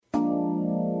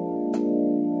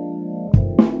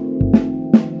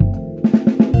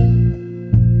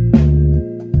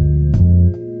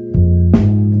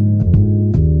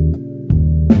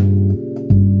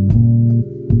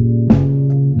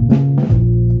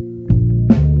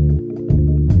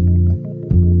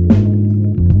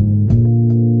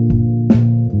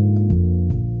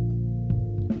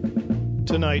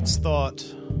tonight's thought.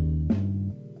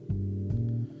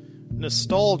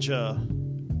 Nostalgia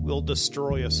will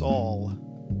destroy us all.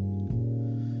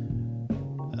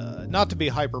 Not to be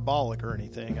hyperbolic or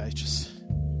anything, I just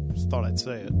thought I'd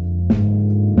say it.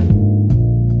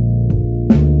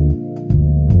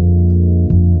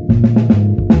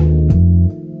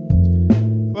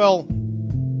 Well,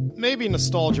 maybe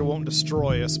nostalgia won't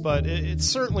destroy us, but it's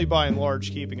certainly by and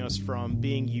large keeping us from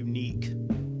being unique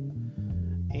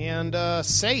and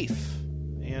safe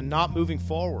and not moving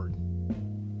forward.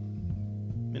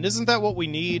 And isn't that what we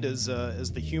need as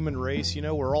the human race? You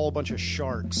know, we're all a bunch of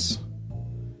sharks.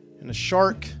 And a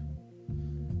shark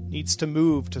needs to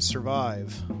move to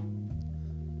survive.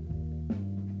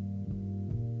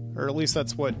 Or at least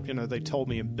that's what, you know, they told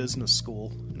me in business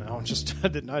school. No, I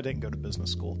didn't go to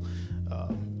business school.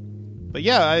 But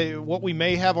yeah, what we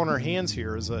may have on our hands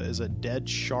here is a dead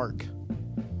shark.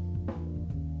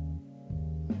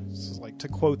 This is like, to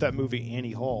quote that movie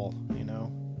Annie Hall, you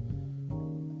know.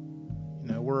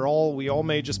 You know, we all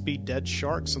may just be dead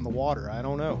sharks in the water. I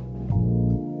don't know.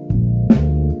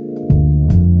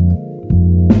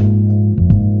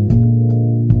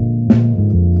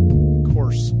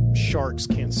 Sharks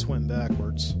can't swim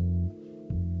backwards.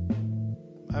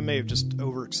 I may have just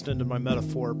overextended my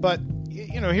metaphor, but,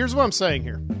 you know, here's what I'm saying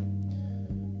here.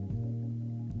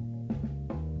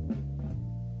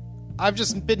 I've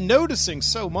just been noticing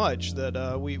so much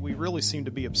that we really seem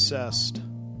to be obsessed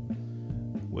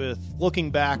with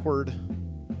looking backward,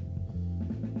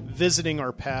 visiting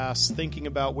our past, thinking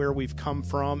about where we've come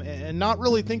from, and not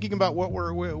really thinking about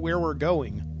where we're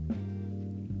going.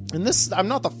 And this, I'm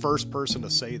not the first person to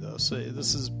say this.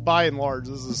 This is, by and large,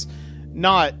 this is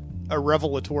not a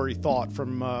revelatory thought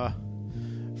from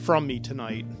me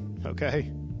tonight,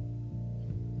 okay?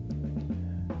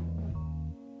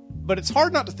 But it's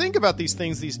hard not to think about these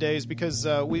things these days because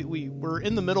we're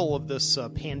in the middle of this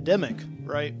pandemic,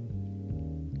 right?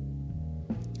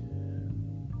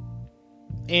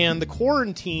 And the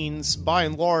quarantines, by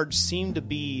and large, seem to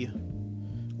be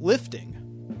lifting.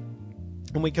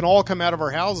 And we can all come out of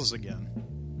our houses again.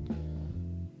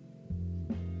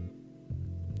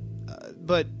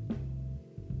 But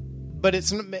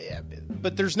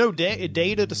there's no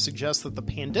data to suggest that the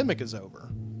pandemic is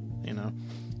over, you know.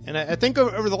 And I think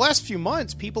over the last few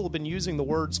months, people have been using the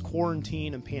words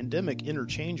quarantine and pandemic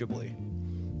interchangeably.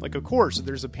 Like, of course, if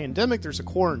there's a pandemic, there's a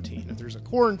quarantine. If there's a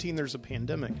quarantine, there's a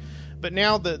pandemic. But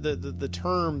now the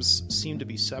terms seem to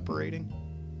be separating,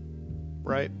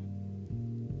 right?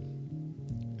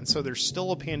 And so there's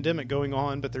still a pandemic going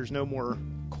on, but there's no more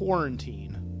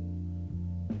quarantine.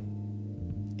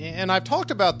 And I've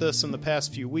talked about this in the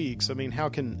past few weeks. I mean, how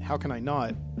can I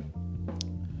not?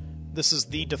 This is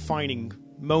the defining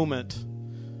moment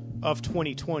of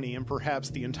 2020 and perhaps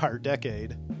the entire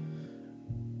decade.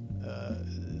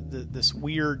 This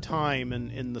weird time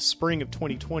in the spring of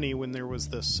 2020 when there was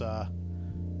this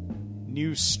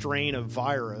new strain of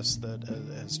virus that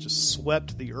has just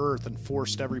swept the earth and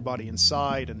forced everybody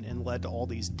inside and led to all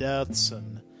these deaths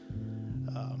and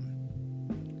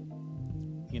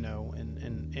you know,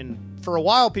 and for a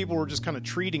while people were just kind of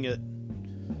treating it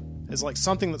as like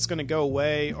something that's going to go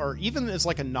away, or even as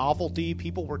like a novelty.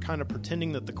 People were kind of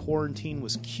pretending that the quarantine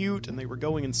was cute and they were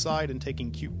going inside and taking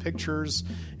cute pictures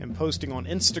and posting on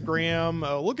Instagram.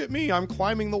 Look at me, I'm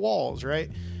climbing the walls,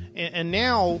 right? And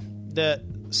now that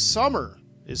summer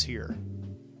is here,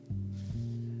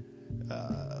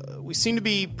 we seem to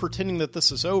be pretending that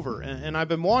this is over. And I've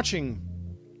been watching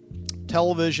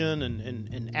television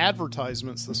and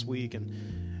advertisements this week, and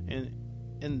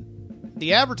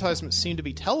the advertisements seem to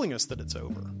be telling us that it's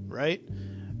over, right?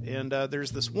 And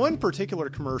there's this one particular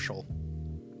commercial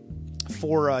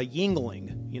for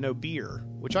Yuengling, you know, beer,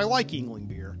 which I like Yuengling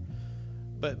beer.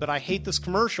 But I hate this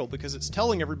commercial because it's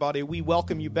telling everybody, we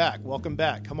welcome you back. Welcome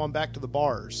back. Come on back to the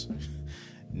bars.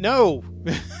 No,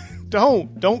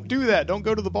 don't do that. Don't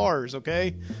go to the bars,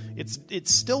 okay?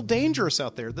 It's still dangerous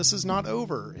out there. This is not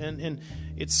over. And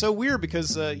it's so weird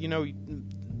because, you know,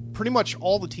 pretty much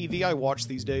all the TV I watch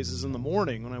these days is in the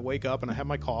morning when I wake up and I have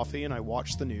my coffee and I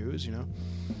watch the news, you know.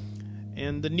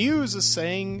 And the news is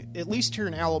saying, at least here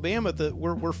in Alabama, that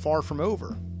we're far from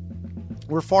over.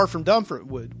 We're far from done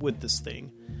with this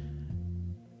thing.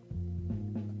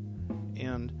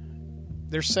 And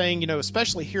they're saying, you know,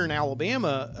 especially here in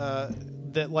Alabama,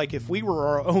 that like if we were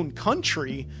our own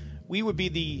country, we would be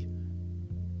the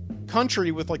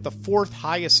country with like the fourth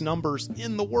highest numbers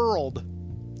in the world.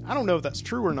 I don't know if that's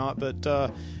true or not,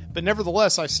 but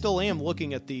nevertheless, I still am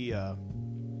looking at the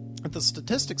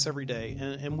statistics every day,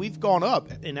 and we've gone up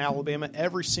in Alabama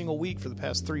every single week for the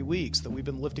past 3 weeks that we've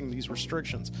been lifting these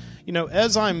restrictions. You know,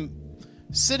 as I'm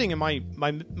sitting in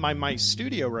my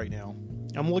studio right now.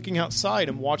 I'm looking outside.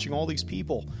 I'm watching all these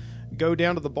people go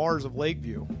down to the bars of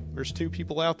Lakeview. There's 2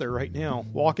 people out there right now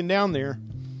walking down there,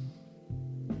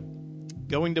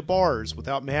 going to bars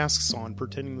without masks on,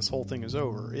 pretending this whole thing is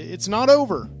over. It's not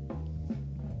over.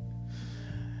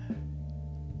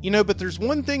 But there's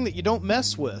one thing that you don't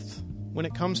mess with when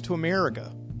it comes to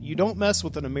America. You don't mess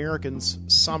with an American's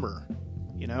summer.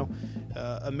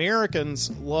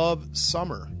 Americans love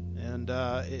summer. And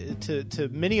to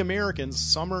many Americans,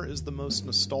 summer is the most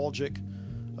nostalgic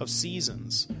of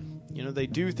seasons. They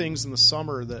do things in the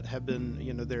summer that have been,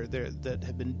 that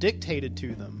have been dictated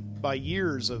to them by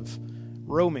years of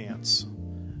romance,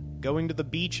 going to the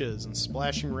beaches and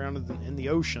splashing around in the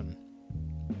ocean,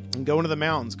 and going to the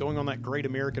mountains, going on that great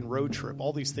American road trip.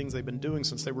 All these things they've been doing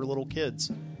since they were little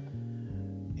kids.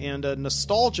 And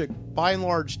nostalgic, by and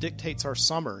large, dictates our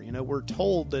summer. We're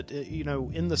told that,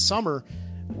 in the summer,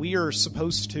 we are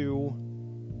supposed to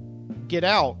get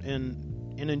out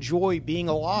and enjoy being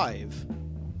alive.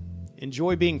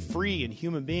 Enjoy being free and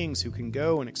human beings who can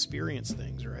go and experience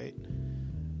things, right?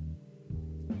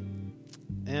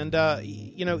 And,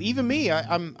 even me,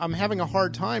 I'm having a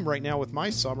hard time right now with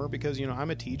my summer because, I'm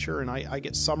a teacher and I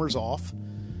get summers off.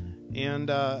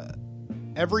 And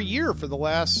every year for the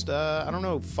last,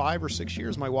 5 or 6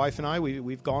 years, my wife and I,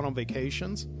 we've gone on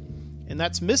vacations. And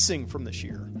that's missing from this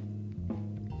year.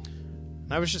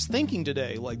 And I was just thinking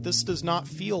today, this does not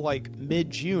feel like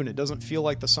mid-June. It doesn't feel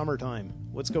like the summertime.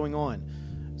 What's going on?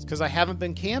 It's because I haven't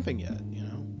been camping yet,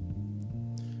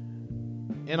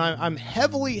 And I'm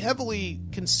heavily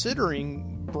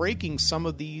considering breaking some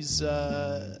of these,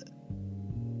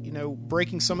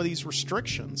 breaking some of these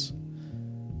restrictions,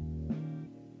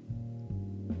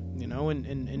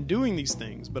 and doing these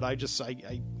things. But I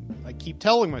keep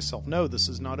telling myself, no, this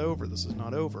is not over. This is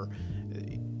not over.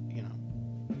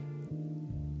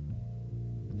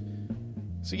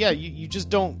 So yeah, you just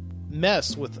don't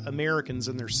mess with Americans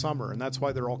in their summer, and that's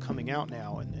why they're all coming out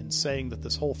now and saying that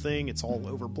this whole thing, it's all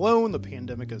overblown, the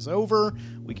pandemic is over,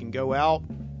 we can go out.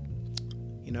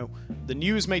 The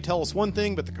news may tell us one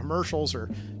thing, but the commercials are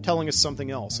telling us something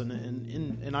else.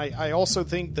 And I also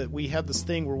think that we have this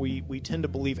thing where we tend to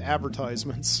believe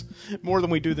advertisements more than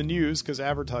we do the news, because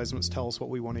advertisements tell us what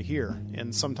we want to hear.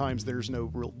 And sometimes there's no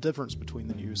real difference between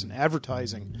the news and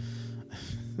advertising.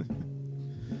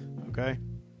 Okay?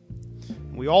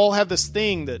 We all have this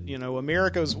thing that,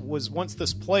 America was once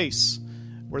this place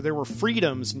where there were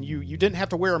freedoms, and you didn't have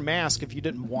to wear a mask if you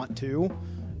didn't want to.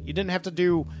 You didn't have to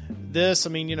do this.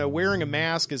 Wearing a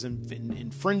mask is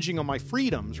infringing on my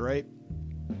freedoms, right?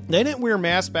 They didn't wear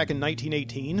masks back in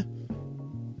 1918.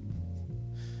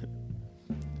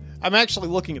 I'm actually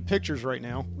looking at pictures right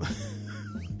now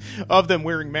of them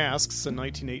wearing masks in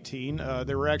 1918.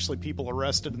 There were actually people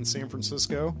arrested in San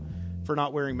Francisco for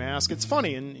not wearing masks. It's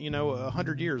funny, in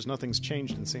 100 years, nothing's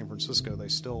changed in San Francisco. They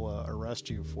still arrest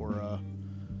you for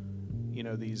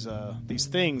these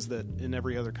things that in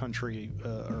every other country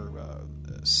or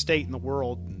state in the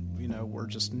world, were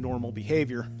just normal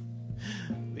behavior.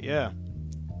 But yeah,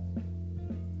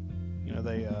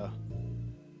 they. I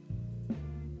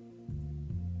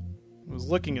was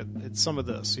looking at some of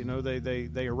this.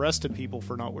 They arrested people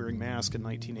for not wearing masks in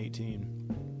 1918.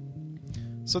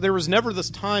 So there was never this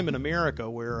time in America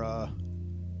where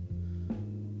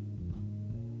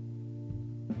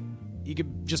you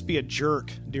could just be a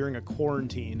jerk during a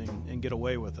quarantine and get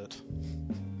away with it.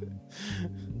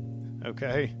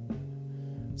 Okay?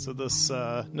 So this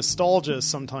nostalgia is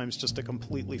sometimes just a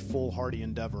completely foolhardy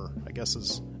endeavor, I guess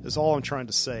is all I'm trying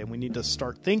to say. And we need to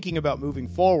start thinking about moving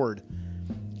forward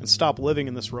and stop living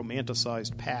in this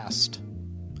romanticized past.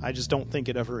 I just don't think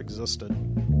it ever existed.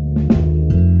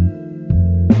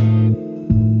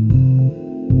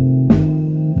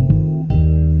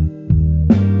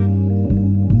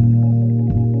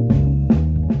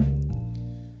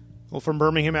 From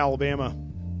Birmingham, Alabama.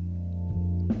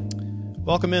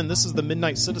 Welcome in. This is the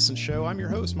Midnight Citizen Show. I'm your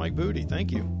host, Mike Booty.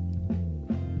 Thank you.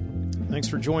 Thanks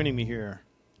for joining me here.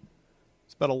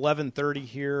 It's about 11:30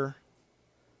 here,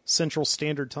 Central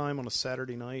Standard Time on a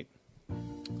Saturday night.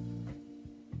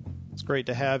 It's great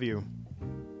to have you.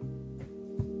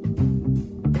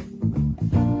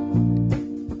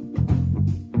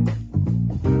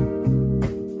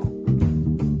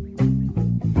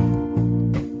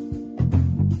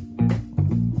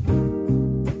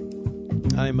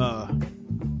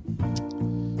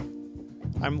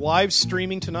 I'm live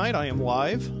streaming tonight. I am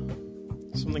live.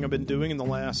 Something I've been doing in the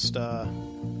last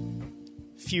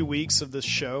few weeks of this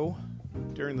show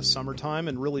during the summertime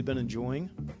and really been enjoying.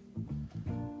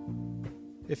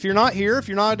 if you're not here, if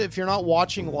you're not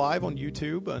watching live on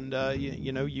YouTube, and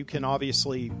you can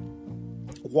obviously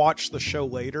watch the show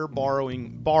later,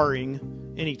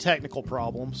 barring any technical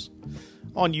problems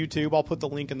on YouTube. I'll put the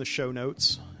link in the show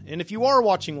notes. And if you are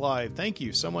watching live, thank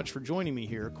you so much for joining me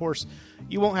here. Of course,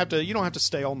 you don't have to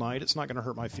stay all night. It's not going to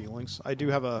hurt my feelings. I do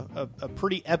have a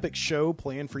pretty epic show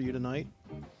planned for you tonight.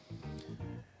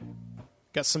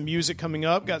 Got some music coming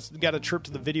up. Got a trip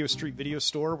to the Video Street Video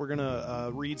Store. We're going to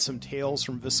read some tales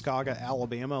from Viscaga,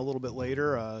 Alabama a little bit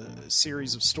later. A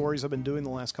series of stories I've been doing the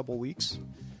last couple of weeks.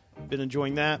 Been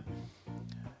enjoying that.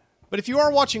 But if you are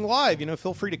watching live,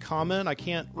 feel free to comment. I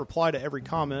can't reply to every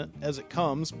comment as it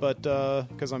comes, but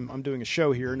because I'm doing a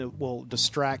show here and it will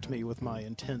distract me with my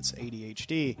intense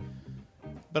ADHD.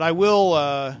 But I will,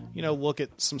 look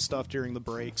at some stuff during the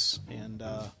breaks and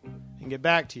get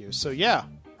back to you. So yeah.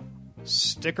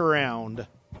 Stick around.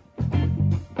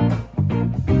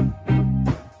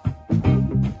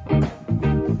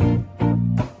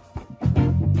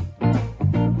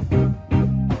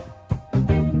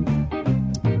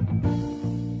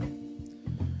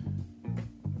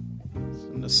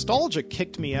 Nostalgia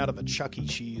kicked me out of a Chuck E.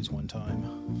 Cheese one time.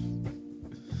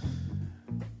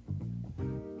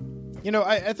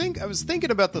 I think I was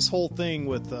thinking about this whole thing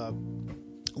with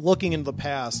looking into the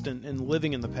past and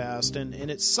living in the past, and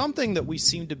it's something that we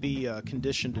seem to be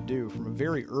conditioned to do from a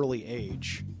very early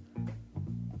age.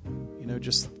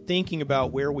 Just thinking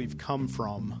about where we've come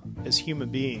from as human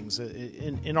beings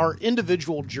in our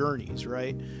individual journeys,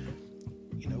 right?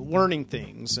 Learning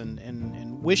things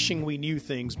and wishing we knew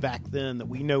things back then that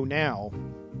we know now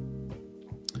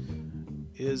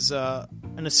is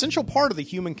an essential part of the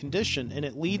human condition, and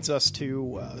it leads us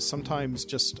to sometimes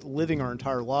just living our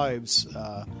entire lives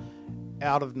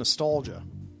out of nostalgia,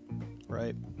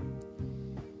 right?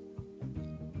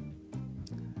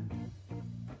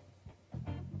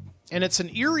 And it's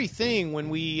an eerie thing when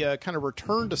we kind of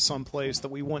return to some place that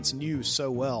we once knew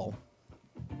so well.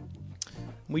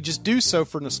 We just do so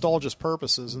for nostalgia's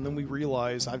purposes, and then we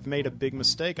realize I've made a big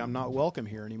mistake. I'm not welcome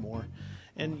here anymore.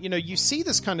 And, you see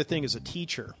this kind of thing as a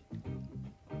teacher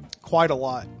quite a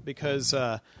lot because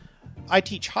I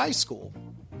teach high school,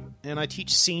 and I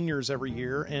teach seniors every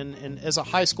year. And as a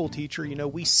high school teacher,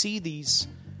 we see these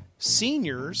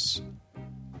seniors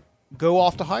go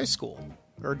off to high school,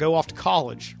 or go off to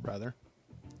college, rather.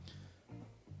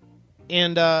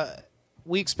 And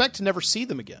we expect to never see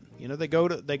them again. They go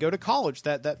to college.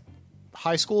 That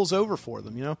high school is over for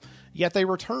them. Yet they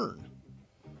return.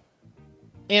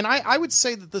 And I would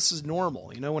say that this is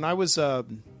normal. When I was a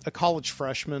college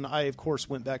freshman, I of course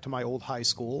went back to my old high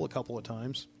school a couple of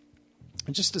times,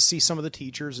 and just to see some of the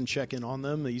teachers and check in on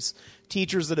them. These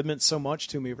teachers that have meant so much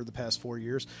to me over the past 4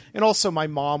 years. And also my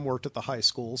mom worked at the high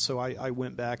school, so I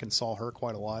went back and saw her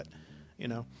quite a lot.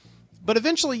 But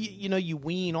eventually, you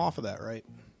wean off of that, right?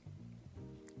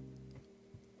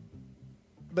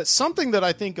 But something that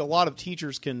I think a lot of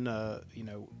teachers can,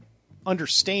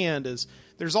 understand is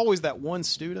there's always that one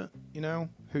student,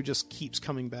 who just keeps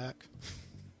coming back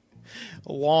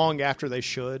long after they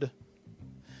should.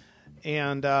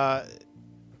 And I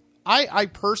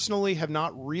personally have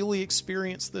not really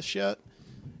experienced this yet,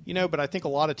 but I think a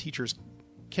lot of teachers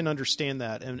can understand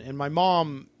that. And my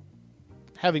mom,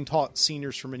 having taught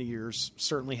seniors for many years,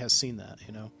 certainly has seen that,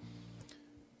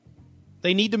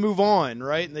 They need to move on,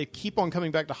 right? And they keep on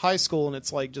coming back to high school, and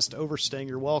it's like just overstaying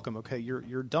your welcome. Okay,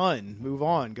 you're done. Move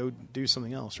on. Go do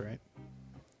something else, right?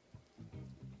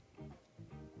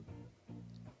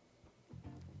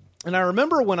 And I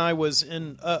remember when I was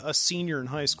in a senior in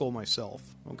high school myself,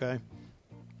 okay?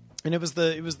 And it was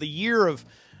the year of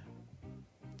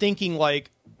thinking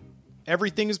like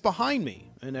everything is behind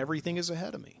me and everything is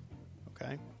ahead of me,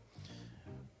 okay?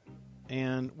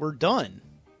 And we're done.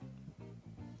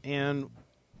 And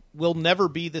we'll never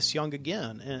be this young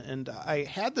again. And I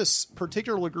had this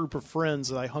particular group of friends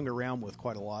that I hung around with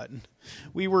quite a lot. And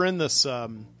we were in this, we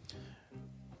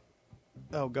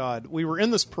were in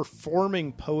this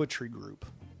performing poetry group.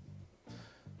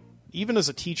 Even as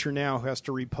a teacher now who has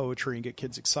to read poetry and get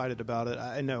kids excited about it,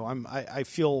 I know I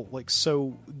feel like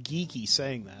so geeky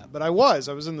saying that. But I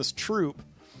was in this troupe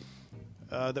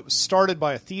that was started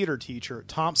by a theater teacher at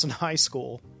Thompson High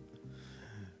School,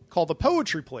 called the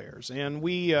Poetry Players, and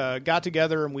we got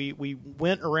together and we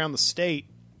went around the state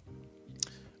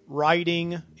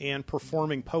writing and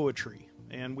performing poetry,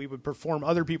 and we would perform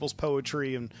other people's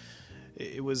poetry, and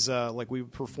it was like we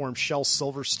would perform Shel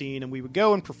Silverstein, and we would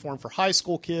go and perform for high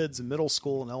school kids and middle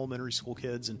school and elementary school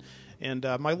kids, and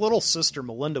my little sister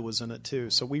Melinda was in it too,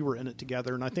 so we were in it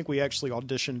together, and I think we actually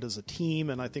auditioned as a team,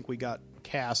 and I think we got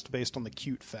cast based on the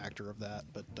cute factor of that,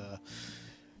 but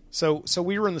So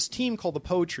we were in this team called the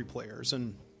Poetry Players,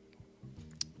 and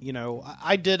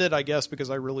I did it, I guess, because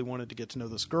I really wanted to get to know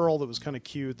this girl that was kind of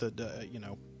cute.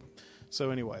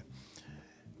 So anyway,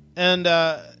 and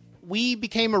we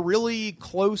became a really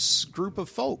close group of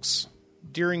folks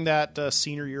during that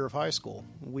senior year of high school.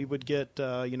 We would get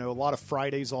a lot of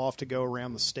Fridays off to go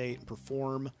around the state and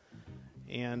perform,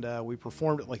 and we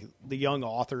performed at like the Young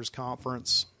Authors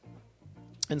Conference,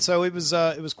 and so it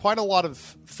was quite a lot of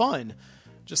fun.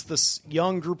 Just this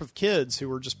young group of kids who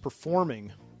were just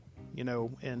performing,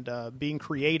 and being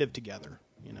creative together,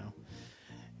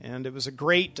 And it was a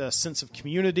great sense of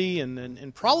community,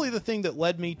 and probably the thing that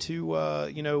led me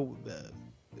to,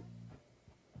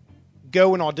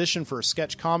 go and audition for a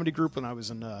sketch comedy group when I was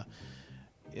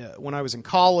in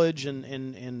college,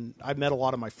 and I met a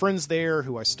lot of my friends there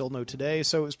who I still know today.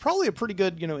 So it was probably a pretty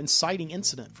good, inciting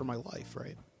incident for my life,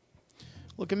 right?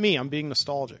 Look at me, I'm being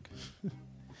nostalgic.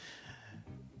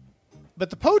 But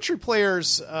the Poetry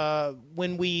Players,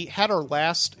 when we had our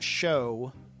last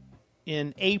show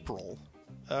in April,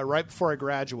 right before I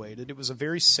graduated, it was a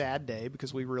very sad day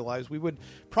because we realized we would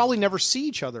probably never see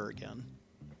each other again.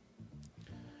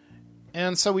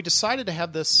 And so we decided to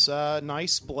have this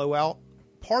nice blowout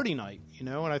party night, and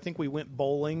I think we went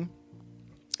bowling,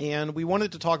 and we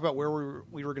wanted to talk about where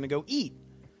we were going to go eat.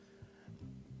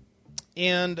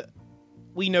 And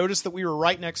we noticed that we were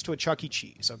right next to a Chuck E.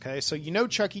 Cheese, okay? So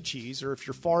Chuck E. Cheese, or if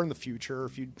you're far in the future, or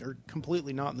if you are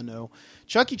completely not in the know,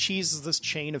 Chuck E. Cheese is this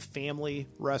chain of family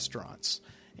restaurants.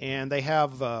 And they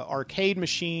have arcade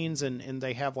machines, and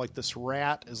they have like this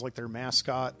rat as like their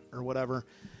mascot or whatever.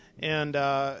 And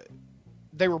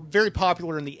they were very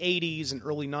popular in the 80s and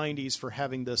early 90s for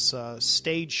having this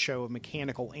stage show of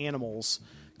mechanical animals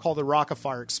called the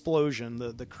Rock-afire Explosion.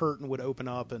 The curtain would open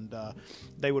up, and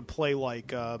they would play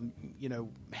like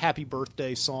happy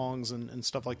birthday songs and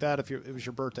stuff like that if it was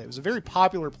your birthday. It was a very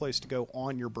popular place to go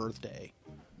on your birthday,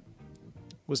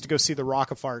 was to go see the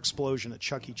Rock-afire Explosion at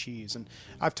Chuck E. Cheese. And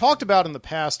I've talked about in the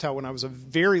past how when I was a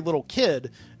very little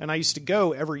kid, and I used to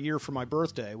go every year for my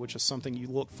birthday, which is something you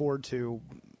look forward to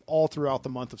all throughout the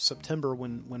month of September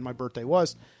when my birthday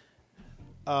was,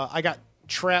 I got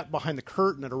trapped behind the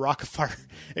curtain at a Rock-afire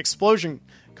Explosion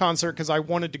concert because I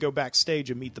wanted to go backstage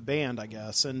and meet the band, I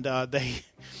guess. And they,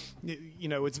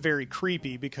 it's very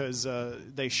creepy because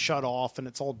they shut off and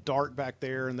it's all dark back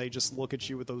there, and they just look at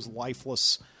you with those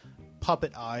lifeless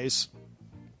puppet eyes.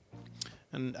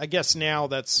 And I guess now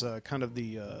that's kind of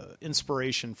the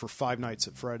inspiration for Five Nights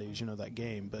at Freddy's, that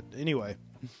game. But anyway,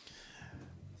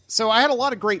 so I had a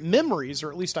lot of great memories,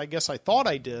 or at least I guess I thought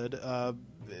I did,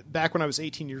 back when I was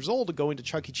 18 years old, going to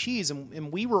Chuck E. Cheese,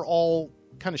 and we were all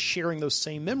kind of sharing those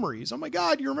same memories. Oh my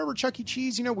God, you remember Chuck E.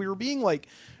 Cheese? We were being like,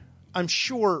 I'm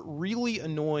sure, really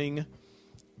annoying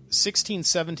 16,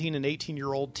 17, and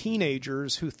 18-year-old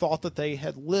teenagers who thought that they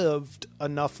had lived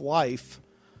enough life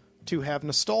to have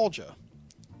nostalgia,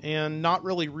 and not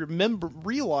really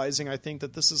realizing, I think,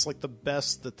 that this is like the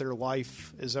best that their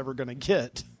life is ever going to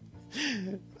get.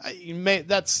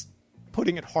 That's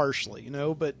putting it harshly,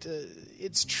 but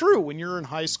it's true when you're in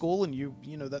high school and you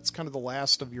that's kind of the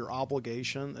last of your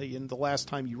obligation, and the last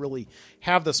time you really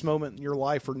have this moment in your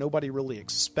life where nobody really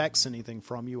expects anything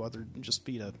from you other than just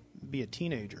be a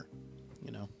teenager,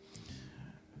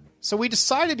 So we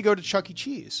decided to go to Chuck E.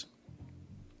 Cheese.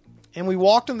 And we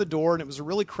walked in the door, and it was a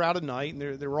really crowded night, and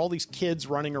there were all these kids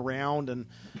running around, and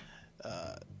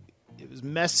it was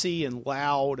messy and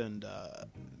loud, and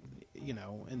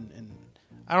and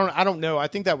I don't know. I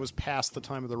think that was past the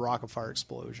time of the Rock-afire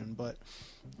Explosion, but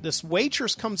this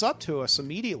waitress comes up to us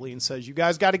immediately and says, "You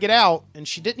guys got to get out." And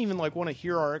she didn't even want to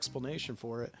hear our explanation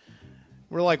for it.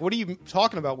 We're like, "What are you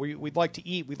talking about? We'd like to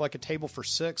eat. We'd like a table for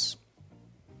 6.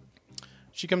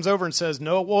 She comes over and says,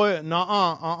 "No, boy,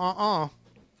 nuh-uh.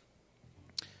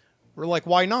 We're like,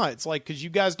 "Why not?" It's like, "Because you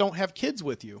guys don't have kids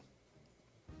with you."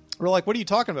 We're like, "What are you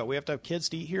talking about? We have to have kids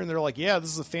to eat here?" And they're like, "Yeah,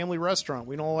 this is a family restaurant.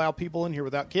 We don't allow people in here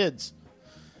without kids."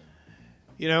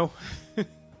 And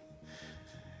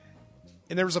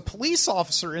there was a police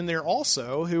officer in there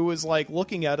also who was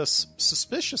looking at us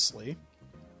suspiciously.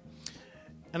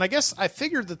 And I guess I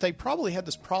figured that they probably had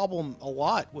this problem a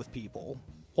lot with people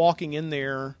walking in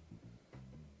there,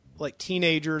 like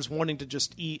teenagers wanting to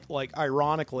just eat,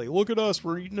 ironically. "Look at us,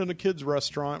 we're eating in a kid's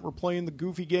restaurant. We're playing the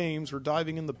goofy games. We're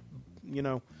diving in the,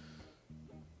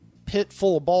 pit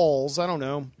full of balls." I don't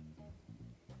know.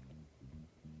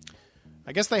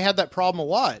 I guess they had that problem a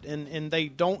lot, and they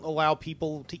don't allow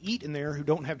people to eat in there who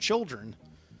don't have children,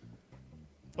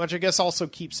 which I guess also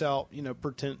keeps out,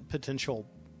 potential,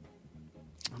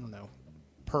 I don't know,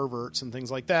 perverts and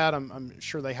things like that. I'm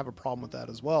sure they have a problem with that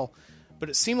as well. But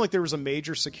it seemed like there was a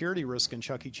major security risk in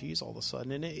Chuck E. Cheese all of a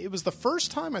sudden. And it was the first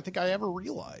time I think I ever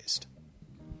realized.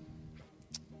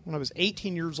 When I was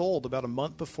 18 years old, about a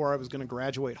month before I was going to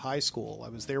graduate high school, I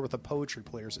was there with the poetry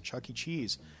players at Chuck E.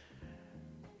 Cheese.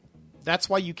 That's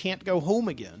why you can't go home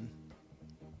again.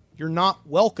 You're not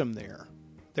welcome there.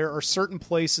 There are certain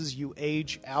places you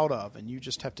age out of, and you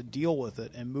just have to deal with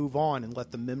it and move on and let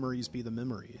the memories be the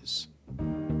memories.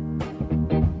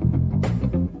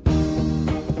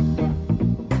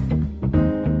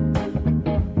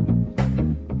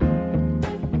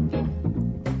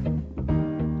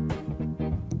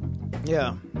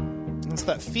 Yeah, it's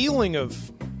that feeling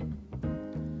of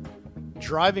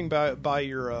driving by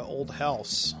your old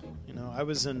house. You know, I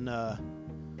was in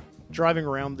driving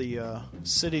around the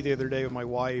city the other day with my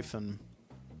wife, and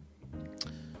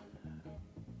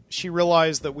she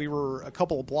realized that we were a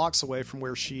couple of blocks away from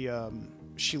where she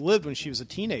lived when she was a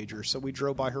teenager. So we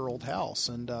drove by her old house,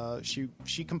 and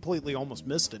she completely almost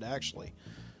missed it. Actually,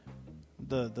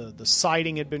 the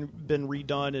siding had been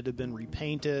redone. It had been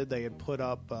repainted. They had put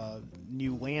up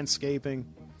new landscaping.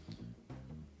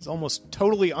 It's almost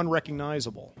totally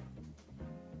unrecognizable,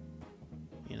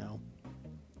 you know.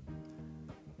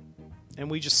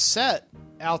 And we just sat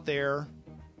out there,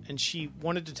 and she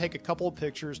wanted to take a couple of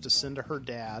pictures to send to her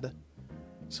dad.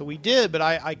 So we did, but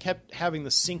I kept having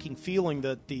the sinking feeling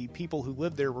that the people who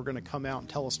lived there were going to come out and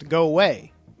tell us to go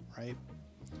away, right?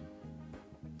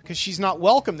 Because she's not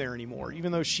welcome there anymore,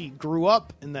 even though she grew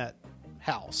up in that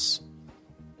house.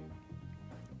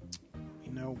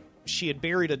 You know, she had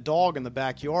buried a dog in the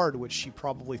backyard, which she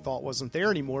probably thought wasn't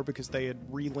there anymore because they had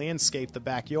re-landscaped the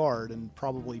backyard and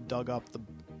probably dug up the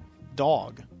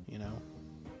dog, you know.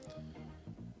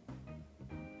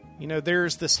 You know,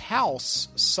 there's this house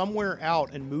somewhere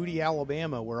out in Moody,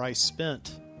 Alabama, where I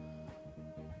spent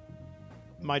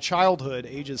my childhood,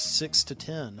 ages 6 to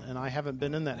 10, and I haven't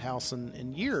been in that house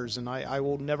in years, and I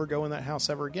will never go in that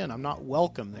house ever again. I'm not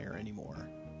welcome there anymore.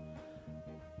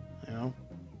 You know?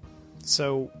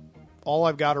 So all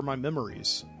I've got are my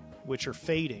memories, which are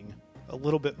fading a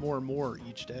little bit more and more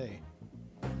each day.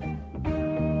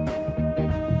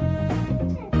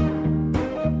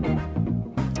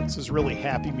 This is really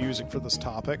happy music for this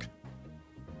topic.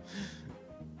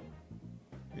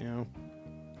 You know,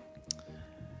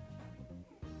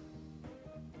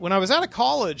 when I was out of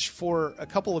college for a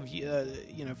couple of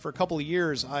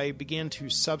years, I began to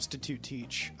substitute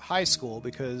teach high school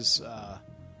because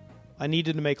I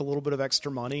needed to make a little bit of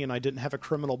extra money, and I didn't have a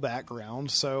criminal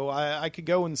background, so I could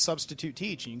go and substitute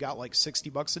teach, and you got like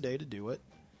 $60 a day to do it.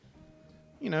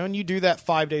 You know, and you do that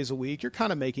 5 days a week, you're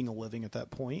kind of making a living at that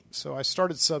point. So I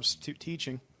started substitute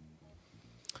teaching.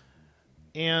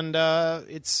 And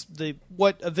it's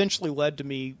what eventually led to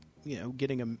me, you know,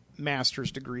 getting a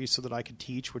master's degree so that I could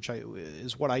teach, which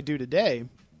is what I do today.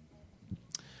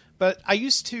 But I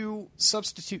used to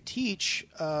substitute teach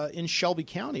in Shelby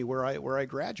County where I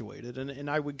graduated, and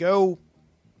I would go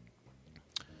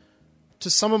to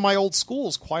some of my old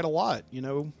schools quite a lot, you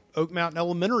know, Oak Mountain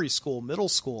Elementary School, middle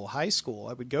school, high school.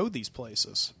 I would go these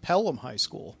places, Pelham High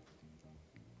School.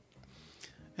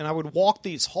 And I would walk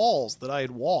these halls that I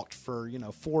had walked for,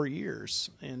 4 years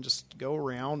and just go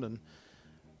around and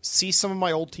see some of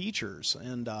my old teachers.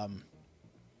 And I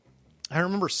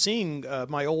remember seeing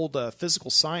my old physical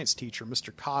science teacher,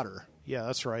 Mr. Cotter. Yeah,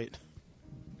 that's right.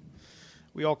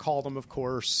 We all called him, of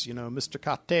course, Mr.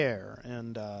 Cotter.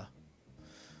 And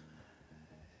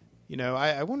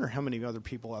I wonder how many other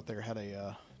people out there had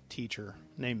a teacher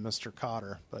named Mr.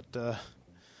 Cotter, but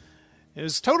it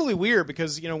was totally weird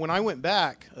because, when I went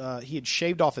back, he had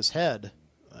shaved off his head,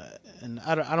 and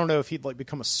I don't know if he'd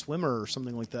become a swimmer or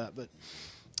something like that, but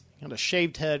he had a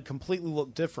shaved head, completely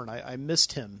looked different. I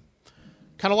missed him,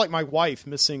 kind of like my wife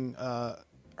missing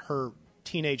her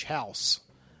teenage house.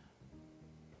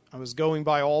 I was going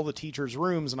by all the teachers'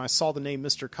 rooms, and I saw the name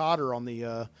Mr. Cotter on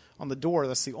the door.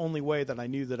 That's the only way that I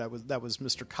knew that was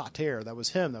Mr. Cotter. That was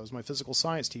him. That was my physical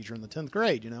science teacher in the 10th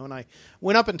grade, And I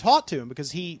went up and talked to him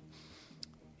because he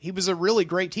was a really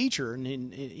great teacher, and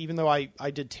even though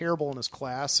I did terrible in his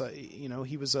class,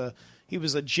 he was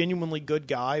a genuinely good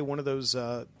guy. One of those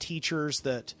teachers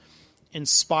that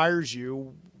inspires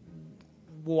you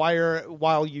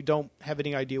while you don't have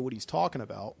any idea what he's talking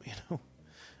about,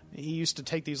 He used to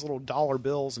take these little dollar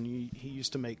bills, and he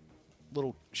used to make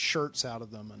little shirts out of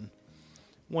them. And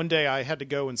one day I had to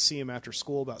go and see him after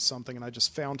school about something, and I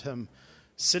just found him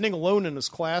sitting alone in his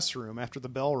classroom after the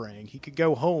bell rang. He could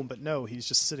go home, but no, he's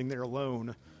just sitting there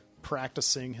alone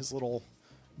practicing his little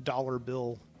dollar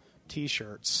bill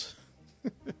T-shirts.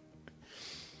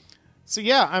 So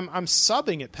yeah, I'm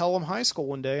subbing at Pelham High School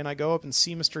one day, and I go up and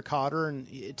see Mr. Cotter, and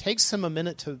it takes him a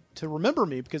minute to remember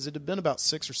me because it had been about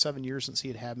 6 or 7 years since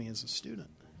he had me as a student.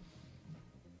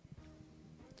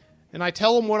 And I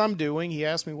tell him what I'm doing. He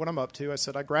asked me what I'm up to. I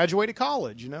said, I graduated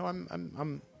college.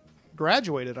 I'm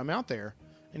graduated. I'm out there.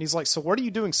 And he's like, so what are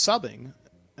you doing subbing?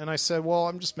 And I said, well,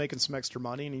 I'm just making some extra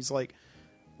money. And he's like,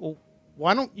 well,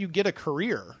 why don't you get a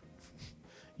career?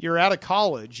 You're out of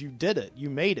college. You did it. You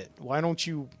made it. Why don't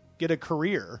you get a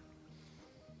career?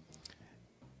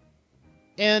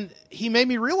 And he made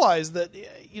me realize that,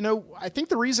 I think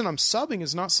the reason I'm subbing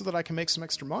is not so that I can make some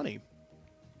extra money.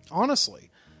 Honestly.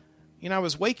 I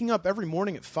was waking up every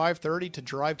morning at 5:30 to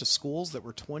drive to schools that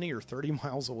were 20 or 30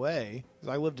 miles away.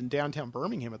 I lived in downtown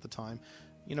Birmingham at the time.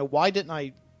 Why didn't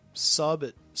I sub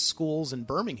at schools in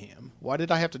Birmingham? Why did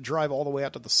I have to drive all the way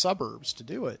out to the suburbs to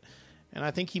do it? And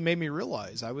I think he made me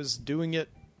realize I was doing it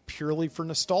purely for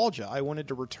nostalgia. I wanted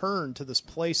to return to this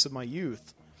place of my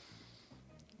youth.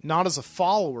 Not as a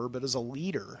follower, but as a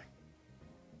leader.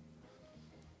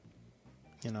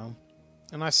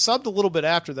 And I subbed a little bit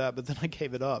after that, but then I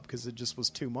gave it up because it just was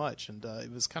too much. And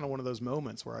it was kind of one of those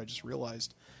moments where I just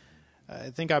realized I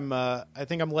think I'm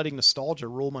letting nostalgia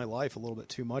rule my life a little bit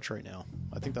too much right now.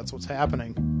 I think that's what's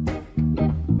happening.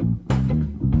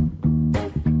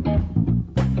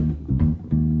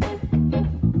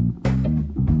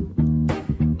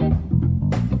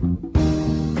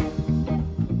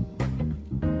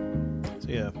 So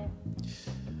yeah.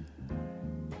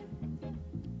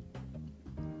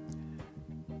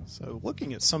 So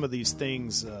looking at some of these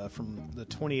things from the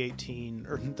 2018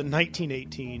 or the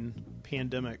 1918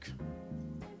 pandemic,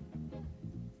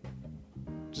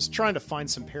 just trying to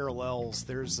find some parallels.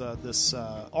 There's this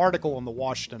article on the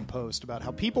Washington Post about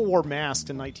how people wore masks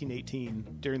in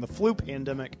 1918 during the flu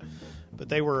pandemic, but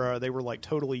they were like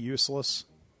totally useless.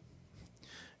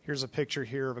 Here's a picture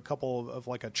here of a couple of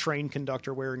like a train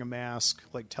conductor wearing a mask,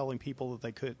 like telling people that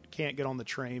they can't get on the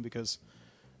train because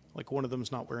like one of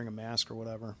them's not wearing a mask or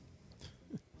whatever.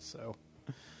 So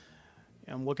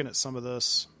yeah, I'm looking at some of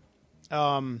this.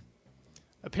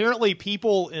 Apparently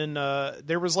people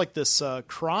there was like this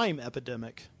crime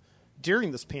epidemic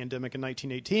during this pandemic in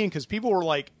 1918 because people were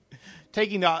like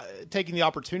taking the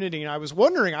opportunity. And I was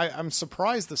wondering, I'm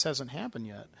surprised this hasn't happened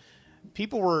yet.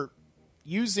 People were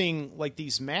using like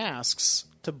these masks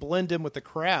to blend in with the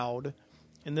crowd,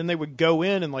 and then they would go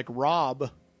in and like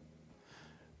rob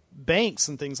banks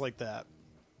and things like that.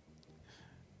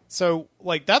 So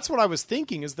like that's what I was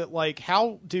thinking, is that like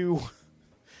how do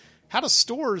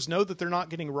stores know that they're not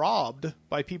getting robbed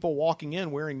by people walking in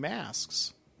wearing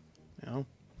masks?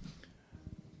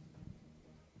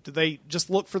 Do they just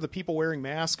look for the people wearing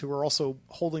masks who are also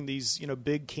holding these,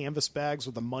 big canvas bags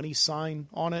with a money sign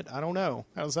on it? I don't know.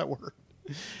 How does that work?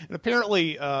 And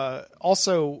apparently,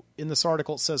 also in this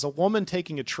article, it says a woman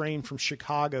taking a train from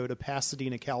Chicago to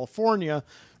Pasadena, California,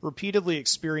 repeatedly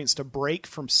experienced a break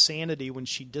from sanity when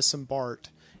she disembarked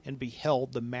and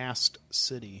beheld the masked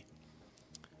city.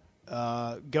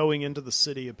 Going into the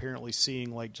city, apparently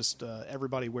seeing like just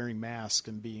everybody wearing masks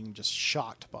and being just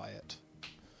shocked by it.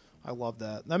 I love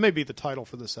that. That may be the title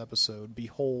for this episode.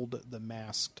 Behold the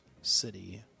Masked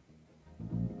City.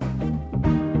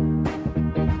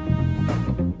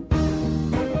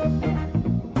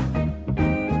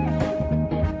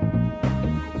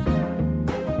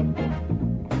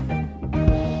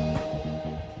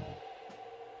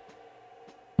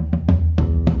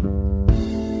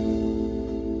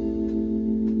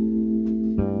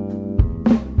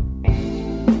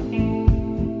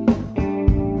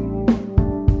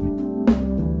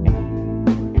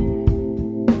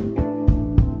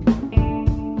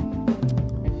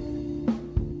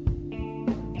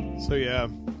 So yeah,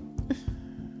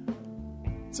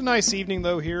 it's a nice evening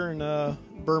though here in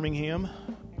Birmingham.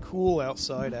 Cool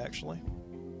outside, actually.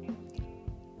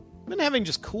 Been having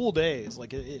just cool days.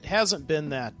 Like it hasn't been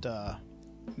that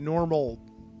normal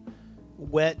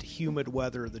wet, humid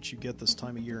weather that you get this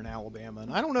time of year in Alabama.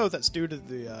 And I don't know if that's due to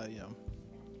the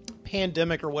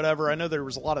pandemic or whatever. I know there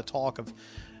was a lot of talk of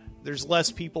there's less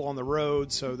people on the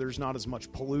road, so there's not as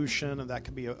much pollution, and that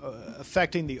could be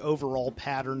affecting the overall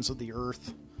patterns of the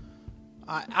earth.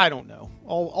 I don't know.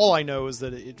 All I know is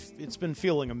that it's been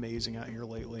feeling amazing out here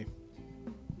lately,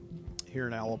 here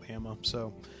in Alabama.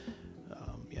 So,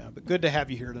 yeah, but good to have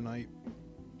you here tonight.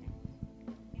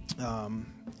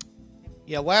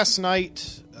 Yeah, last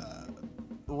night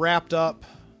wrapped up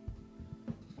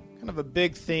kind of a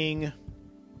big thing,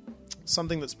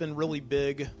 something that's been really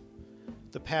big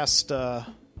the past 2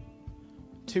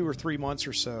 or 3 months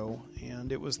or so,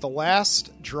 and it was the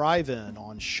last drive-in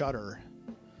on Shudder,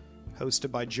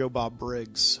 hosted by Joe Bob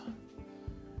Briggs.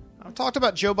 I've talked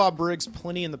about Joe Bob Briggs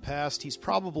plenty in the past. He's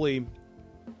probably,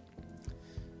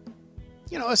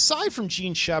 aside from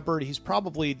Gene Shepard, he's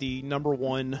probably the number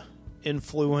one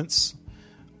influence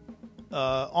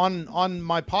on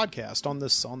my podcast,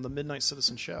 on the Midnight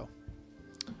Citizen show.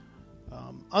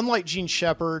 Unlike Gene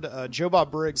Shepard, Joe Bob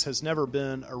Briggs has never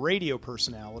been a radio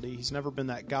personality. He's never been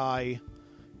that guy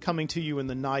coming to you in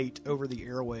the night over the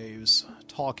airwaves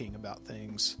talking about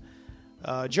things.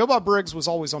 Joe Bob Briggs was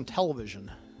always on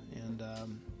television, and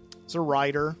was a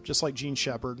writer, just like Gene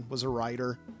Shepard was a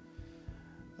writer.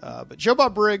 But Joe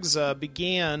Bob Briggs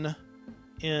began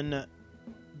in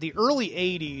the early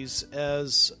 80s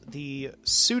as the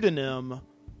pseudonym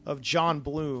of John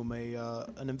Bloom,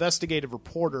 an investigative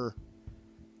reporter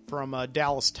from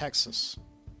Dallas, Texas.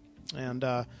 And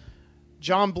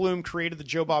John Bloom created the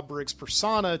Joe Bob Briggs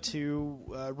persona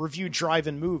to review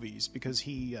drive-in movies because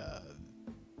he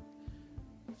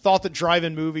thought that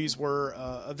drive-in movies were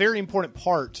a very important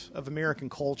part of American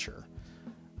culture.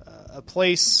 A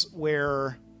place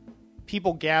where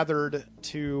people gathered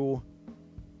to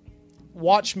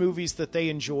watch movies that they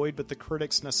enjoyed, but the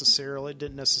critics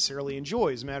didn't necessarily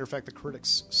enjoy. As a matter of fact, the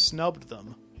critics snubbed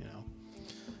them.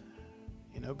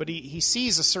 But he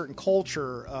sees a certain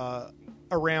culture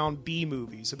around B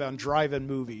movies, about drive-in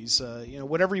movies,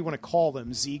 whatever you want to call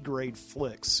them, Z-grade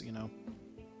flicks.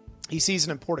 He sees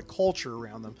an important culture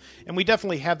around them, and we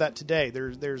definitely have that today.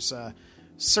 There's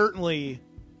certainly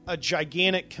a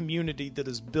gigantic community that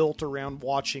is built around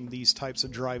watching these types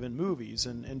of drive-in movies,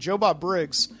 and Joe Bob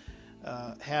Briggs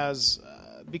has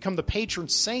become the patron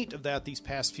saint of that these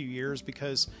past few years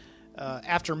because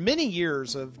after many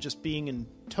years of just being in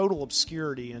total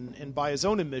obscurity and by his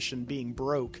own admission being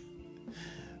broke,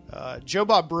 Joe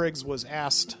Bob Briggs was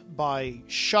asked by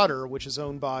Shudder, which is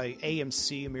owned by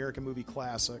AMC, American Movie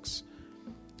Classics,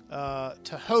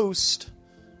 to host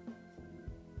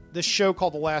this show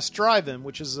called The Last Drive-In,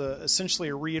 which is essentially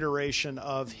a reiteration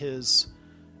of his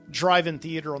drive-in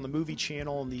theater on the Movie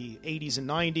Channel in the 80s and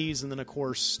 90s, and then, of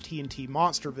course, TNT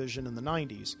Monster Vision in the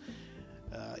 90s.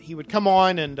 He would come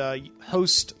on and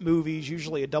host movies,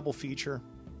 usually a double feature.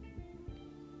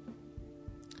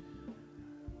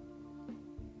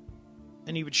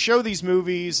 And he would show these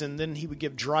movies, and then he would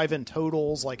give drive-in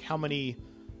totals, like how many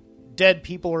dead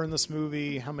people are in this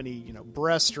movie, how many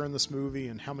breasts are in this movie,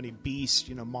 and how many beasts,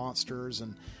 monsters,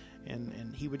 and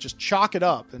he would just chalk it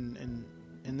up, and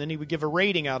then he would give a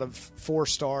rating out of 4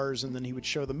 stars, and then he would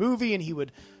show the movie, and he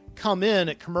would come in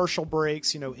at commercial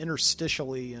breaks,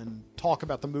 interstitially, and talk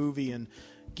about the movie and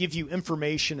give you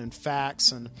information and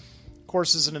facts. And of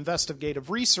course, as an investigative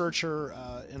researcher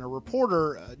and a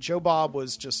reporter, Joe Bob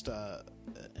was just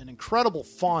an incredible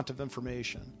font of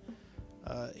information.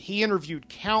 He interviewed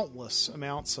countless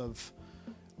amounts of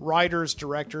writers,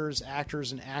 directors,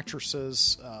 actors, and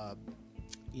actresses,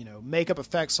 makeup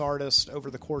effects artists over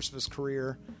the course of his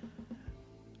career.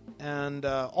 And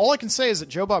all I can say is that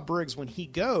Joe Bob Briggs, when he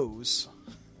goes,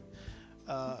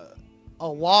 a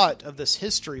lot of this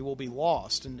history will be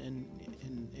lost. And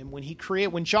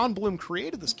when John Bloom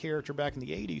created this character back in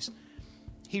the 80s,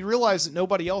 he realized that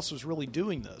nobody else was really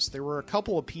doing this. There were a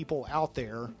couple of people out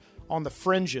there on the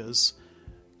fringes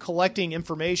collecting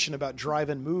information about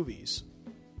drive-in movies.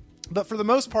 But for the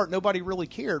most part, nobody really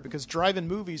cared because drive-in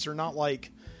movies are not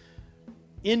like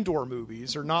indoor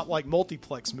movies, or not like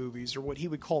multiplex movies, or what he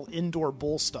would call indoor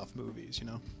bull stuff movies.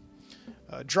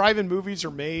 Drive-in movies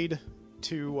are made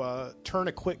to turn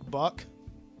a quick buck.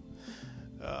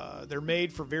 They're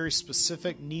made for very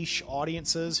specific niche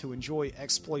audiences who enjoy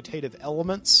exploitative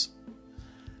elements.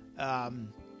 For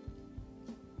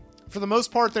the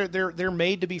most part, they're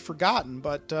made to be forgotten,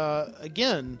 but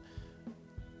again,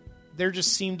 there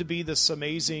just seemed to be this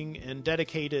amazing and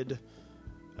dedicated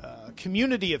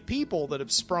community of people that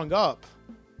have sprung up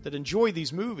that enjoy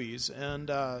these movies, and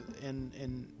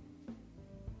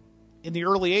in the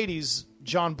early 80s,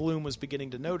 John Bloom was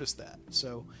beginning to notice that.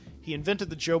 So he invented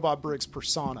the Joe Bob Briggs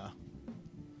persona,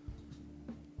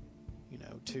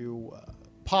 to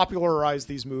popularize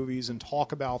these movies and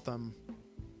talk about them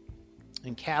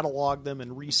and catalog them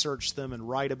and research them and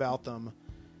write about them.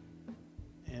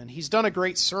 And he's done a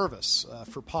great service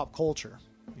for pop culture,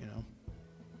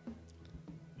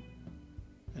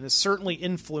 and has certainly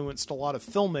influenced a lot of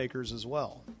filmmakers as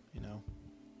well,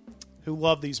 who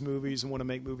love these movies and want to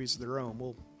make movies of their own.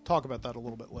 We'll talk about that a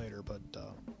little bit later, but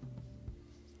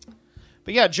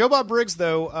yeah, Joe Bob Briggs,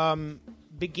 though,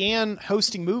 began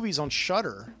hosting movies on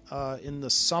Shudder in the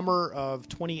summer of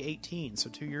 2018, so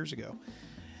 2 years ago.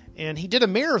 And he did a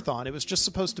marathon. It was just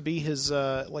supposed to be his,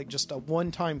 just a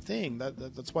one-time thing.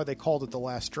 That's why they called it The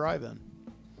Last Drive-In.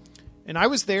 And I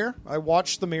was there. I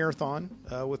watched the marathon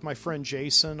with my friend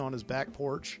Jason on his back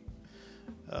porch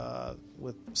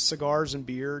with cigars and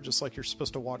beer, just like you're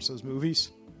supposed to watch those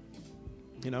movies,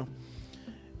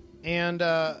 And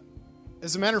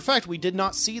as a matter of fact, we did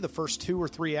not see the first 2 or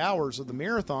 3 hours of the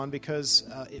marathon because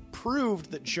it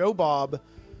proved that Joe Bob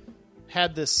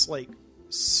had this like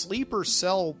sleeper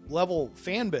cell level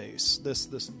fan base, this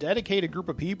dedicated group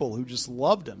of people who just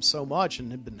loved him so much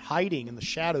and had been hiding in the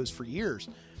shadows for years.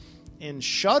 And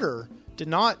Shudder did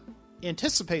not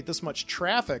anticipate this much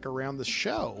traffic around the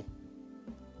show.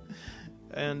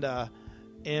 And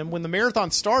when the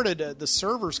marathon started, the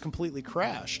servers completely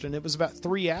crashed, and it was about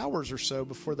 3 hours or so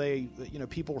before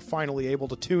people were finally able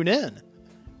to tune in.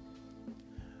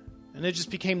 And it just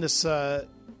became this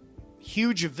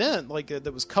huge event,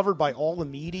 that was covered by all the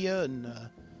media and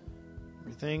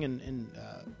everything. And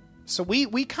so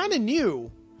we kind of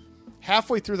knew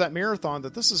halfway through that marathon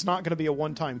that this is not going to be a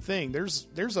one-time thing. There's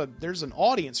an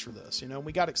audience for this, and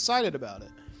we got excited about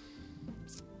it.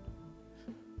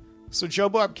 So Joe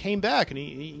Bob came back, and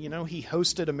he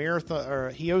hosted a marathon,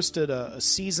 or he hosted a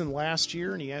season last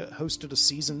year, and he hosted a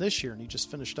season this year, and he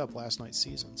just finished up last night's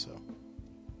season. So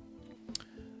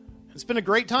it's been a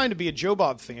great time to be a Joe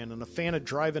Bob fan and a fan of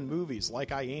drive-in movies,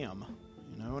 like I am.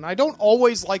 And I don't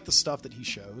always like the stuff that he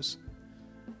shows.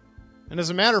 And as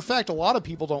a matter of fact, a lot of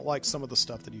people don't like some of the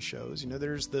stuff that he shows.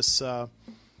 There's this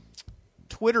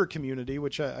Twitter community,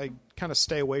 which I kind of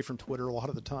stay away from Twitter a lot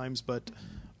of the times, but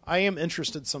I am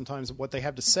interested sometimes in what they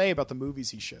have to say about the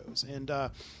movies he shows. And I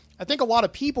think a lot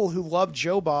of people who love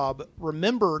Joe Bob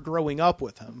remember growing up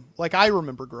with him, like I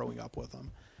remember growing up with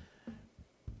him.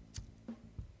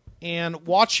 And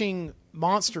watching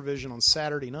Monster Vision on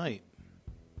Saturday night.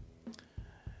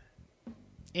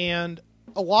 And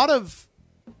a lot of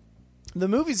the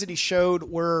movies that he showed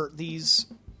were these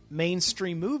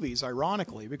mainstream movies,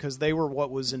 ironically, because they were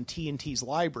what was in TNT's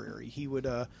library. He would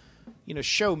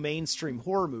show mainstream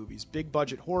horror movies, big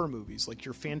budget horror movies, like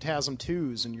your Phantasm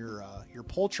 2s and your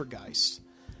Poltergeist.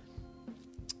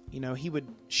 He would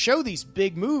show these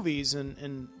big movies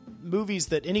and movies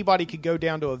that anybody could go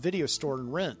down to a video store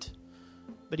and rent.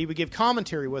 But he would give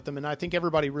commentary with them, and I think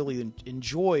everybody really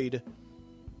enjoyed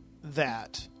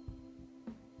that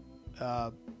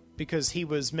because he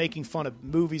was making fun of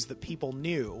movies that people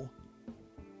knew.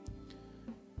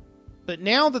 But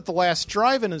now that The Last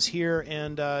Drive-In is here,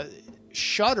 and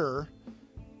Shudder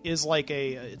is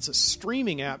it's a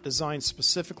streaming app designed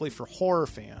specifically for horror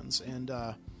fans, and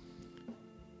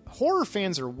horror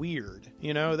fans are weird.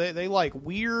 They like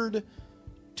weird,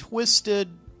 twisted,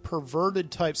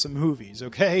 perverted types of movies,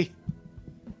 okay?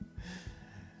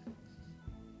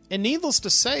 And needless to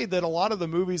say that a lot of the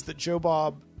movies that Joe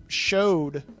Bob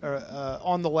showed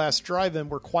on The Last Drive-In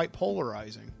were quite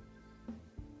polarizing.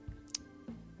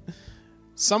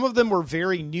 Some of them were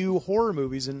very new horror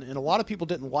movies, and a lot of people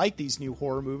didn't like these new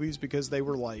horror movies because they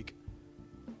were like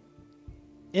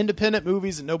independent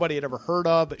movies that nobody had ever heard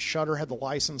of, but Shudder had the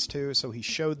license to, so he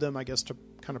showed them, I guess, to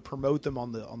kind of promote them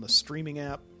on the streaming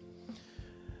app.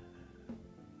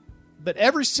 But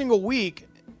every single week,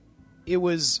 it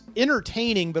was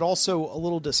entertaining, but also a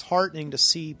little disheartening to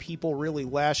see people really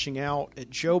lashing out at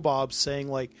Joe Bob,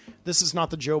 saying this is not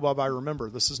the Joe Bob I remember.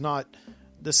 This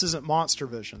isn't Monster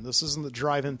Vision. This isn't the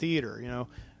drive-in theater.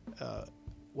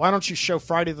 Why don't you show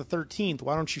Friday the 13th?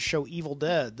 Why don't you show Evil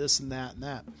Dead? This and that and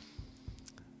that.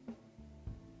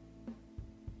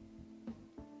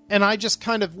 And I just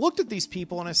kind of looked at these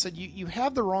people and I said, you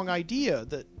have the wrong idea,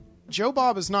 that Joe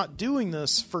Bob is not doing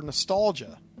this for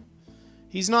nostalgia.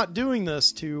 He's not doing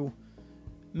this to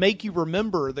make you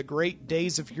remember the great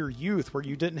days of your youth where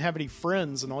you didn't have any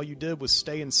friends and all you did was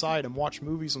stay inside and watch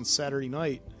movies on Saturday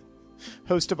night,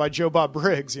 hosted by Joe Bob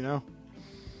Briggs.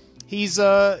 He's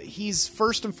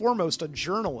first and foremost a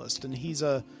journalist, and he's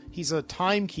a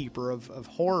timekeeper of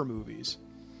horror movies.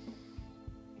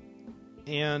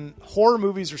 And horror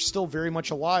movies are still very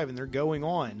much alive, and they're going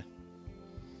on.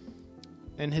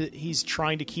 And he's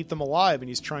trying to keep them alive, and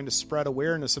he's trying to spread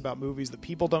awareness about movies that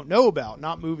people don't know about,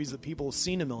 not movies that people have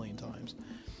seen a million times.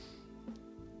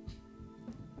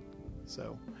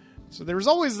 So there was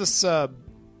always this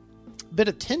bit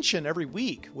of tension every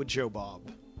week with Joe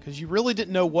Bob, because you really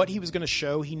didn't know what he was going to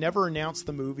show. He never announced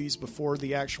the movies before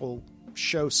the actual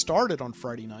show started on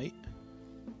Friday night.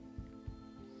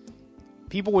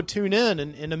 People would tune in,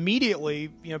 and immediately,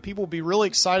 people would be really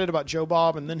excited about Joe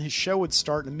Bob, and then his show would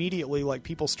start, and immediately,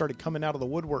 people started coming out of the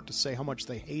woodwork to say how much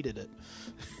they hated it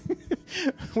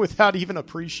without even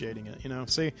appreciating it,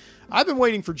 See, I've been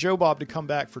waiting for Joe Bob to come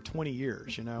back for 20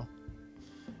 years,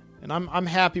 And I'm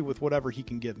happy with whatever he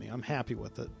can give me. I'm happy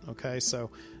with it. Okay, so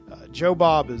Joe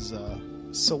Bob is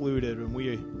saluted, and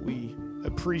we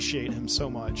appreciate him so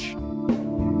much.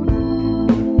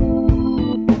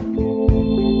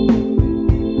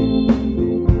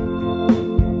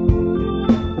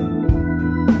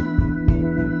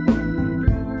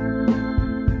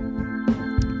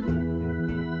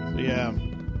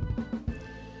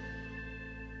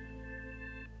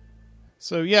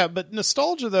 So yeah, but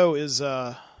nostalgia though is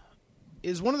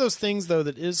one of those things though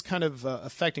that is kind of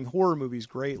affecting horror movies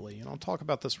greatly. And I'll talk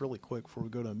about this really quick before we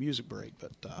go to a music break.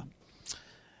 But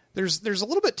there's a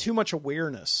little bit too much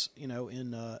awareness,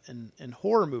 in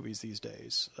horror movies these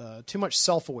days. Too much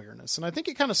self-awareness, and I think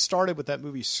it kind of started with that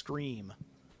movie Scream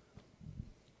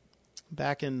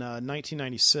back in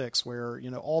 1996, where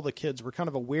all the kids were kind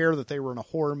of aware that they were in a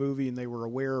horror movie, and they were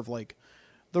aware of like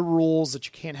the rules that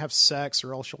you can't have sex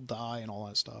or else you'll die and all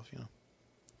that stuff,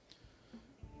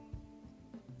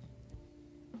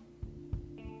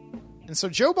 And so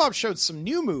Joe Bob showed some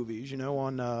new movies,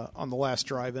 on the last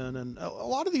drive-in, and a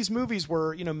lot of these movies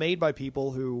were, made by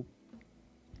people who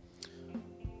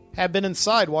have been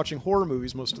inside watching horror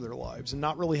movies most of their lives and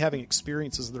not really having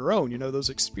experiences of their own, those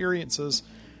experiences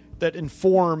that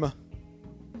inform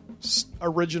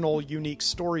original, unique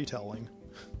storytelling.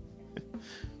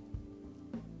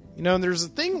 And there's a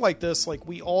thing like this, like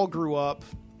we all grew up,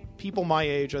 people my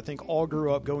age, I think, all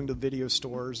grew up going to video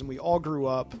stores, and we all grew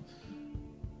up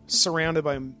surrounded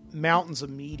by mountains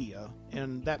of media,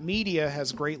 and that media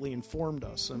has greatly informed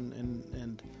us,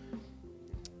 and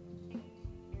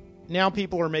now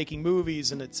people are making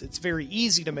movies, and it's very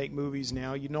easy to make movies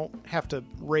now. You don't have to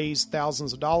raise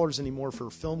thousands of dollars anymore for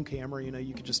a film camera.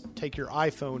 You could just take your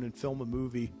iPhone and film a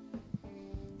movie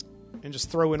and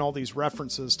just throw in all these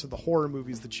references to the horror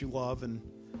movies that you love, and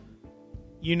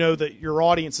that your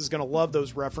audience is going to love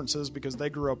those references because they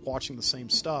grew up watching the same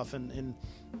stuff. And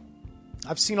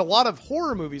I've seen a lot of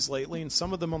horror movies lately, and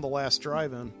some of them on the last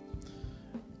drive-in,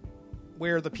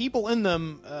 where the people in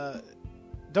them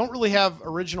don't really have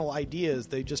original ideas.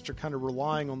 They just are kind of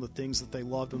relying on the things that they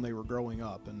loved when they were growing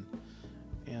up, and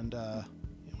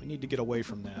we need to get away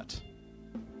from that.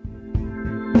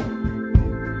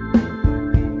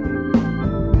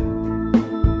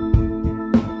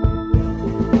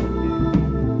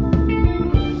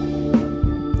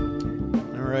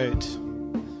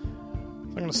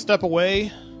 I'm going to step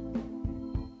away,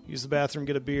 use the bathroom,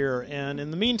 get a beer, and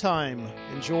in the meantime,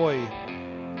 enjoy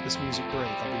this music break.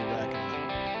 I'll be back in a minute.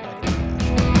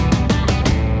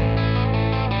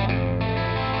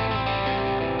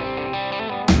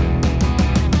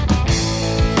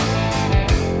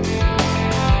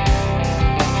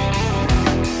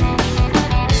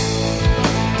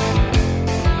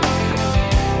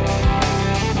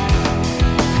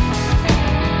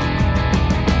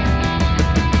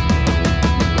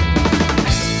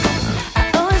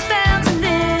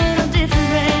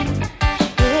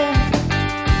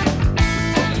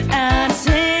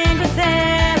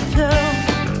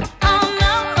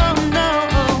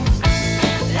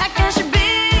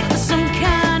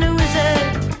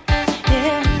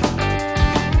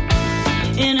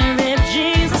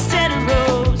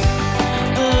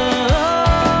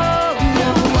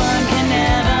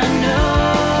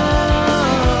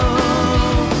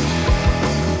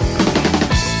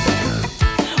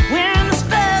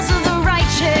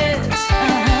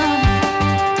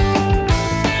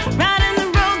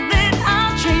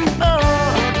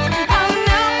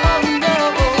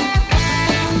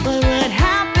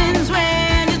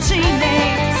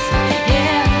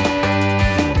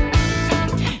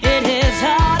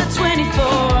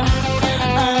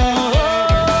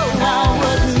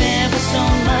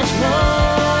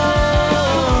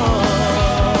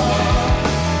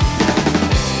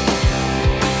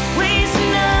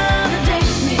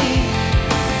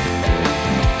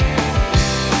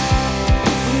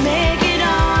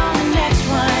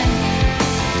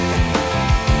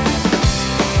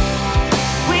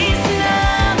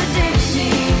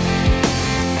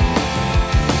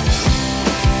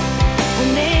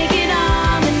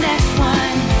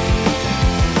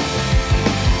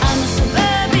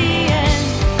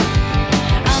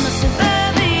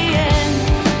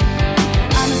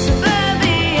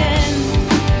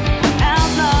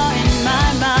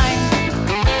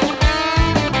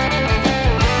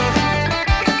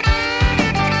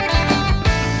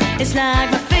 It's like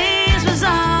my face was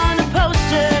on a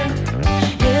poster.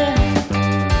 Yeah,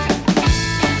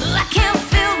 I can't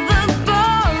feel the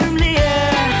ballroom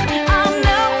air. Oh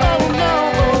no,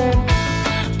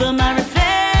 but my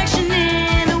reflection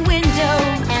in the window.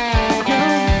 No,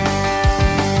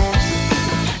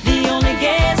 the only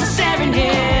gaze is staring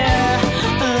here.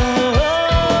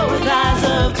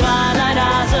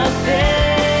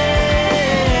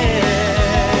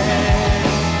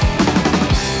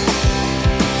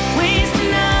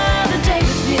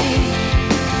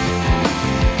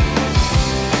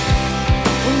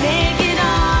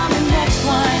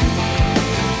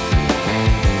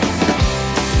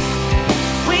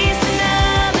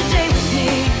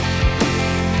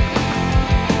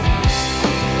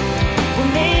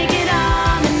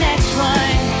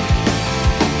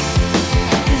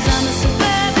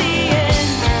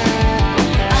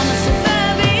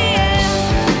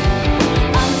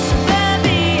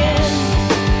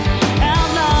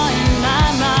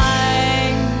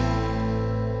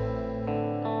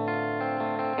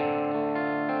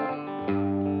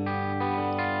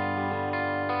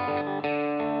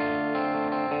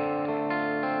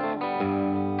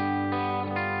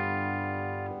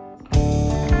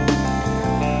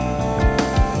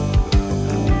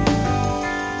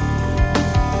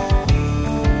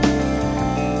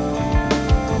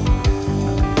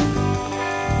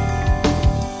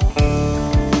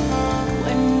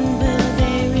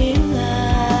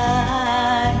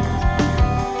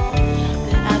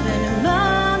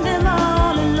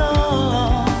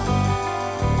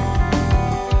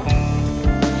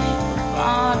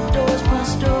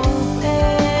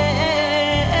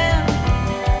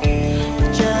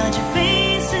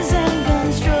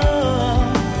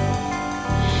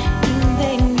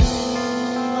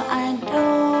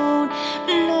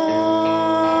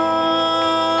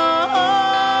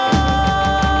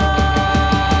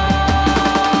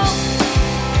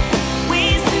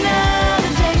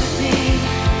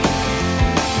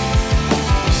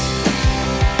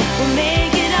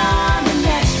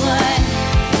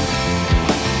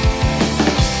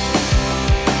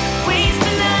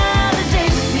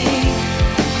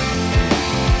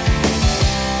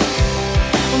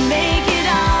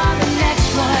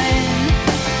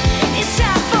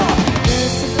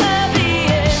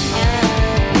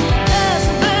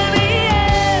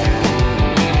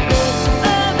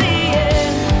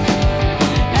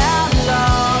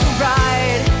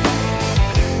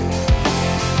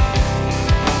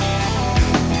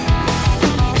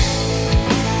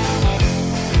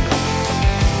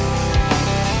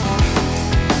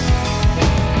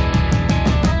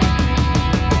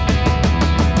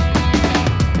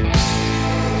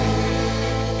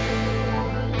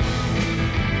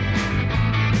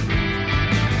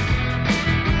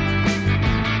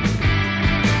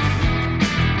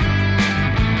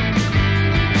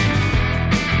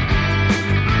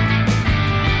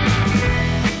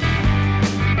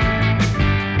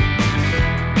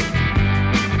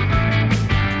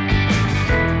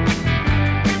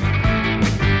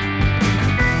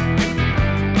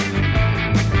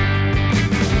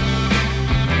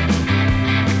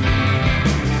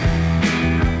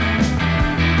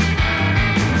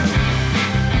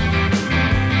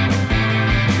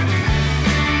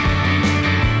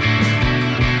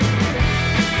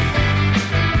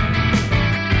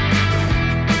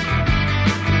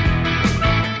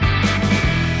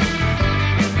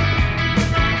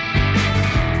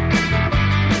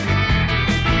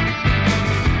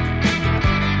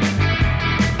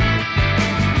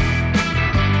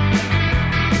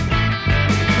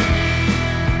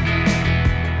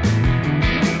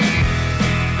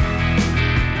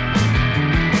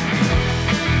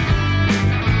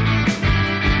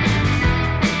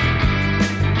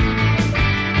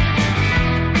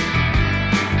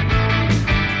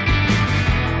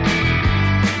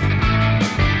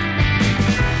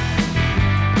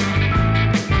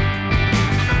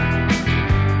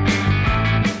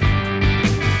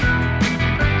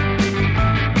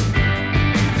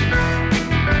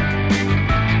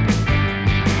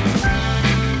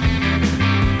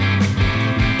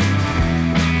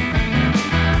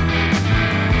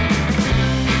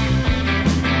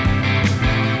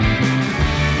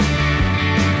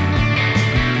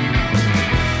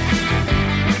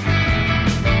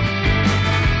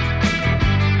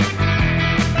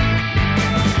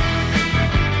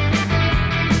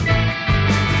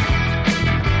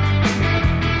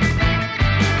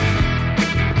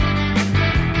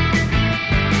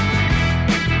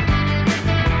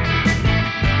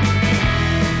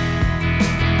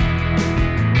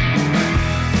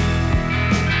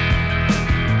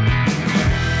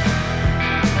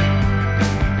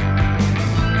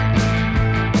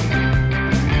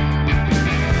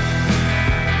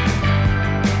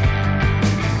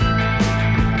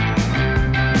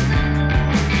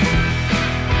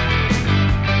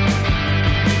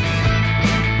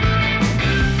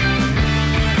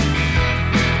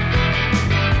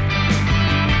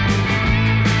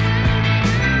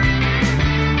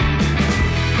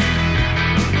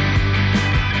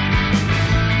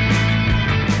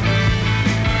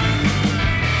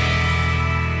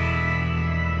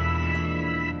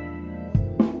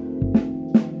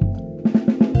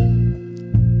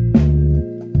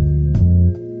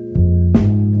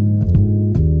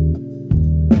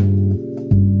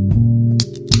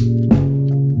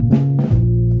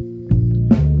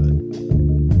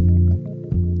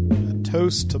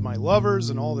 toast to my lovers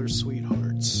and all their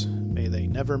sweethearts. May they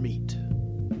never meet.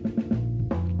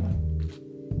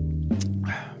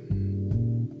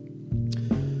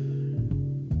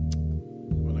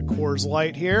 With a Coors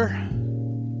Light here.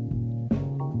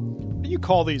 What do you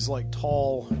call these, like,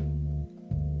 tall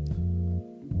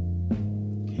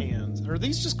cans? Are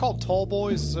these just called tall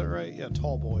boys? Is that right? Yeah,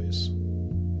 tall boys.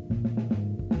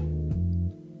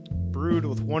 Brewed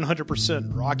with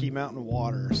 100% Rocky Mountain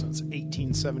water since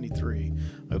 1873.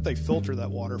 I hope they filter that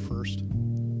water first.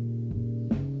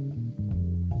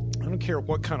 I don't care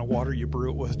what kind of water you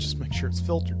brew it with, just make sure it's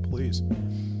filtered, please.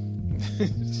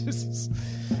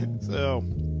 So,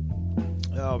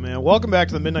 oh man, welcome back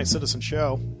to the Midnight Citizen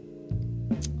Show.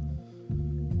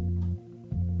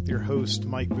 With your host,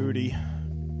 Mike Moody.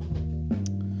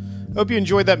 Hope you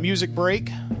enjoyed that music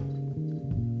break.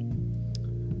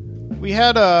 We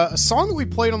had a song that we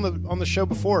played on the show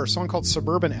before, a song called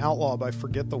Suburban Outlaw by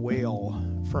Forget the Whale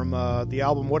from the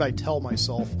album What I Tell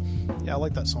Myself. Yeah, I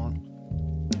like that song.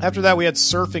 After that, we had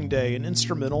Surfing Day, an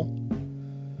instrumental.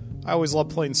 I always love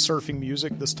playing surfing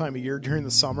music this time of year during the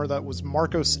summer. That was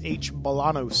Marcos H.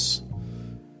 Bolanos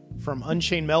from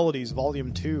Unchained Melodies,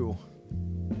 Volume 2.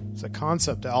 It's a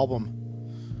concept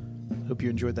album. Hope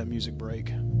you enjoyed that music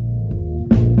break.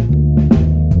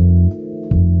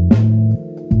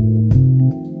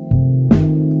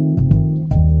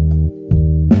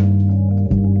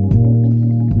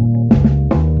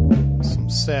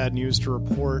 Sad news to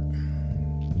report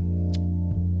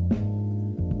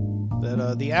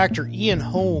that the actor Ian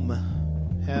Holm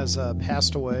has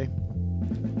passed away.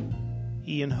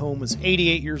 Ian Holm is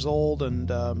 88 years old and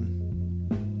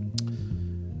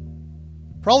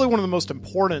probably one of the most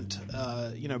important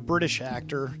British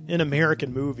actor in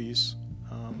American movies.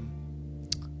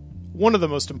 One of the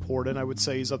most important, I would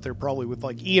say. He's up there probably with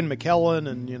like Ian McKellen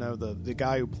and the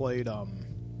guy who played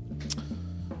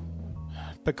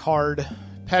Picard,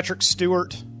 Patrick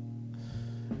Stewart,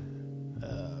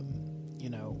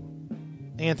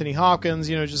 Anthony Hopkins,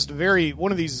 just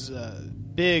one of these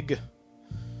big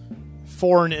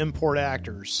foreign import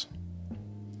actors.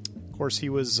 Of course, he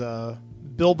was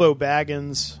Bilbo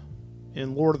Baggins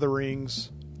in Lord of the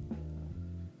Rings.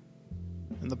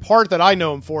 And the part that I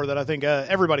know him for, that I think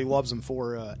everybody loves him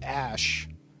for, Ash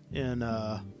in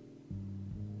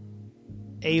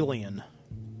Alien.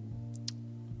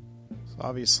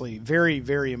 Obviously, very,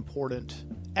 very important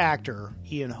actor.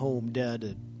 Ian Holm, dead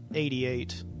at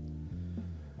 88.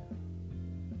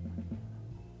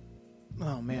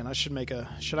 Oh man, should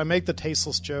I make the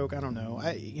tasteless joke? I don't know.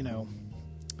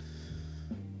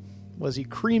 Was he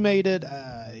cremated?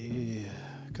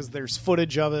 Because there's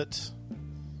footage of it.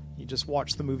 You just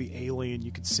watch the movie Alien,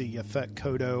 you could see Yaphet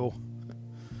Kotto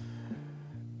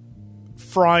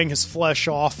frying his flesh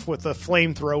off with a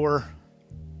flamethrower.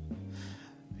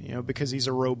 Because he's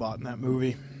a robot in that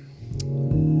movie. I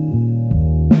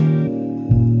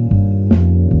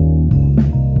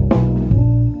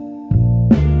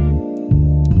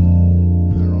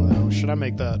don't know. Should I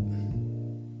make that?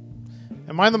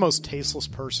 Am I the most tasteless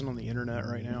person on the internet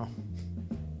right now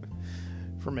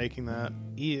for making that?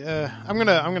 I'm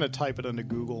gonna type it into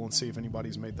Google and see if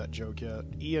anybody's made that joke yet.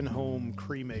 Ian Holm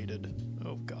cremated.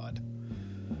 Oh God.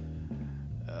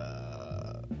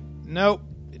 Nope.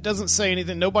 It doesn't say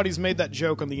anything. Nobody's made that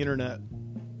joke on the internet,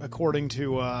 according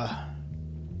to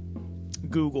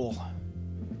Google.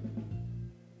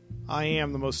 I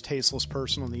am the most tasteless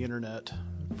person on the internet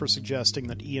for suggesting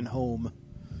that Ian Holm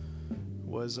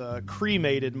was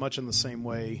cremated much in the same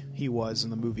way he was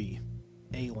in the movie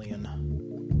Alien.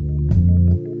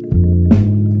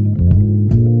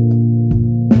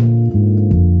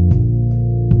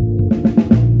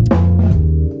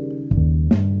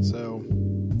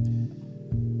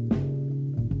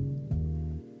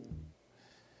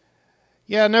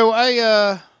 Yeah, no,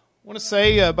 I want to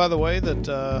say, by the way, that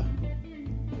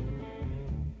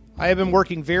I have been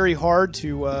working very hard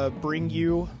to bring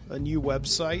you a new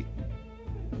website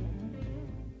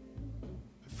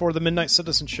for the Midnight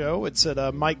Citizen Show. It's at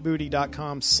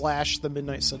mikebooty.com/The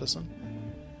Midnight Citizen.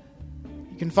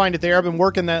 You can find it there. I've been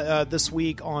working this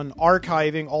week on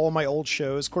archiving all of my old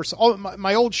shows. Of course, all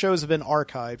my old shows have been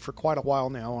archived for quite a while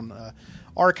now on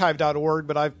archive.org,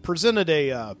 but I've presented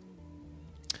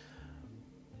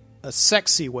a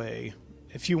sexy way,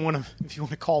 if you want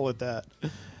to call it that,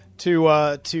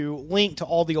 to link to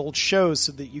all the old shows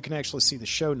so that you can actually see the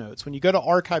show notes. When you go to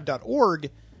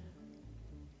archive.org,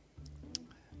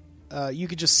 you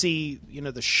could just see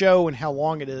the show and how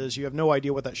long it is. You have no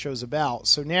idea what that show's about.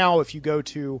 So now if you go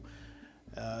to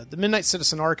the Midnight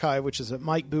Citizen Archive, which is at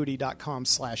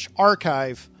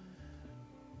mikebooty.com/archive,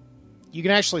 you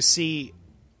can actually see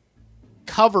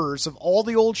covers of all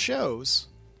the old shows.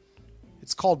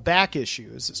 It's called back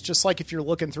issues. It's just like if you're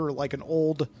looking through like an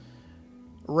old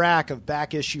rack of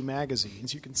back issue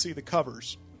magazines, you can see the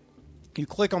covers. You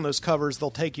click on those covers,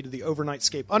 they'll take you to the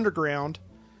Overnightscape Underground,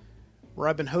 where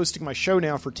I've been hosting my show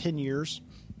now for 10 years,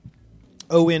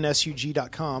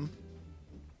 onsug.com.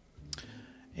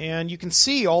 And you can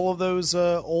see all of those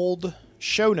old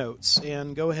show notes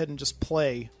and go ahead and just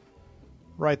play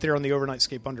right there on the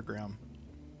Overnightscape Underground.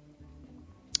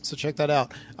 So check that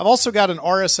out. I've also got an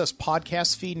RSS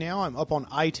podcast feed now. I'm up on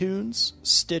iTunes,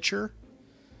 Stitcher.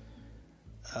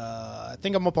 I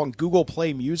think I'm up on Google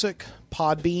Play Music,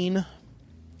 Podbean.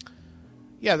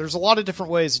 Yeah, there's a lot of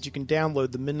different ways that you can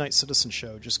download the Midnight Citizen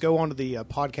show. Just go onto the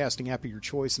podcasting app of your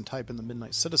choice and type in the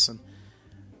Midnight Citizen.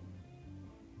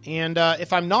 And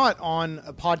if I'm not on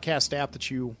a podcast app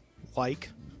that you like,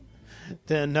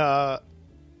 then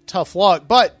tough luck.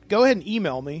 But go ahead and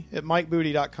email me at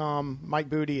mikebooty.com,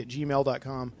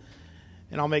 mikebooty@gmail.com,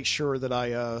 and I'll make sure that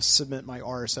I submit my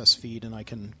RSS feed and I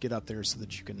can get up there so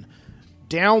that you can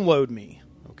download me,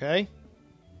 okay?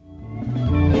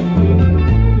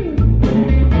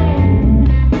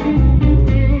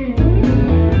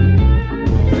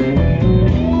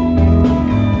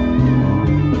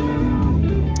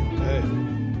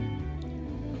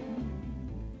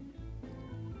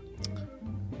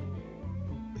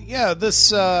 Yeah,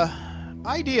 this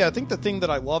idea, I think the thing that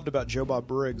I loved about Joe Bob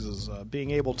Briggs is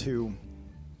being able to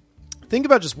think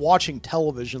about just watching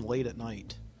television late at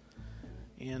night.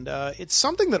 And it's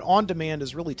something that on demand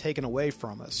is really taken away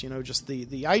from us. You know, just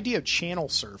the idea of channel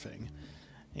surfing.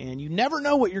 And you never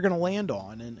know what you're going to land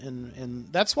on. And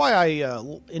that's why I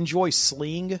enjoy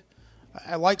Sling.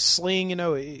 I like Sling. You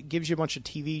know, it gives you a bunch of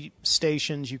TV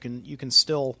stations. You can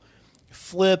still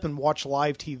flip and watch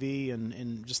live TV,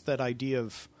 and just that idea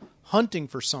of hunting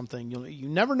for something. You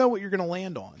never know what you're going to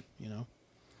land on, you know.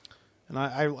 And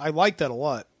I like that a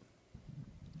lot.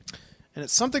 And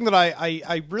it's something that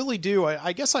I really do.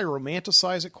 I guess I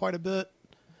romanticize it quite a bit.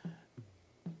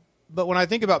 But when I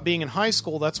think about being in high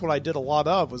school, that's what I did a lot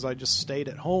of, was I just stayed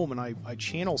at home and I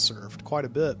channel surfed quite a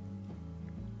bit.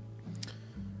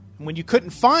 And when you couldn't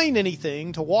find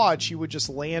anything to watch, you would just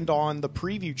land on the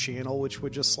preview channel, which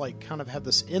would just like kind of have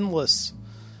this endless,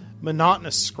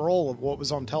 monotonous scroll of what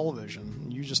was on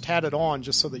television. You just had it on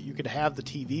just so that you could have the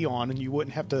TV on and you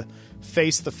wouldn't have to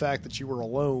face the fact that you were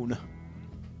alone.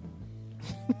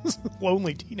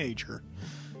 Lonely teenager.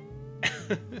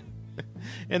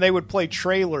 And they would play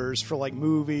trailers for like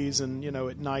movies, and you know,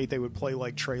 at night they would play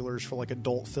like trailers for like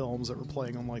adult films that were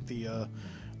playing on like the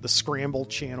scrambled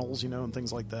channels, you know, and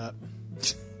things like that.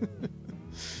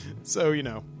 So, you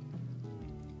know.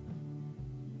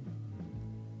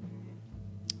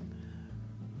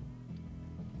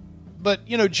 But,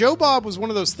 you know, Joe Bob was one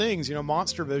of those things, you know,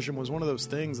 Monster Vision was one of those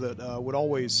things that would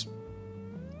always,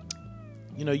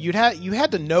 you know, you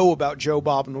had to know about Joe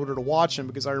Bob in order to watch him,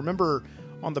 because I remember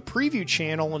on the preview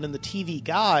channel and in the TV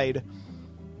guide,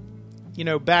 you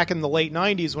know, back in the late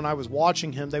 90s when I was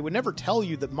watching him, they would never tell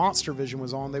you that Monster Vision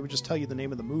was on. They would just tell you the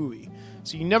name of the movie.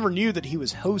 So you never knew that he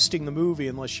was hosting the movie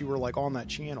unless you were like on that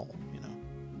channel, you know.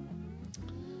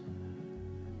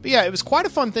 But yeah, it was quite a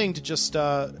fun thing to just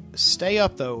stay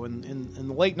up, though, in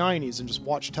the late 90s and just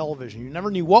watch television. You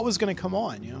never knew what was going to come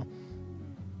on, you know.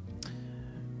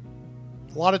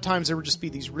 A lot of times there would just be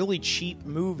these really cheap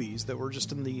movies that were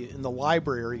just in the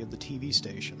library of the TV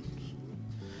station.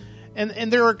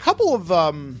 And there are a couple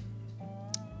of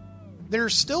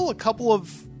there's still a couple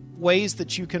of ways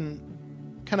that you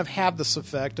can kind of have this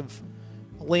effect of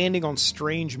landing on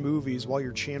strange movies while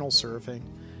you're channel surfing.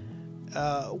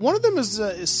 One of them is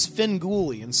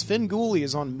Svengoolie, and Svengoolie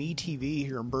is on MeTV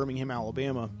here in Birmingham,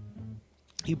 Alabama.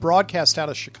 He broadcast out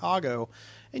of Chicago.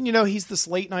 And, you know, he's this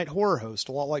late-night horror host,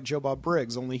 a lot like Joe Bob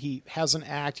Briggs, only he has an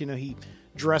act, you know, he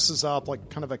dresses up like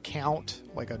kind of a count,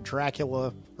 like a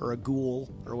Dracula or a ghoul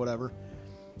or whatever.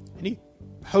 And he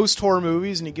hosts horror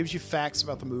movies, and he gives you facts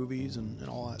about the movies and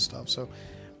all that stuff. So,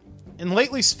 and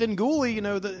lately, Svengoolie, you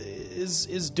know,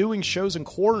 is doing shows in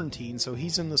quarantine, so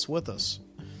he's in this with us.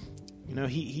 You know,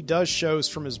 he does shows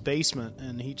from his basement,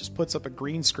 and he just puts up a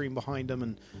green screen behind him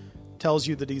and tells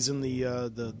you that he's in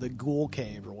the ghoul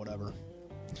cave or whatever.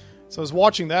 So I was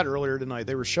watching that earlier tonight.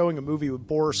 They were showing a movie with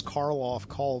Boris Karloff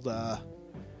called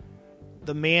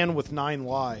The Man with 9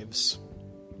 Lives.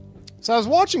 So I was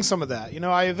watching some of that. You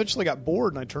know, I eventually got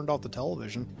bored and I turned off the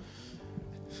television.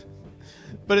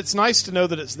 But it's nice to know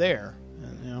that it's there.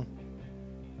 You know.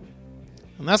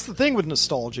 And that's the thing with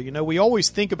nostalgia. You know, we always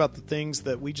think about the things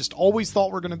that we just always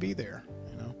thought were going to be there.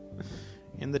 You know.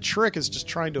 And the trick is just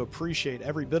trying to appreciate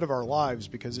every bit of our lives,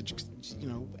 because it,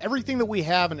 everything that we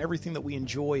have and everything that we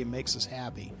enjoy and makes us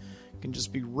happy can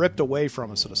just be ripped away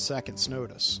from us at a second's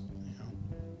notice.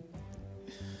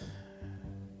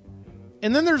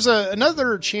 And then there's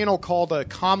another channel called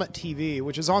Comet TV,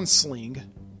 which is on Sling,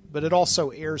 but it also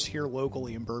airs here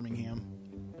locally in Birmingham.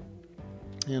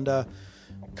 And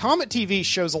Comet TV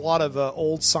shows a lot of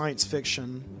old science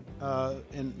fiction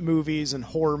and movies and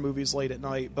horror movies late at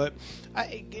night. But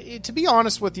to be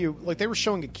honest with you, like, they were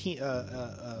showing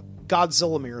a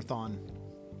Godzilla marathon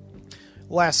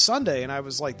last Sunday, and I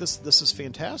was like, this is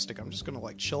fantastic. I'm just going to,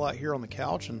 like, chill out here on the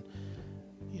couch and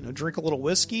drink a little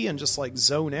whiskey and just, like,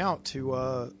 zone out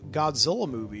to Godzilla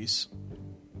movies.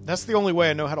 That's the only way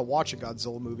I know how to watch a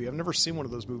Godzilla movie. I've never seen one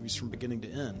of those movies from beginning to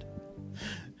end.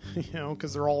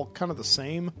 Because they're all kind of the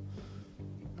same.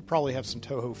 I probably have some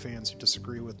Toho fans who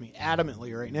disagree with me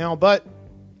adamantly right now, but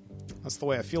that's the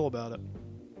way I feel about it.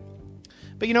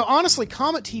 But, honestly,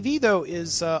 Comet TV, though,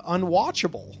 is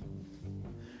unwatchable.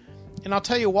 And I'll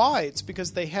tell you why. It's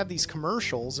because they have these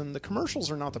commercials, and the commercials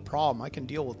are not the problem. I can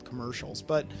deal with commercials,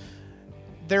 but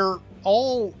they're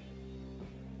all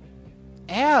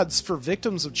ads for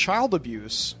victims of child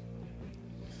abuse.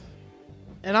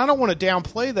 And I don't want to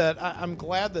downplay that. I'm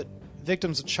glad that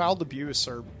victims of child abuse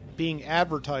are being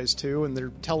advertised to, and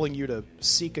they're telling you to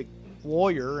seek a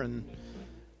lawyer. And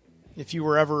if you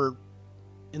were ever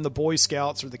in the Boy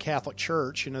Scouts or the Catholic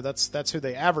Church, that's who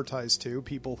they advertise to,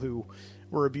 people who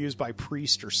were abused by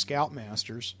priests or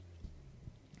scoutmasters.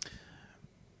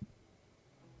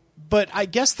 But I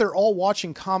guess they're all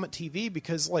watching Comet TV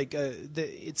because, like,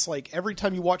 it's like every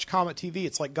time you watch Comet TV,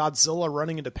 it's like Godzilla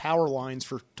running into power lines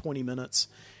for 20 minutes.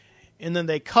 And then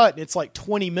they cut, and it's like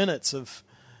 20 minutes of,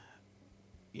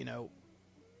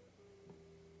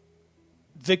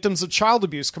 victims of child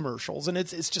abuse commercials. And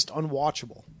it's just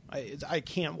unwatchable. I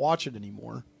can't watch it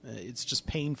anymore. It's just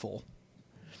painful.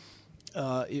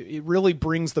 It really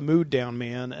brings the mood down,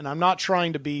 man. And I'm not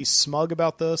trying to be smug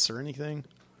about this or anything.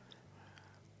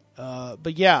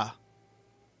 But yeah,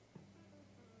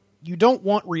 you don't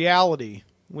want reality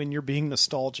when you're being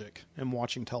nostalgic and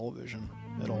watching television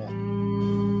at all.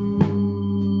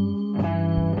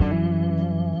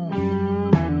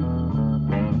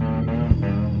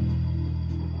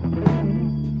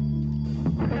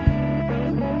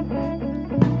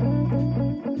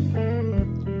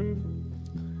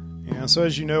 Yeah, so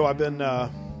as you know, I've been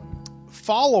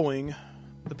following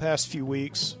the past few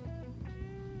weeks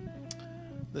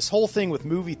this whole thing with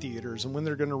movie theaters and when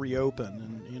they're going to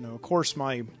reopen. And, of course,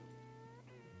 my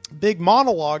big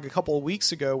monologue a couple of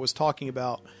weeks ago was talking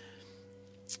about,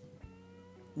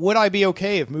 would I be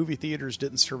okay if movie theaters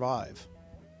didn't survive?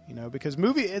 Because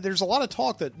there's a lot of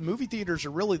talk that movie theaters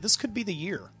are really, this could be the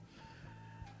year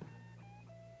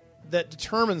that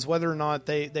determines whether or not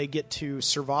they get to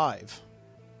survive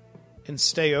and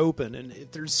stay open. And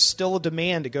if there's still a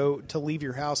demand to leave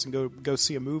your house and go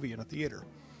see a movie in a theater.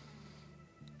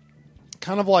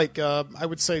 Kind of like, I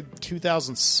would say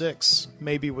 2006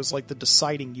 maybe was like the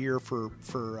deciding year for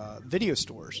video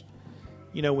stores.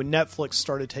 When Netflix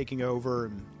started taking over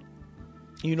and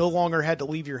you no longer had to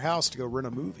leave your house to go rent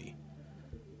a movie.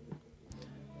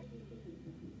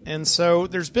 And so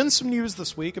there's been some news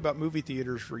this week about movie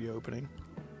theaters reopening.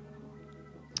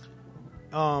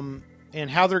 And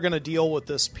how they're going to deal with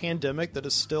this pandemic that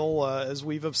is still, as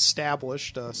we've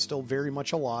established, still very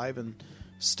much alive and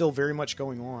still very much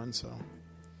going on. So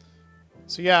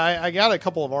yeah, I got a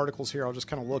couple of articles here I'll just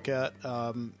kind of look at.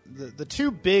 The two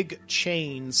big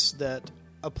chains that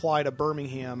apply to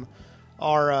Birmingham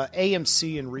are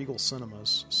AMC and Regal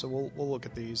Cinemas. So we'll look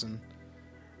at these. And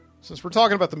since we're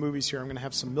talking about the movies here, I'm going to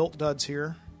have some milk duds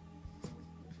here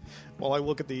while I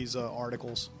look at these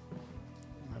articles.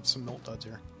 I have some milk duds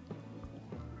here.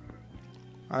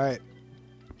 All right.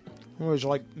 I always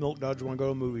like milk duds when I go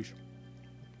to movies.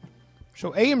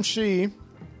 So AMC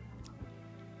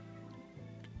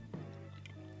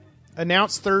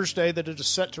announced Thursday that it is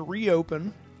set to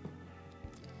reopen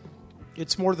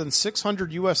its more than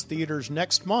 600 U.S. theaters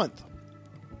next month.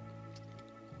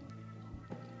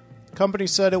 The company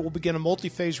said it will begin a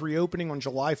multi-phase reopening on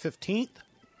July 15th,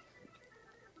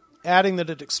 adding that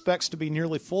it expects to be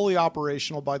nearly fully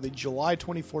operational by the July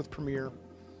 24th premiere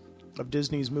of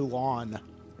Disney's Mulan.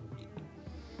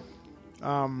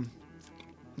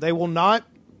 They will not,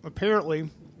 apparently,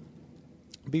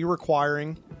 be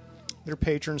requiring their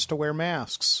patrons to wear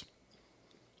masks.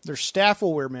 Their staff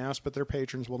will wear masks, but their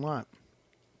patrons will not.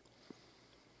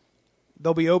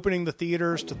 They'll be opening the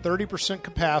theaters to 30%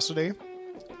 capacity.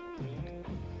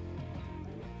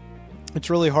 It's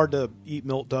really hard to eat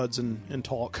milk duds and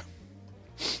talk.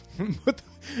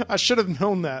 I should have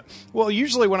known that. Well,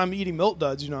 usually when I'm eating Milk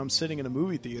Duds, I'm sitting in a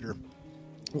movie theater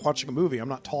watching a movie. I'm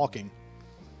not talking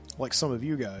like some of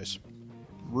you guys.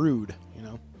 Rude,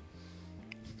 All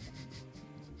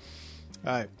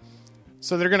right.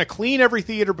 So they're going to clean every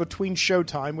theater between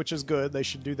showtime, which is good. They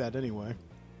should do that anyway.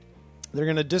 They're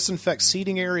going to disinfect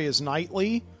seating areas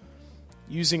nightly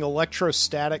using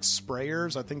electrostatic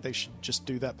sprayers. I think they should just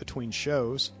do that between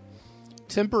shows.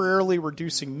 Temporarily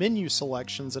reducing menu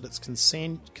selections at its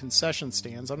concession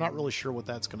stands. I'm not really sure what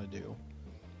that's going to do.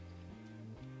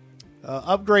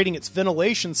 Upgrading its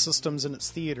ventilation systems in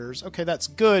its theaters. Okay, that's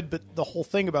good, but the whole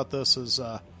thing about this is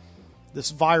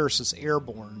this virus is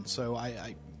airborne, so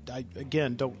I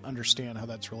again don't understand how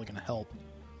that's really going to help.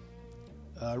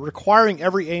 Requiring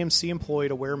every AMC employee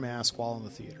to wear a mask while in the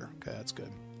theater. Okay, that's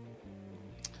good.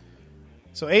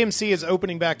 So AMC is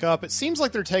opening back up. It seems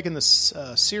like they're taking this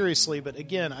seriously, but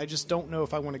again, I just don't know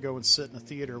if I want to go and sit in a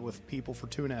theater with people for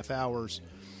 2.5 hours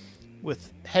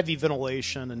with heavy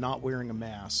ventilation and not wearing a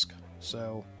mask.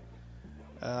 So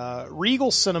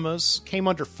Regal Cinemas came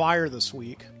under fire this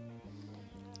week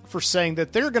for saying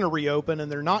that they're going to reopen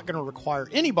and they're not going to require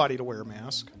anybody to wear a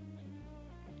mask.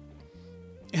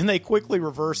 And they quickly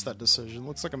reversed that decision.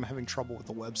 Looks like I'm having trouble with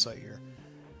the website here.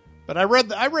 But I read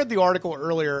the article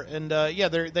earlier, and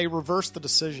they reversed the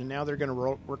decision. Now they're going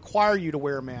to require you to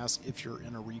wear a mask if you're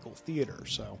in a Regal theater.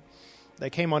 So they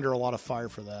came under a lot of fire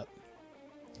for that.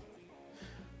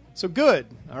 So good,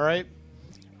 all right?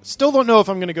 Still don't know if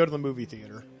I'm going to go to the movie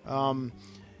theater.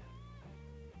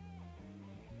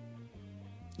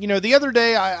 The other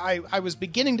day I was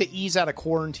beginning to ease out of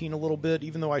quarantine a little bit,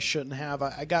 even though I shouldn't have.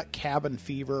 I got cabin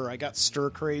fever, I got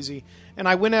stir crazy, and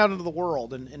I went out into the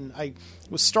world, and I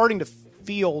was starting to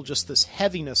feel just this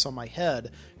heaviness on my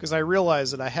head because I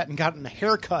realized that I hadn't gotten a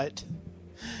haircut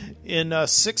in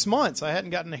 6 months. I hadn't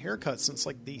gotten a haircut since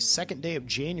like the second day of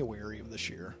January of this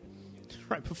year,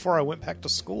 right before I went back to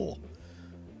school.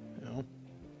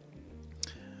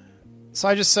 So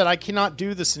I just said, I cannot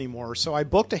do this anymore. So I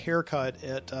booked a haircut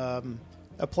at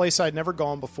a place I'd never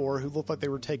gone before who looked like they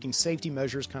were taking safety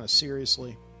measures kind of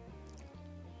seriously.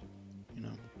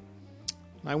 And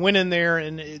I went in there,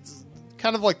 and it's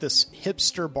kind of like this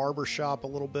hipster barbershop a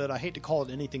little bit. I hate to call it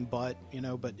anything but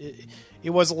it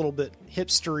was a little bit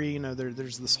hipstery.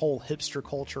 There's this whole hipster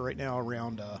culture right now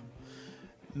around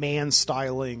man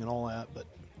styling and all that,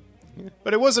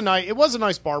 But it was a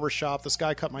nice barbershop. This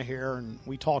guy cut my hair, and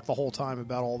we talked the whole time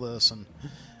about all this. And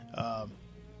I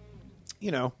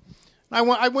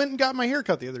went and got my hair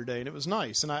cut the other day, and it was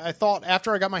nice. And I thought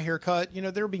after I got my hair cut,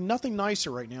 there would be nothing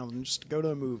nicer right now than just to go to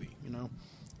a movie.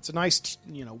 It's a nice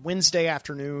Wednesday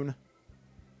afternoon.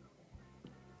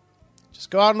 Just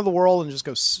go out into the world and just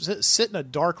go sit in a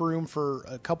dark room for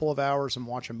a couple of hours and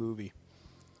watch a movie.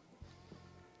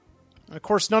 Of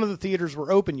course, none of the theaters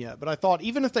were open yet, but I thought,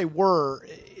 even if they were,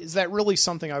 is that really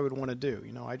something I would want to do?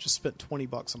 I just spent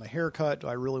 $20 on a haircut. Do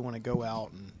I really want to go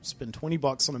out and spend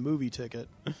 $20 on a movie ticket?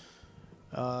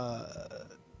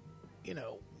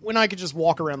 When I could just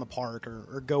walk around the park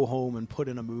or go home and put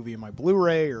in a movie in my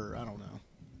Blu-ray, or I don't know.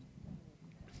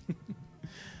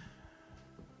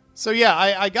 So yeah,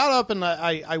 I got up and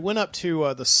I went up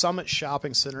to the Summit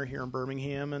Shopping Center here in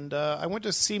Birmingham, and I went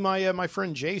to see my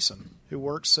friend Jason, who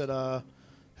works at a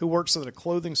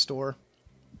clothing store,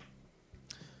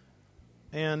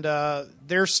 and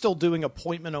they're still doing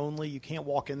appointment only. You can't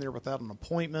walk in there without an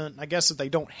appointment. I guess if they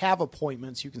don't have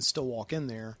appointments, you can still walk in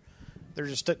there. There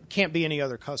just can't be any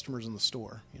other customers in the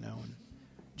store, And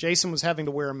Jason was having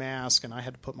to wear a mask, and I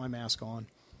had to put my mask on.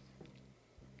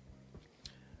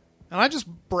 And I just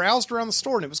browsed around the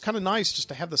store, and it was kind of nice just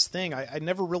to have this thing. I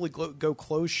never really go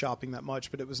clothes shopping that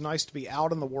much, but it was nice to be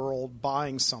out in the world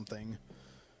buying something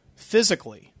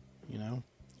physically,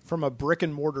 from a brick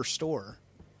and mortar store.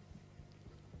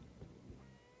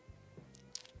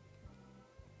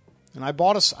 And I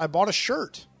bought a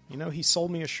shirt. He sold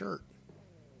me a shirt.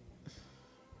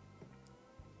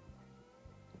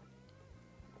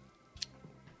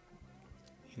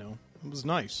 It was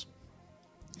nice.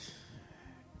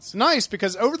 It's nice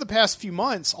because over the past few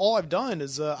months, all I've done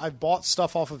is I've bought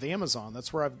stuff off of Amazon.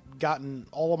 That's where I've gotten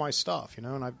all of my stuff,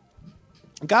 and I've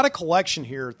got a collection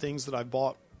here of things that I've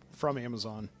bought from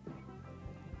Amazon.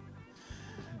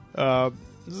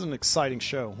 This is an exciting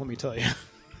show, let me tell you.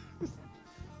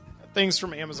 Things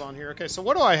from Amazon here. Okay, so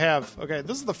what do I have? Okay,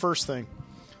 this is the first thing.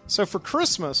 So for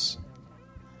Christmas,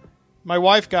 my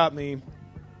wife got me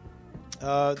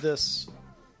this...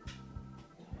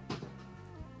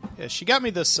 Yeah, she got me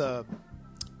this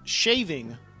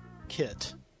shaving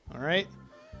kit, all right?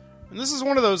 And this is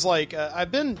one of those, I've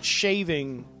been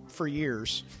shaving for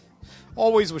years.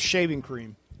 always with shaving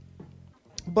cream.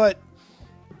 But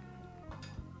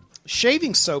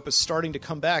shaving soap is starting to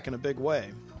come back in a big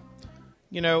way.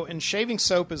 And shaving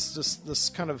soap is just this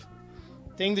kind of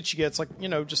thing that you get. It's like,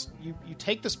 just you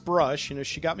take this brush.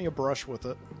 She got me a brush with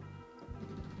it.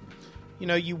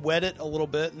 You wet it a little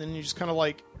bit, and then you just kind of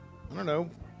like, I don't know,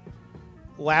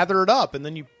 lather it up, and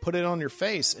then you put it on your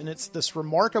face, and it's this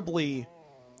remarkably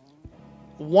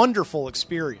wonderful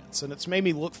experience, and it's made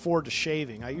me look forward to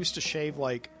shaving. I used to shave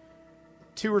like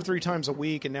 2 or 3 times a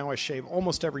week, and now I shave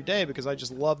almost every day because I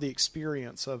just love the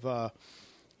experience of,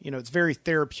 it's very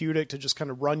therapeutic to just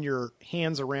kind of run your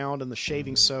hands around in the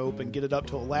shaving soap and get it up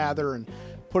to a lather and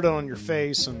put it on your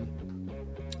face. And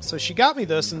so she got me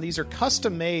this, and these are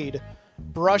custom-made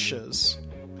brushes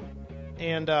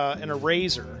and a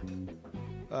razor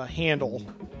handle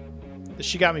that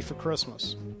she got me for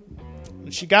Christmas.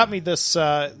 And she got me this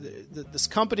this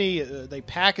company. They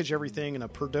package everything in a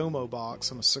Perdomo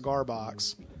box, in a cigar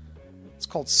box. It's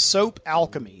called Soap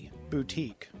Alchemy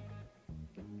Boutique.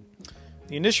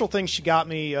 The initial thing she got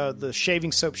me, the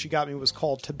shaving soap she got me, was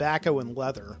called Tobacco and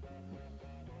Leather.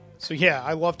 So yeah,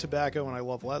 I love tobacco and I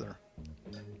love leather.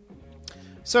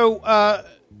 So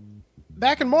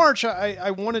back in March,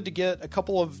 I wanted to get a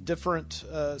couple of different,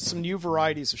 some new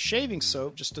varieties of shaving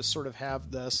soap just to sort of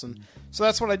have this. And so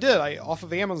that's what I did. Off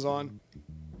of Amazon,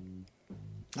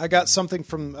 I got something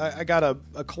from, I got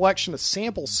a collection of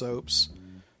sample soaps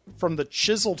from the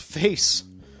Chiseled Face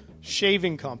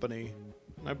Shaving Company.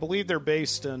 And I believe they're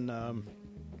based in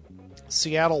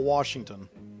Seattle, Washington.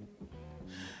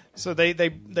 So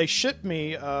they shipped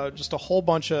me just a whole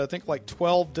bunch of, I think like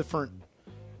 12 different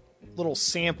little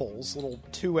samples, little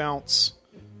 2-ounce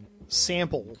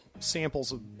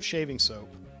samples of shaving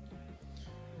soap.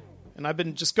 And I've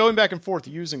been just going back and forth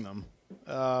using them.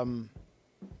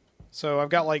 So I've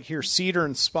got like here Cedar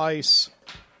and Spice.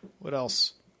 What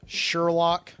else?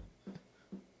 Sherlock,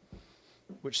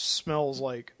 which smells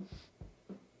like,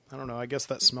 I don't know, I guess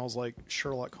that smells like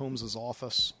Sherlock Holmes's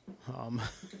office.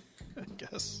 I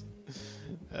guess.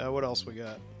 What else we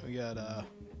got?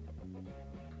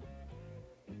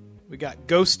 We got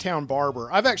Ghost Town Barber.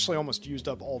 I've actually almost used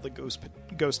up all the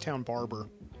Ghost Town Barber.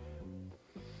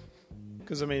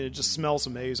 Because, I mean, it just smells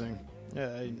amazing.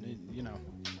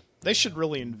 They should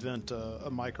really invent a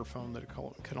microphone that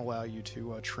can allow you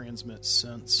to transmit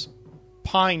scents.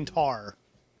 Pine tar.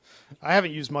 I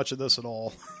haven't used much of this at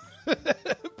all.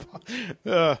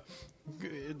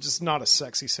 Just not a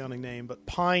sexy sounding name, but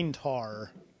pine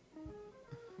tar,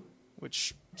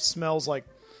 which smells like,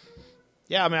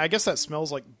 yeah, I mean, I guess that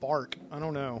smells like bark. I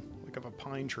don't know, like of a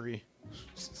pine tree.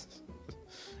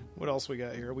 What else we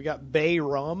got here? We got Bay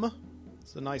Rum.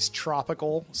 It's a nice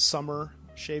tropical summer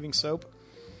shaving soap.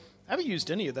 I haven't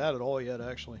used any of that at all yet,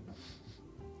 actually.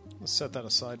 Let's set that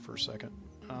aside for a second.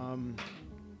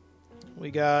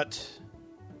 We got...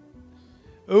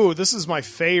 Ooh, this is my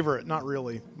favorite. Not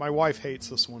really. My wife hates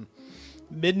this one.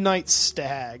 Midnight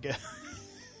Stag.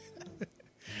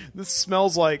 This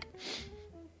smells like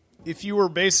if you were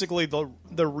basically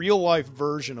the real life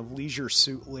version of Leisure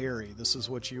Suit Larry. This is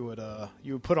what you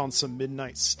would put on some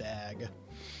Midnight Stag.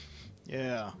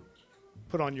 Yeah.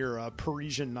 Put on your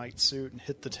Parisian night suit and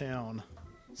hit the town.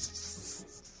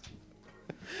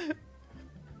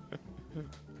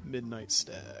 Midnight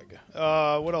Stag.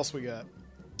 What else we got?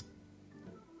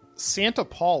 Santa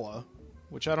Paula,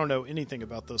 which I don't know anything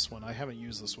about this one. I haven't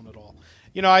used this one at all.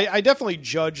 I definitely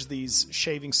judge these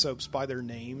shaving soaps by their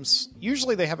names.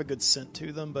 Usually they have a good scent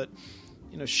to them, but,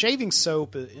 shaving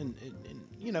soap in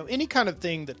any kind of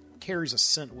thing that carries a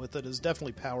scent with it is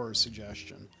definitely power of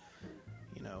suggestion.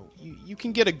 You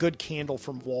can get a good candle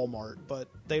from Walmart, but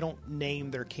they don't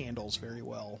name their candles very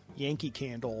well. Yankee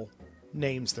Candle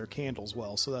names their candles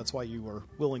well, so that's why you were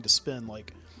willing to spend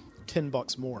like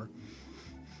 $10 more.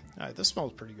 All right, this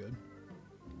smells pretty good.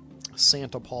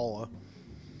 Santa Paula.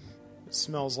 It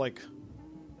smells like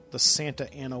the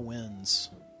Santa Ana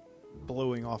winds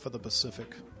blowing off of the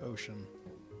Pacific Ocean.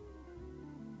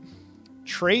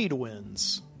 Trade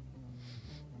winds.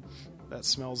 That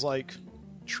smells like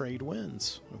trade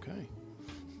winds. Okay.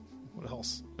 What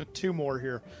else? 2 more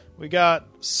here. We got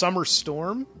Summer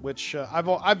Storm, which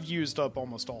I've used up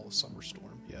almost all of Summer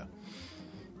Storm. Yeah,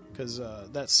 because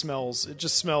that smells. It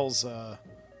just smells kind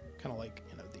of like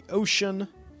the ocean,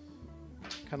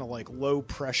 kind of like low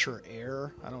pressure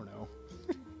air. I don't know.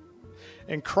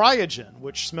 And Cryogen,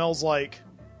 which smells like.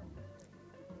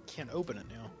 Can't open it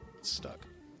now. It's stuck.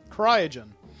 Cryogen.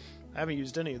 I haven't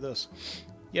used any of this.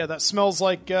 Yeah, that smells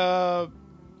like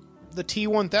the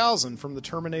T-1000 from the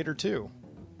Terminator 2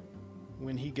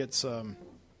 when he gets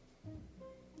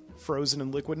frozen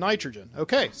in liquid nitrogen.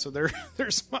 Okay, so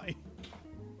there's my...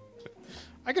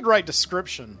 I could write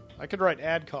description. I could write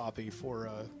ad copy for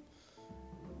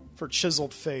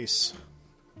Chiseled Face.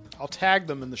 I'll tag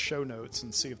them in the show notes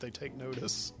and see if they take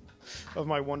notice of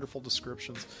my wonderful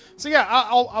descriptions. So yeah,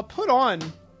 I'll put on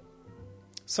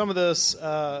some of this.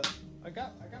 I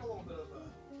got a little bit of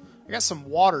I got some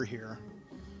water here,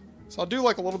 so I'll do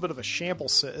like a little bit of a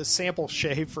sample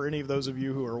shave for any of those of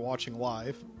you who are watching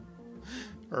live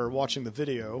or watching the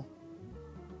video.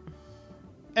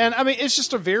 And I mean, it's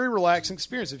just a very relaxing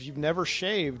experience if you've never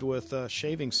shaved with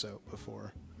shaving soap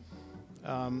before.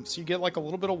 So you get like a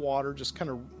little bit of water, just kind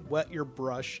of wet your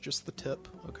brush, just the tip.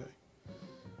 Okay.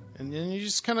 And then you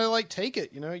just kind of like take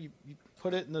it, you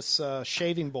put it in this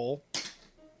shaving bowl.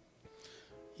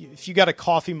 If you got a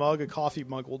coffee mug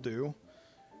will do.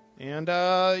 And,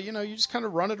 you just kind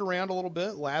of run it around a little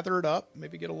bit, lather it up,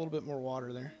 maybe get a little bit more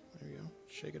water there. There you go.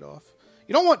 Shake it off.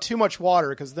 You don't want too much water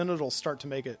because then it'll start to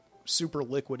make it super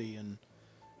liquidy and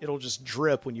it'll just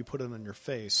drip when you put it on your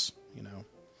face,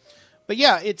 But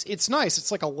yeah, it's nice.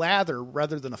 It's like a lather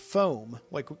rather than a foam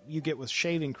like you get with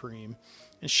shaving cream.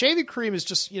 And shaving cream is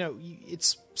just,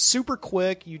 it's super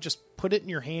quick. You just put it in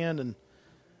your hand and,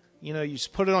 you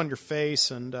just put it on your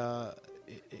face and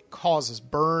it causes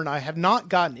burn. I have not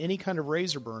gotten any kind of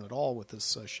razor burn at all with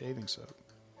this shaving soap.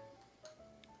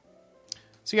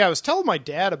 So yeah, I was telling my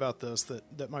dad about this,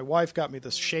 that my wife got me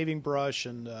this shaving brush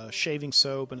and shaving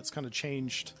soap, and it's kind of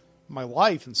changed my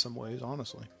life in some ways,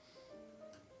 honestly.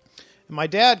 And my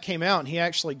dad came out, and he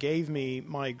actually gave me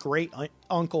my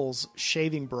great-uncle's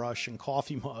shaving brush and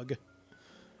coffee mug.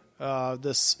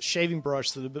 This shaving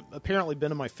brush that had apparently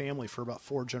been in my family for about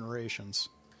 4 generations.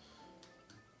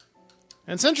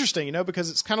 And it's interesting,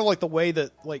 because it's kind of like the way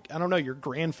that, your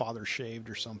grandfather shaved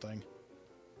or something.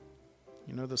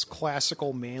 This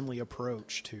classical manly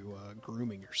approach to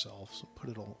grooming yourself. So put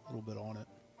it a little bit on it.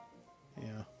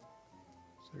 Yeah.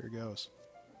 So there it goes.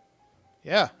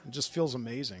 Yeah, it just feels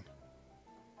amazing.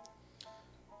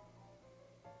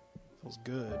 Feels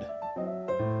good.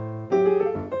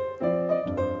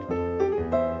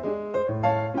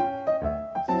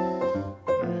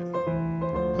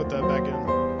 Alright. Put that back in.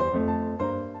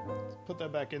 Put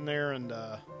that back in there and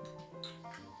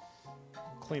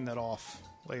clean that off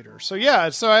later. So yeah,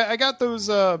 I got those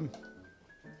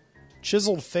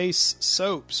Chiseled Face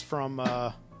soaps from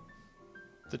the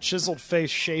Chiseled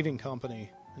Face Shaving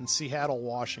Company in Seattle,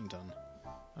 Washington.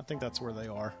 I think that's where they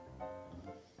are.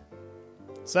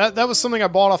 So that was something I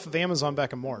bought off of Amazon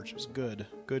back in March. It was good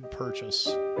purchase.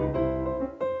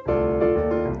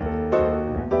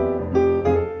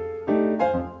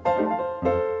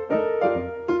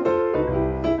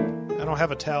 I don't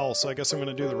have a towel, so I guess I'm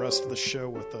going to do the rest of the show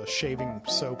with shaving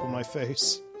soap on my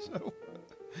face. So,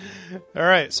 all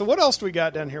right. So what else do we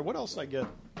got down here? What else did I get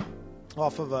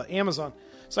off of Amazon?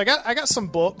 So I got some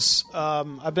books.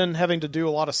 I've been having to do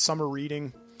a lot of summer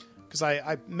reading because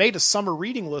I made a summer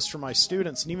reading list for my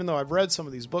students, and even though I've read some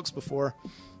of these books before,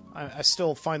 I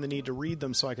still find the need to read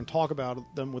them so I can talk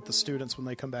about them with the students when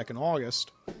they come back in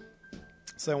August,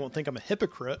 so they won't think I'm a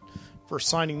hypocrite for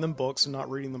signing them books and not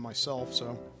reading them myself.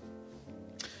 So.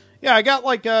 Yeah, I got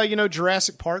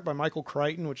Jurassic Park by Michael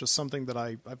Crichton, which is something that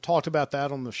I've talked about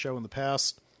that on the show in the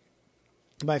past.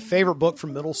 My favorite book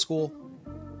from middle school.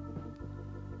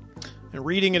 And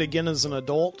reading it again as an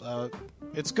adult,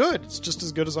 it's good. It's just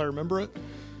as good as I remember it.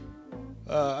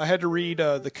 I had to read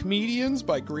The Comedians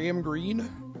by Graham Greene,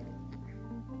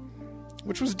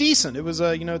 which was decent. It was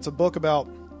it's a book about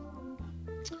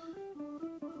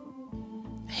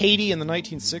Haiti in the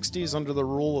 1960s under the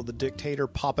rule of the dictator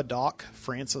Papa Doc,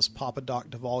 Francis Papa Doc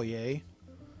Duvalier.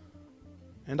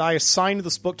 And I assigned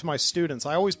this book to my students.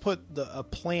 I always put a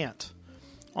plant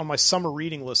on my summer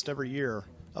reading list every year,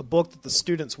 a book that the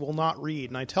students will not read.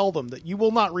 And I tell them that you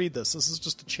will not read this. This is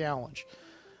just a challenge.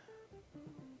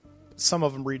 Some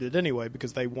of them read it anyway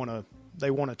because they want to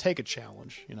take a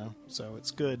challenge, So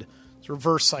it's good. It's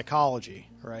reverse psychology,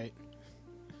 right?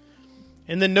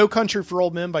 And then No Country for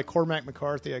Old Men by Cormac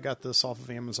McCarthy. I got this off of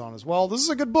Amazon as well. This is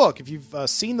a good book. If you've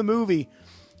seen the movie,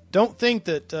 don't think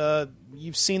that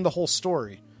you've seen the whole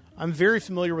story. I'm very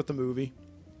familiar with the movie.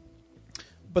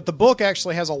 But the book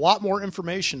actually has a lot more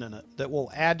information in it that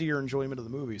will add to your enjoyment of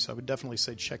the movie. So I would definitely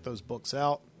say check those books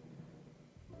out.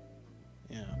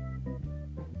 Yeah.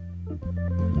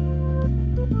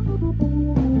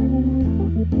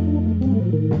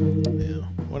 Yeah.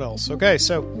 What else? Okay,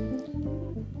 so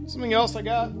something else I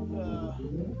got.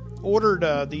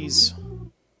 Ordered these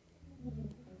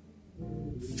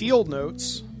field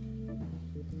notes.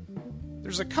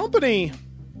 There's a company.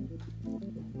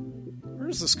 Where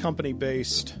is this company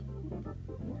based?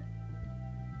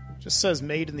 Just says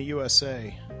made in the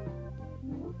USA.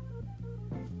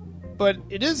 But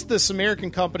it is this American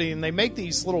company, and they make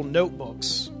these little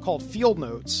notebooks called Field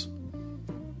Notes,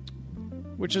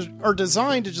 which are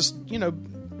designed to just,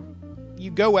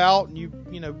 you go out and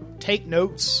you take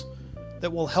notes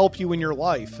that will help you in your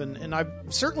life. And I've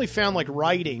certainly found like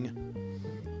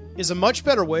writing is a much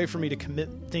better way for me to commit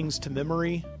things to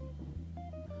memory.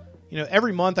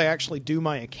 Every month I actually do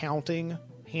my accounting,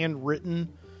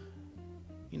 handwritten.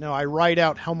 I write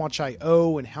out how much I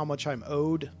owe and how much I'm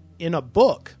owed in a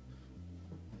book.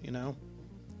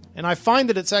 And I find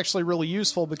that it's actually really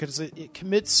useful because it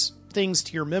commits things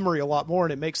to your memory a lot more,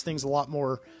 and it makes things a lot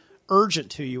more urgent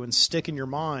to you and stick in your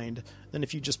mind than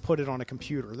if you just put it on a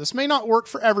computer. This may not work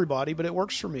for everybody, but it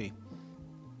works for me.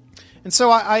 And so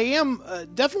I am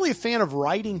definitely a fan of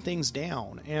writing things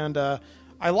down. And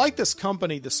I like this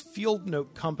company, this Field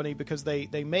Note company, because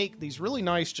they make these really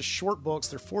nice, just short books.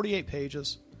 They're 48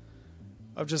 pages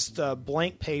of just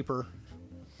blank paper.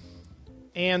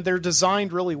 And they're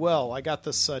designed really well. I got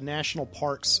this National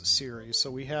Parks series.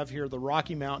 So we have here the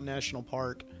Rocky Mountain National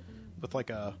Park with like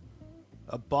a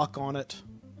buck on it.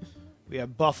 We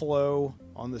have buffalo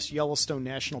on this Yellowstone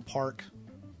National Park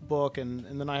book.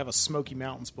 And then I have a Smoky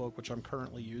Mountains book, which I'm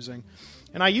currently using.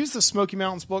 And I use the Smoky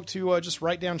Mountains book to just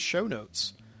write down show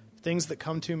notes, things that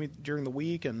come to me during the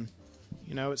week. And,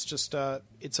 it's just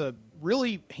it's a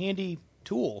really handy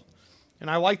tool. And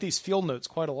I like these Field Notes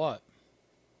quite a lot.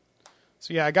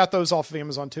 So yeah, I got those off of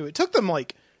Amazon too. It took them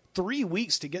like 3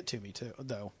 weeks to get to me too,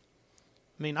 though.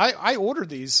 I mean, I ordered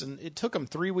these and it took them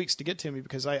 3 weeks to get to me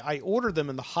because I ordered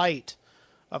them in the height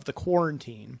of the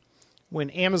quarantine when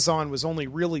Amazon was only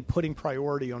really putting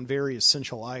priority on very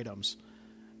essential items.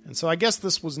 And so I guess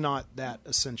this was not that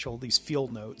essential, these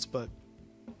Field Notes, but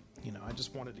I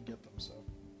just wanted to get them. So.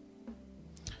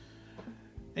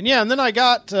 And yeah, and then I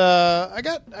got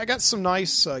some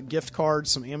nice gift cards,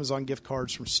 some Amazon gift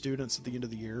cards from students at the end of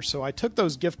the year. So I took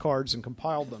those gift cards and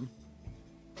compiled them.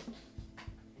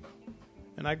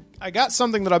 And I got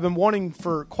something that I've been wanting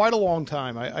for quite a long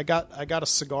time. I got a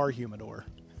cigar humidor.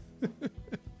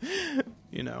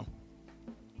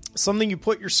 Something you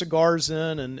put your cigars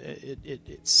in, and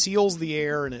it seals the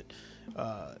air, and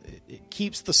it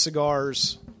keeps the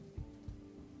cigars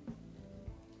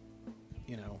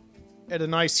at a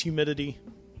nice humidity.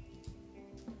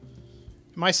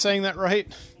 Am I saying that right?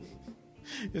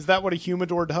 Is that what a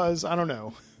humidor does? I don't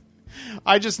know.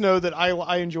 I just know that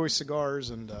I enjoy cigars,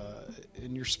 and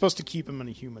you're supposed to keep them in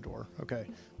a humidor. Okay,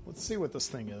 let's see what this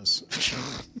thing is.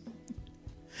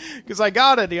 Because I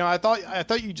got it, I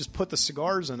thought you just put the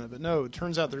cigars in it, but no. It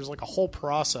turns out there's like a whole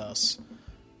process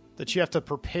that you have to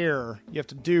prepare. You have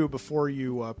to do before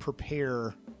you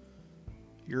prepare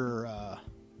your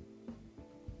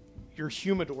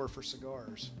humidor for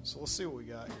cigars. So let's see what we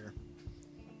got here.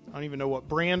 I don't even know what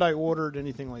brand I ordered,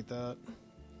 anything like that.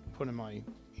 Put in my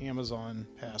Amazon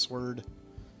password.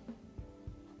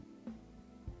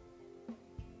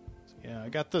 So yeah, I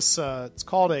got this. It's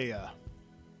called a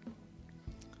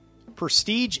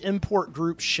Prestige Import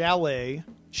Group Chalet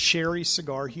Sherry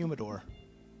Cigar Humidor.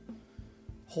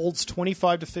 Holds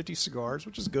 25 to 50 cigars,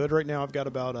 which is good. Right now I've got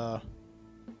about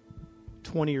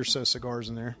 20 or so cigars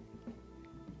in there.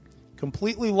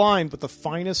 Completely lined with the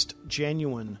finest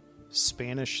genuine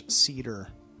Spanish cedar.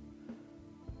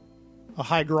 A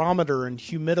hygrometer and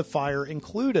humidifier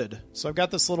included. So I've got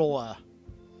this little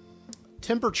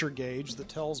temperature gauge that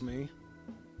tells me,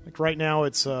 like right now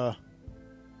it's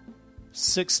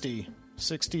 60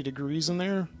 degrees in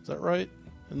there. Is that right?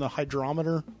 In the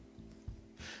hydrometer.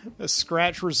 A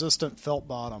scratch-resistant felt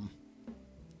bottom.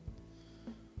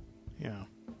 Yeah.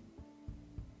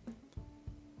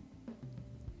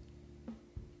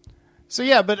 So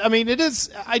yeah, but I mean,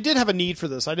 I did have a need for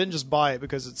this. I didn't just buy it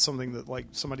because it's something that like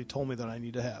somebody told me that I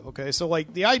need to have. Okay. So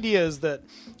like the idea is that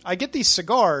I get these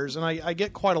cigars and I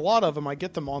get quite a lot of them. I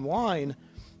get them online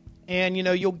and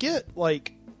you'll get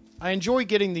like, I enjoy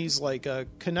getting these like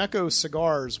Kaneko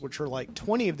cigars, which are like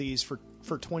 20 of these for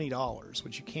 $20,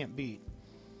 which you can't beat.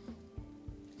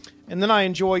 And then I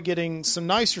enjoy getting some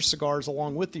nicer cigars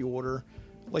along with the order,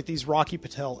 like these Rocky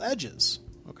Patel Edges.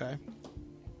 Okay.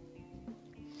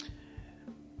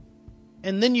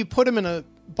 And then you put them in a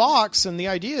box, and the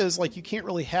idea is like you can't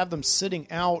really have them sitting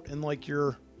out in like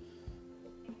your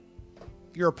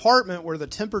apartment where the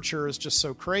temperature is just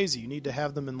so crazy. You need to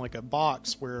have them in like a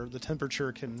box where the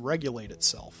temperature can regulate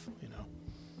itself,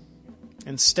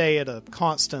 and stay at a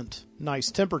constant,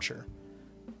 nice temperature.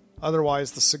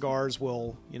 Otherwise, the cigars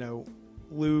will,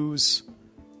 lose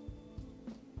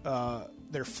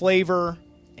their flavor,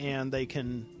 and they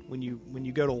can when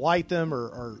you go to light them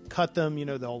or cut them,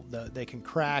 they can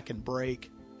crack and break,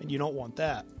 and you don't want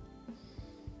that,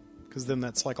 because then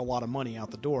that's like a lot of money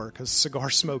out the door, because cigar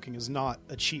smoking is not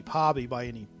a cheap hobby by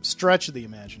any stretch of the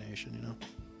imagination,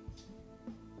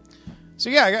 So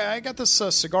yeah, I got this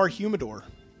cigar humidor,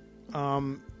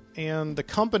 and the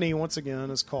company, once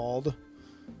again, is called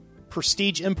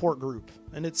Prestige Import Group,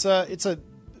 and it's a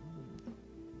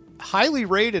highly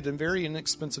rated and very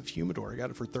inexpensive humidor. I got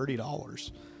it for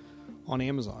 $30 on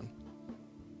Amazon.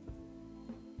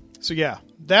 So yeah,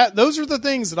 those are the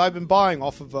things that I've been buying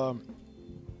off of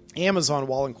Amazon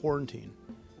while in quarantine.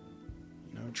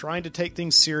 Trying to take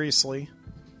things seriously,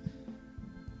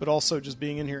 but also just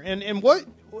being in here. And what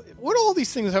all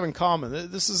these things have in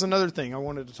common? This is another thing I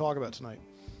wanted to talk about tonight.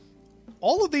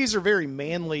 All of these are very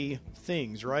manly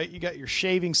things, right? You got your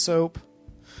shaving soap,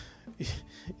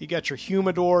 you got your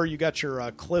humidor, you got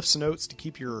your Cliff's Notes to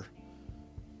keep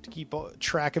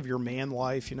track of your man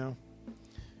life.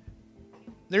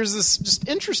 There's this just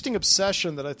interesting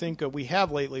obsession that I think we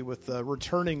have lately with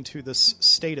returning to this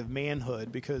state of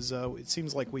manhood, because it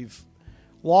seems like we've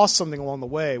lost something along the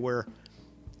way, where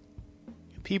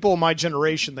people in my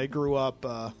generation, they grew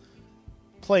up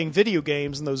playing video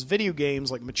games, and those video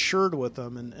games like matured with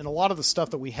them, and a lot of the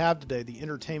stuff that we have today, the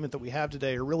entertainment that we have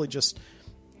today, are really just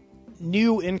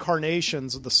new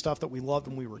incarnations of the stuff that we loved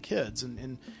when we were kids.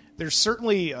 And there's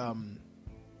certainly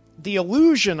the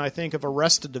illusion, I think, of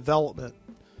arrested development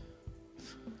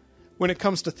when it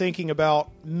comes to thinking about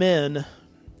men,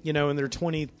 in their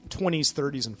 20s,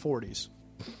 30s, and 40s.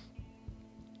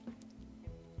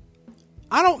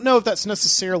 I don't know if that's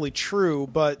necessarily true,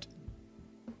 but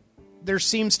there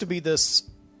seems to be this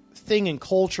thing in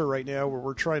culture right now where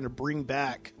we're trying to bring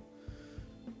back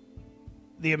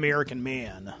the American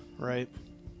man, right?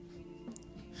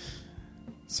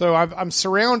 So I'm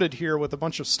surrounded here with a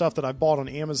bunch of stuff that I bought on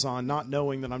Amazon, not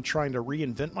knowing that I'm trying to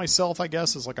reinvent myself, I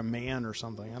guess, as like a man or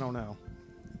something. I don't know.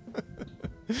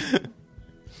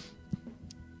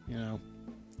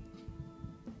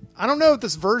 I don't know if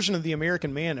this version of the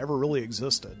American man ever really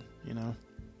existed,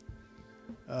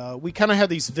 We kind of had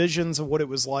these visions of what it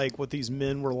was like, what these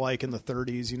men were like in the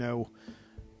 30s,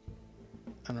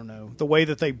 I don't know, the way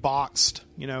that they boxed,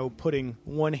 putting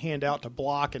one hand out to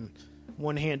block and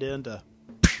one hand in to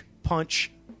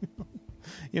punch.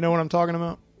 You know what I'm talking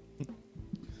about?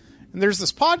 And there's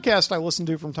this podcast I listen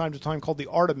to from time to time called The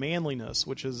Art of Manliness,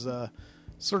 which is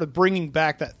sort of bringing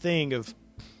back that thing of,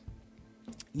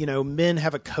 men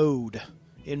have a code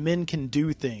and men can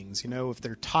do things. If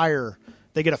their tire,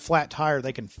 they get a flat tire,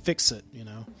 they can fix it.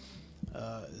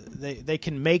 They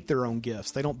can make their own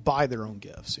gifts. They don't buy their own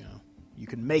gifts. You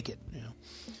can make it.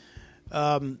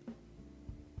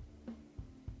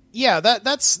 Yeah,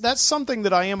 that's something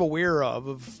that I am aware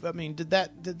of. I mean, did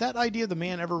that idea of the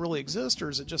man ever really exist, or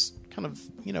is it just kind of,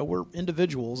 we're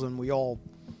individuals and we all,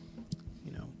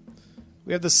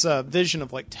 we have this vision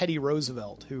of like Teddy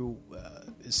Roosevelt, who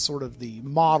is sort of the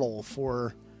model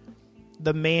for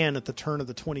the man at the turn of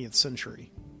the 20th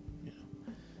century.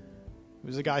 He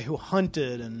was a guy who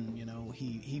hunted, and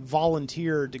he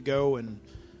volunteered to go and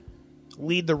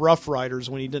lead the Rough Riders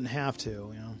when he didn't have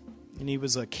to. And he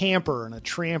was a camper and a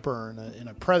tramper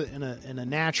and a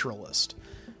naturalist,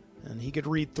 and he could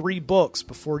read 3 books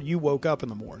before you woke up in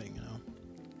the morning.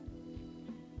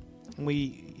 And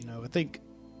I think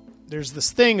there's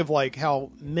this thing of like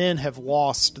how men have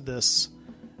lost this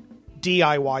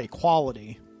DIY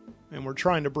quality, and we're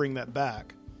trying to bring that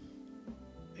back.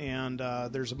 And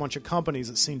there's a bunch of companies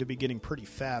that seem to be getting pretty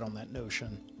fat on that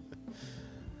notion.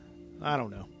 I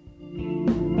don't know.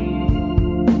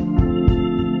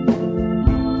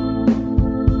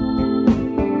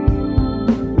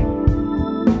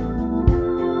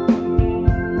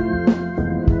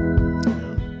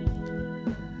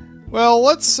 Well,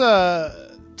 let's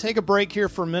take a break here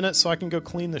for a minute so I can go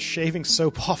clean the shaving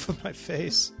soap off of my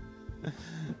face.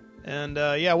 And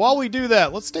while we do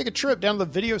that, let's take a trip down to the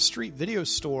Video Street Video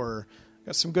Store.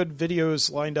 Got some good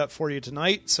videos lined up for you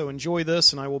tonight, so enjoy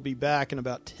this, and I will be back in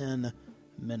about 10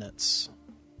 minutes.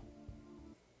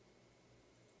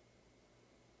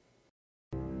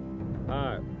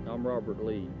 Hi, I'm Robert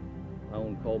Lee. I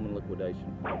own Coleman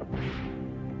Liquidation.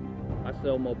 I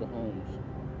sell mobile homes.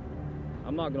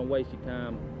 I'm not going to waste your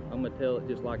time. I'm going to tell it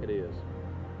just like it is.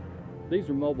 These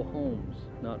are mobile homes,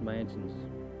 not mansions.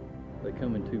 They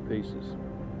come in 2 pieces.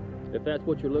 If that's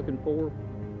what you're looking for,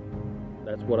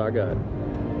 that's what I got.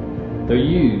 They're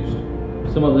used.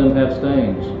 Some of them have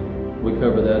stains. We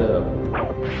cover that up.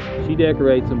 She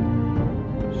decorates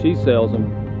them. She sells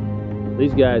them.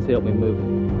 These guys help me move them.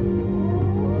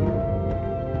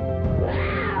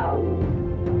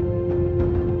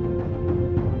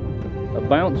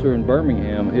 bouncer in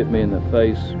Birmingham hit me in the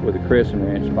face with a crescent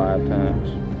wrench 5 times.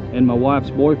 And my wife's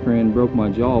boyfriend broke my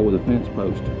jaw with a fence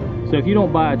post. So if you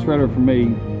don't buy a trailer from me,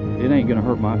 it ain't gonna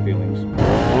hurt my feelings.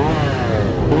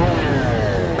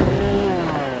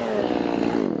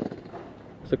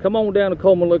 So come on down to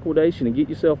Coleman Liquidation and get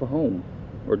yourself a home.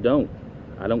 Or don't.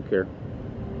 I don't care.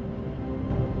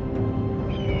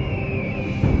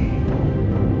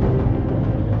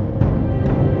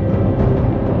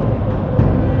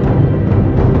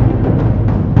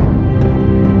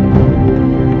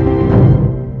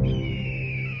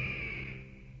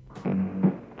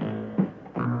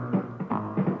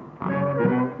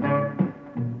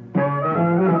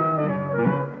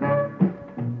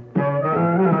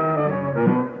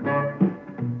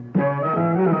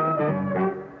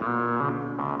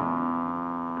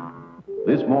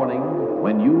 This morning,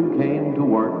 when you came to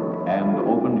work and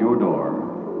opened your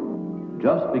door,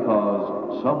 just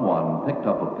because someone picked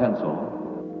up a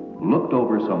pencil, looked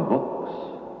over some books,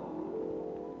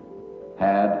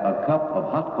 had a cup of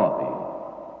hot coffee,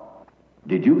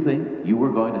 did you think you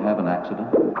were going to have an accident?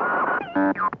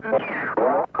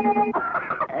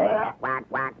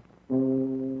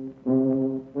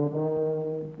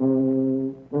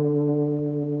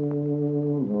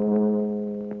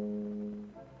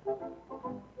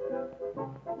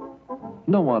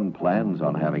 No one plans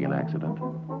on having an accident,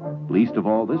 least of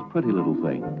all this pretty little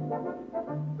thing.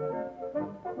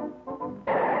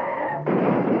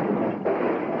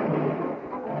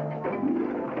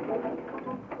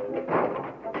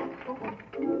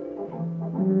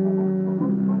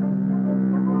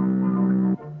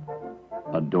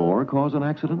 A door cause an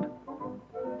accident?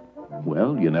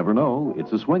 Well, you never know.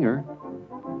 It's a swinger.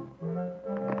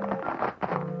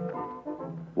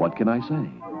 What can I say?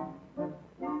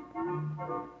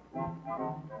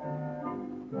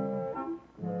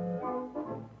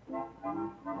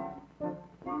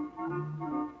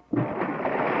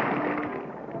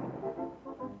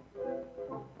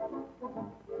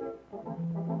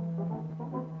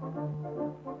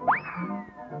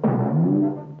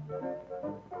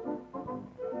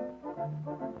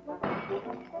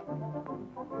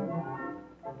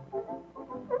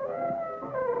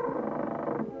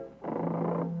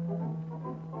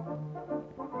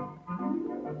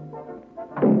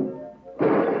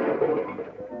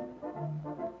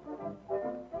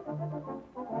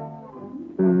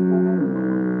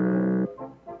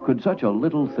 Could such a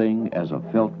little thing as a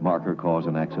felt marker cause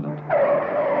an accident?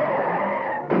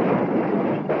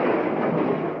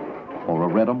 Or a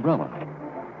red umbrella?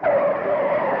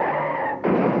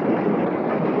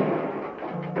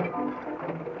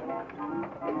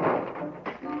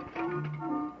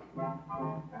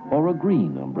 Or a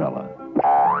green umbrella?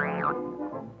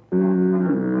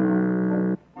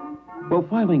 Well,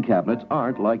 filing cabinets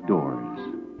aren't like doors.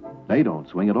 They don't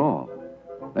swing at all.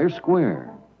 They're square.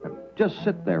 Just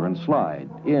sit there and slide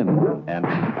in and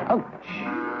ouch.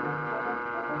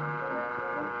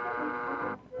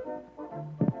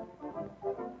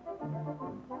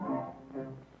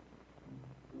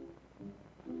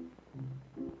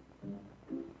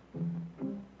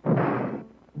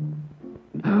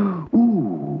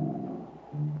 Ooh.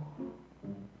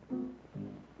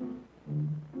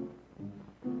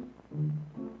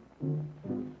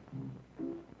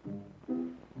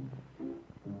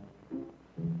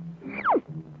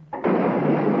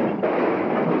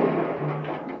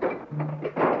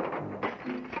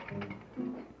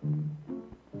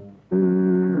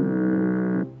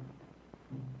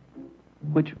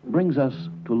 Which brings us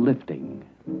to lifting.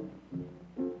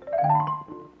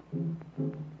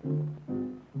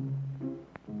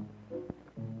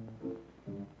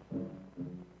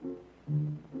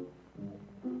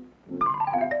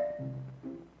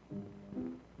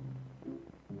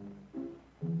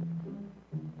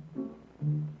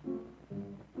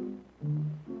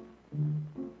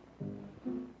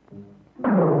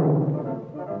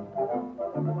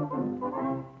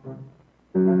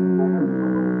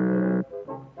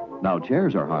 Now,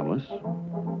 chairs are harmless.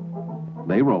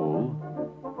 They roll,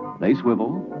 they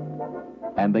swivel,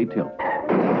 and they tilt.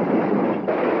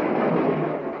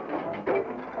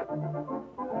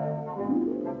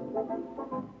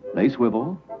 They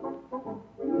swivel,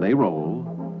 they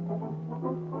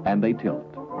roll, and they tilt.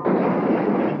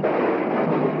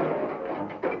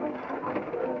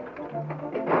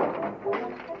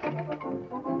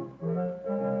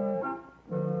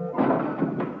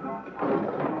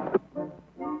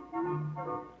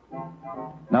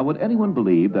 Now, would anyone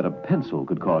believe that a pencil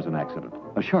could cause an accident?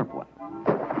 A sharp one.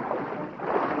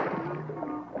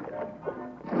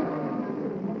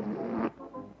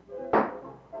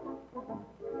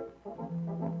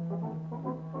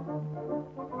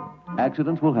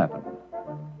 accidents will happen.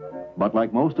 But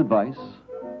like most advice,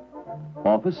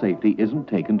 office safety isn't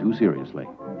taken too seriously.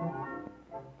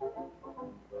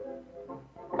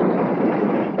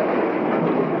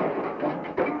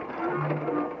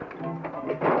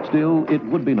 Still, it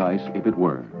would be nice if it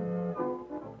were.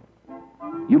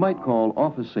 You might call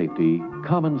office safety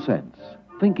common sense,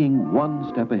 thinking one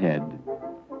step ahead,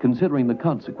 considering the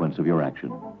consequence of your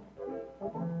action.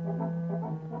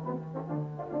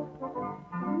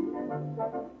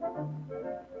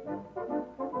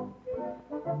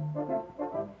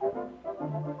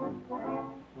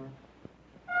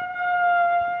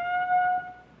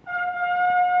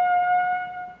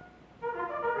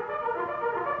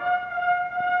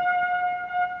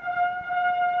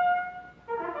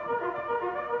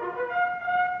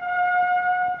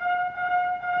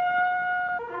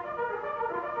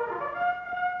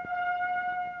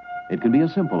 It can be a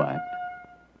simple act,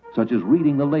 such as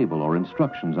reading the label or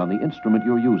instructions on the instrument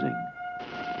you're using.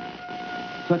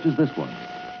 Such as this one.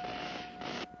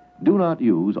 Do not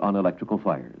use on electrical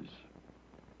fires.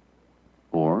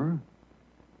 Or,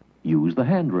 use the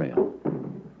handrail.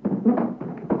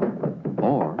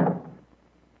 Or,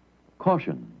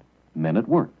 caution, men at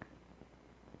work.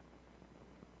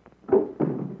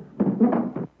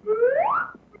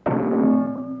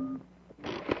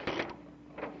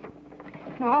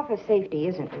 Office safety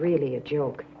isn't really a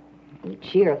joke.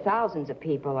 Each year, thousands of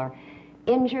people are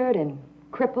injured and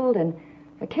crippled and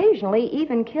occasionally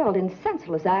even killed in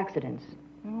senseless accidents.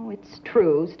 Oh, it's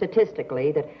true,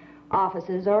 statistically, that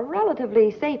offices are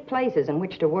relatively safe places in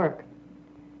which to work.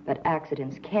 But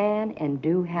accidents can and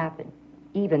do happen,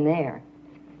 even there.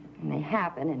 And they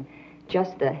happen in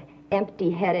just the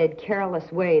empty-headed,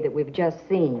 careless way that we've just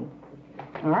seen.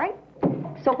 All right?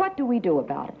 So what do we do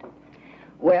about it?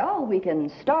 Well, we can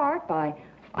start by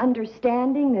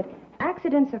understanding that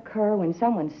accidents occur when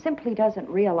someone simply doesn't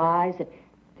realize that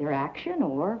their action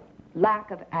or lack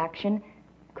of action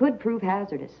could prove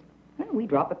hazardous. Well, we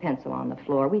drop a pencil on the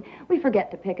floor. We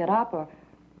forget to pick it up, or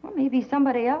maybe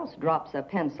somebody else drops a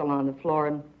pencil on the floor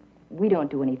and we don't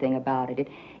do anything about it.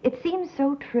 It seems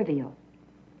so trivial.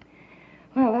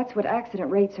 Well, that's what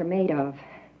accident rates are made of.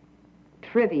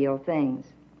 Trivial things.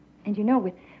 And you know,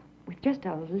 with just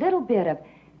a little bit of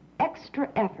extra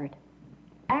effort,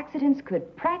 accidents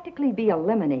could practically be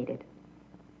eliminated.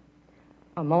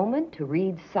 A moment to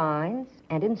read signs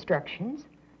and instructions.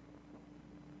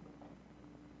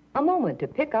 A moment to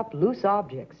pick up loose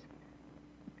objects.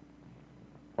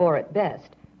 Or at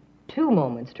best, 2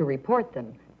 moments to report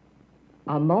them.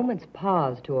 A moment's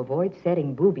pause to avoid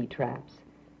setting booby traps.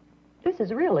 This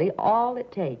is really all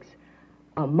it takes.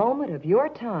 A moment of your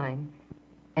time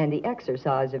and the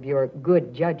exercise of your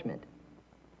good judgment.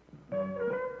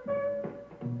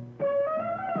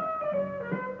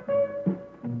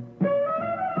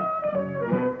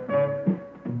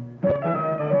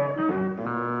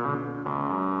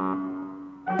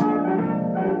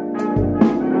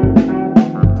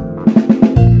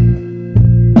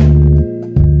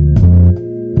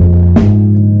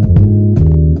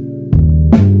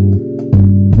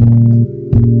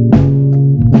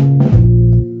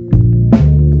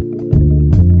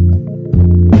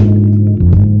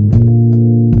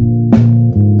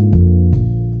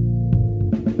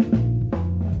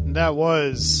 That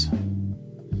was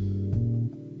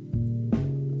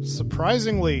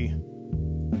surprisingly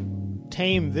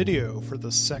tame video for the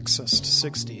sexist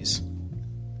 60s.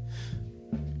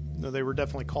 No, they were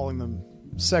definitely calling them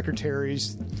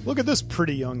secretaries. Look at this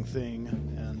pretty young thing.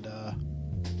 And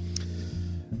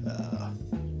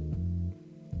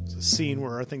it's a scene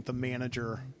where I think the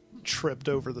manager tripped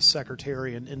over the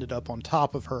secretary and ended up on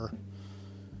top of her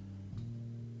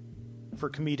for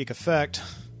comedic effect.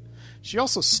 She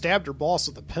also stabbed her boss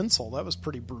with a pencil. That was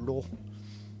pretty brutal.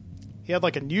 He had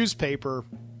like a newspaper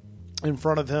in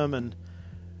front of him, and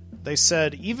they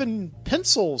said even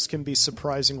pencils can be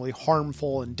surprisingly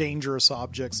harmful and dangerous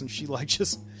objects, and she like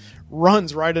just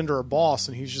runs right into her boss,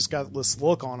 and he's just got this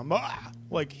look on him,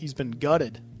 like he's been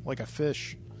gutted like a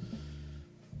fish.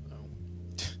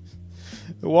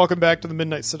 Welcome back to the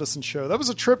Midnight Citizen Show. That was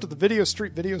a trip to the Video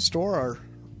Street Video Store, our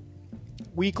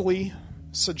weekly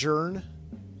sojourn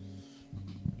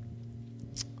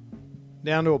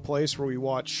down to a place where we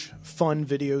watch fun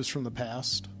videos from the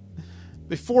past.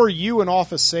 Before you and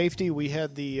Office Safety, we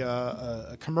had the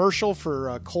a commercial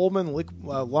for Coleman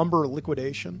Lumber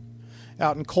Liquidation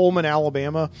out in Coleman,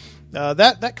 Alabama.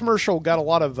 That commercial got a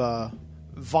lot of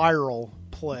viral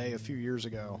play a few years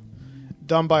ago,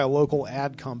 done by a local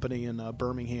ad company in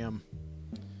Birmingham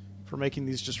for making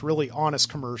these just really honest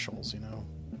commercials, you know.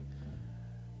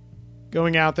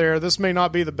 going out there. This may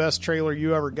not be the best trailer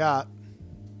you ever got,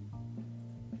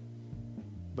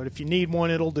 but if you need one,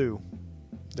 it'll do.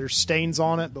 There's stains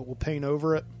on it, but we'll paint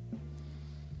over it.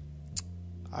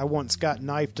 I once got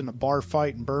knifed in a bar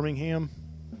fight in Birmingham.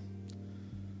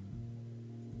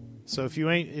 So if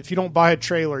you don't buy a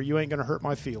trailer, you ain't gonna hurt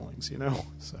my feelings, you know?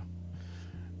 So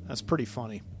that's pretty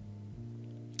funny.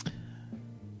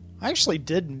 I actually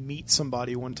did meet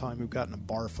somebody one time who got in a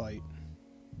bar fight.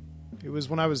 It was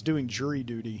when I was doing jury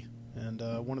duty, and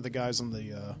one of the guys in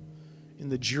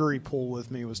the jury pool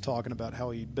with me was talking about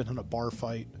how he'd been in a bar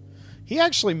fight. He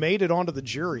actually made it onto the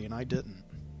jury, and I didn't,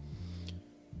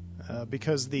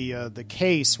 because the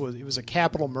case was a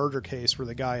capital murder case where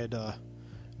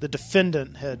the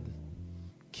defendant had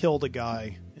killed a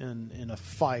guy in a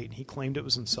fight. He claimed it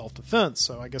was in self-defense,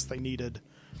 so I guess they needed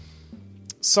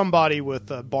somebody with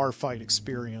a bar fight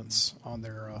experience on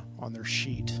their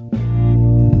sheet.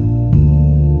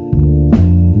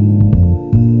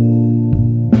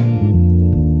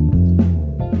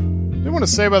 I want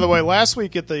to say, by the way, last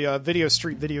week at the Video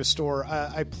Street Video Store,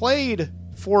 I played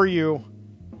for you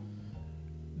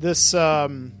this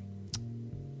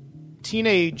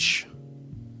teenage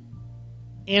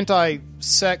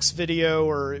anti-sex video,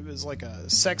 or it was like a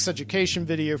sex education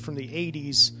video from the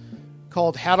 80s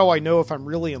called How Do I Know If I'm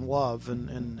Really in Love?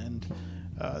 And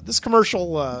this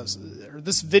commercial, or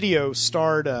this video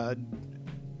starred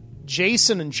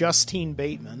Jason and Justine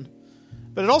Bateman,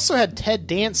 but it also had Ted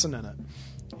Danson in it.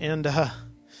 And,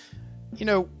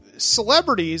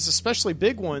 celebrities, especially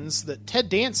big ones, that Ted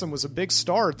Danson was a big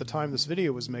star at the time this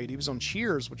video was made. He was on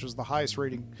Cheers, which was the highest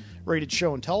rated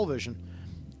show on television.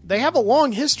 They have a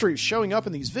long history of showing up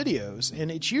in these videos, and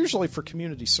it's usually for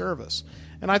community service.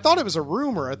 And I thought it was a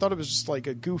rumor. I thought it was just like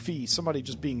somebody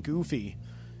just being goofy,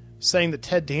 saying that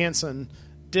Ted Danson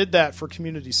did that for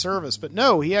community service. But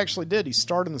no, he actually did. He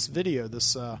starred in this video,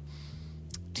 this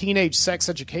teenage sex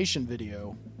education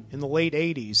video in the late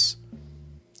 80s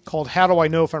called How Do I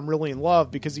Know If I'm Really in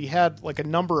Love? Because he had like a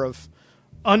number of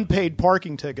unpaid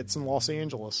parking tickets in Los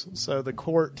Angeles. So the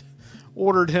court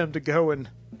ordered him to go and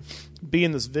be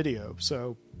in this video.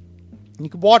 So you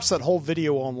can watch that whole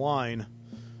video online.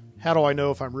 How Do I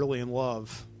Know If I'm Really in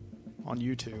Love on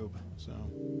YouTube. So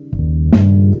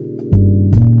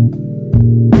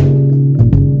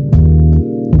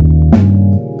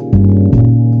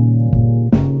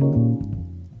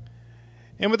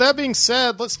and with that being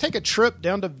said, let's take a trip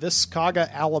down to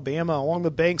Viscaga, Alabama, along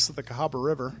the banks of the Cahaba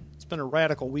River. It's been a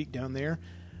radical week down there.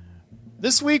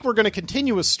 This week, we're going to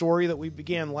continue a story that we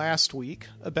began last week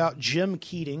about Jim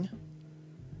Keating.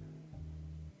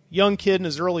 Young kid in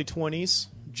his early 20s,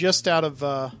 just out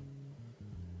of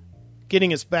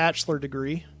getting his bachelor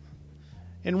degree,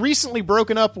 and recently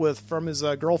broken up with from his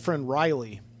girlfriend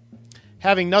Riley,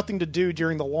 having nothing to do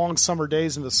during the long summer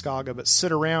days in Viscaga but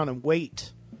sit around and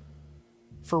wait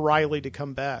for Riley to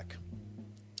come back.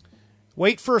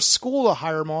 Wait for a school to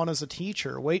hire him on as a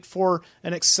teacher. Wait for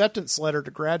an acceptance letter to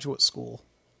graduate school.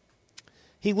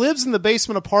 He lives in the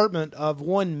basement apartment of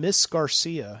one Miss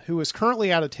Garcia, who is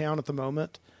currently out of town at the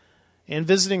moment and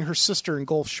visiting her sister in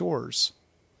Gulf Shores.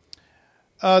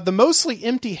 The mostly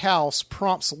empty house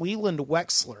prompts Leland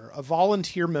Wexler, a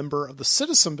volunteer member of the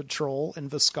Citizen Patrol in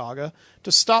Viscaga,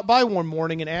 to stop by one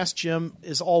morning and ask Jim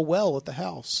is all well at the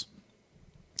house.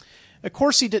 Of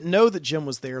course, he didn't know that Jim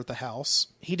was there at the house.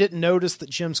 He didn't notice that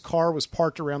Jim's car was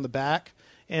parked around the back,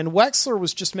 and Wexler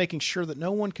was just making sure that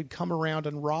no one could come around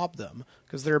and rob them,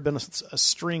 because there had been a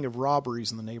string of robberies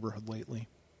in the neighborhood lately.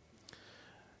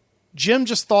 Jim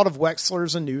just thought of Wexler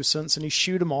as a nuisance, and he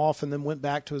shooed him off and then went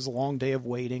back to his long day of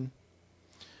waiting.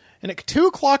 And at 2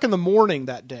 o'clock in the morning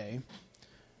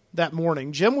that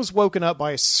morning, Jim was woken up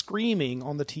by a screaming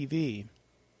on the TV.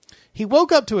 He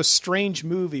woke up to a strange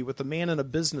movie with a man in a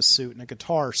business suit and a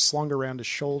guitar slung around his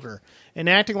shoulder and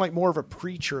acting like more of a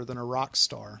preacher than a rock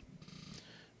star.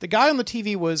 The guy on the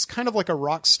TV was kind of like a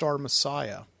rock star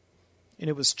messiah, and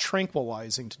it was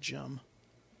tranquilizing to Jim.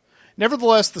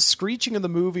 Nevertheless, the screeching of the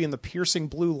movie and the piercing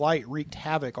blue light wreaked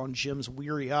havoc on Jim's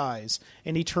weary eyes,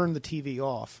 and he turned the TV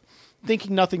off,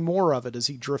 thinking nothing more of it as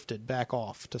he drifted back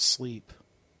off to sleep.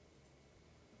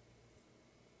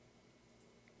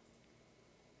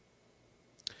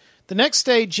 The next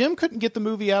day, Jim couldn't get the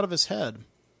movie out of his head.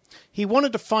 He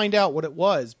wanted to find out what it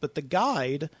was, but the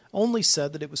guide only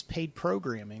said that it was paid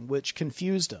programming, which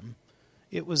confused him.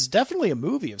 It was definitely a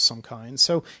movie of some kind,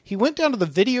 so he went down to the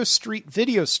Video Street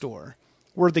Video Store,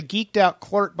 where the geeked-out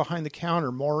clerk behind the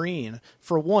counter, Maureen,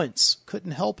 for once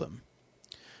couldn't help him.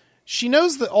 She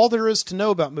knows that all there is to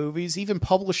know about movies, even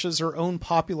publishes her own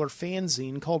popular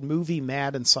fanzine called Movie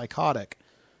Mad and Psychotic,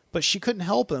 but she couldn't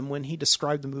help him when he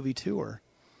described the movie to her.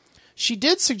 She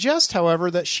did suggest, however,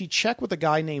 that she check with a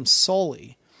guy named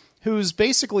Sully, who's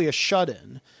basically a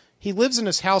shut-in. He lives in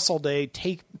his house all day,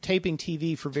 taping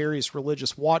TV for various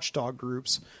religious watchdog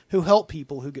groups who help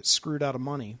people who get screwed out of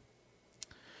money.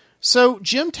 So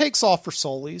Jim takes off for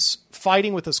Sully's,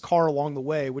 fighting with his car along the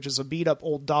way, which is a beat-up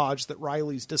old Dodge that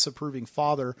Riley's disapproving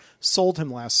father sold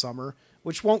him last summer,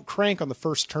 which won't crank on the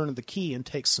first turn of the key and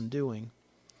takes some doing.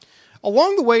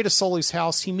 Along the way to Sully's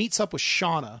house, he meets up with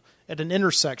Shauna at an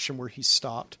intersection where he's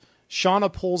stopped.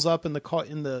 Shauna pulls up in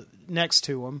the next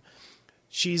to him.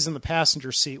 She's in the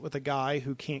passenger seat with a guy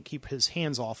who can't keep his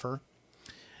hands off her.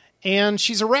 And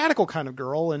she's a radical kind of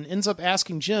girl and ends up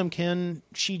asking Jim, can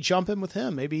she jump in with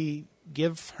him? Maybe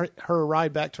give her a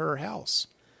ride back to her house.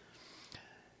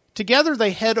 Together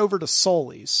they head over to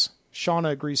Sully's.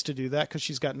 Shauna agrees to do that because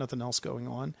she's got nothing else going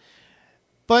on.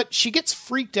 But she gets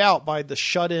freaked out by the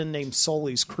shut-in named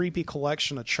Sully's creepy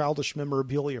collection of childish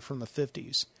memorabilia from the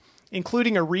 50s,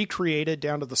 including a recreated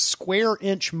down to the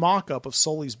square-inch mock-up of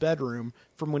Sully's bedroom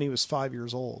from when he was 5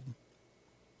 years old.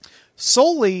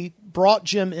 Sully brought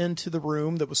Jim into the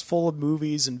room that was full of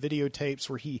movies and videotapes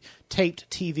where he taped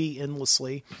TV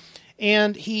endlessly,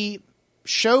 and he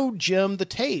showed Jim the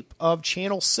tape of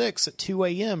Channel 6 at 2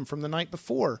 a.m. from the night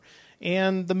before,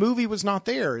 and the movie was not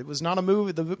there. It was not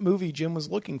the movie Jim was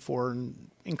looking for and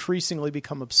increasingly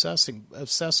become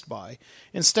obsessed by.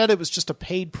 Instead, it was just a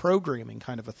paid programming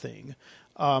kind of a thing,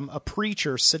 a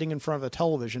preacher sitting in front of a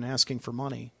television asking for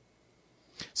money.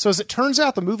 So as it turns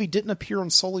out, the movie didn't appear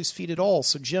on Sully's feed at all,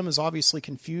 so Jim is obviously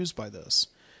confused by this.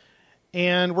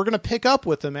 And we're going to pick up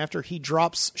with him after he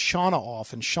drops Shauna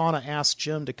off, and Shauna asks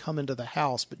Jim to come into the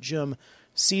house, but Jim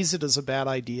sees it as a bad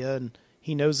idea, and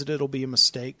he knows that it'll be a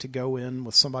mistake to go in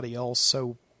with somebody else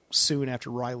so soon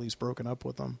after Riley's broken up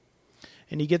with him.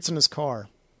 And he gets in his car.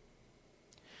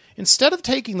 Instead of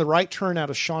taking the right turn out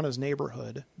of Shauna's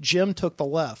neighborhood, Jim took the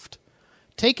left.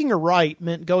 Taking a right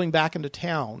meant going back into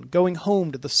town, going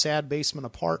home to the sad basement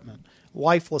apartment,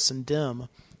 lifeless and dim,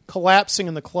 collapsing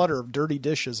in the clutter of dirty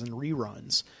dishes and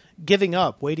reruns, giving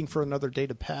up, waiting for another day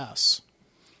to pass.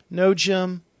 No,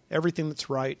 Jim, everything that's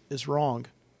right is wrong.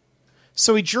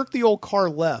 So he jerked the old car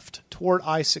left toward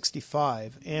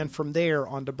I-65, and from there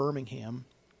on to Birmingham.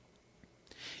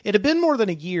 It had been more than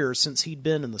a year since he'd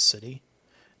been in the city.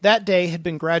 That day had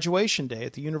been graduation day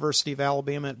at the University of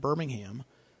Alabama at Birmingham.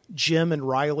 Jim and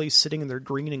Riley sitting in their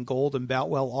green and gold in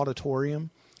Boutwell Auditorium,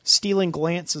 stealing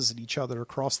glances at each other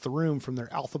across the room from their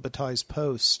alphabetized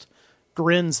posts,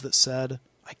 grins that said,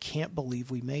 "I can't believe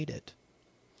we made it,"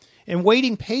 and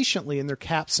waiting patiently in their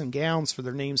caps and gowns for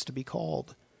their names to be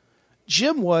called.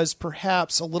 Jim was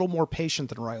perhaps a little more patient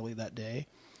than Riley that day,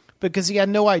 because he had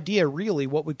no idea really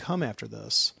what would come after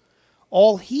this.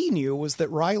 All he knew was that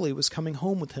Riley was coming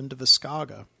home with him to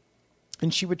Viscaga,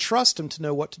 and she would trust him to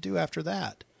know what to do after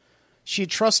that. She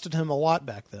had trusted him a lot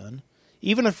back then,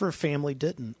 even if her family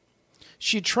didn't.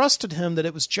 She had trusted him that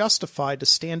it was justified to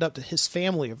stand up to this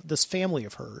family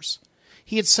of hers.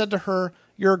 He had said to her,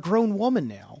 "You're a grown woman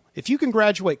now. If you can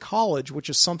graduate college, which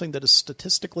is something that is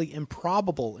statistically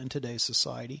improbable in today's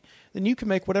society, then you can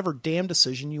make whatever damn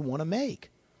decision you want to make."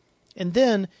 And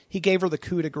then he gave her the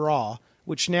coup de grace,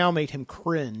 which now made him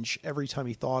cringe every time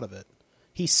he thought of it.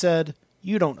 He said,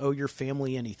 "You don't owe your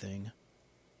family anything."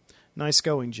 Nice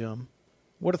going, Jim.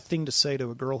 What a thing to say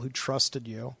to a girl who trusted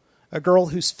you. A girl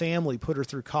whose family put her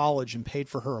through college and paid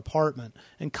for her apartment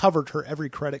and covered her every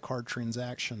credit card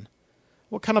transaction.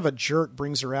 What kind of a jerk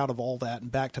brings her out of all that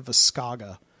and back to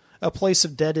Viscaga, a place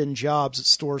of dead-end jobs at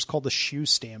stores called the Shoe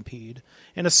Stampede,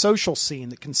 and a social scene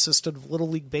that consisted of Little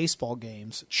League baseball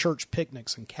games, church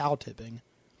picnics, and cow tipping?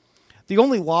 The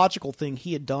only logical thing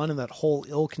he had done in that whole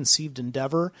ill-conceived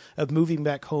endeavor of moving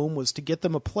back home was to get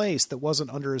them a place that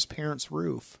wasn't under his parents'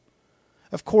 roof.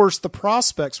 Of course, the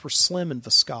prospects were slim in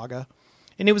Viscaga,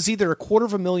 and it was either a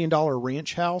 $250,000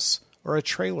 ranch house or a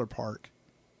trailer park.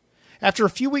 After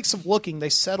a few weeks of looking, they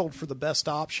settled for the best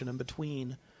option in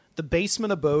between, the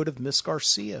basement abode of Miss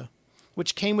Garcia,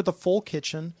 which came with a full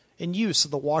kitchen and use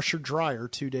of the washer-dryer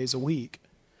 2 days a week.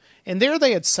 And there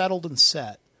they had settled and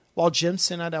set, while Jim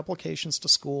sent out applications to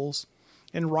schools,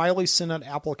 and Riley sent out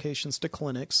applications to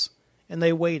clinics, and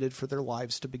they waited for their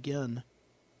lives to begin.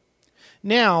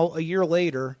 Now, a year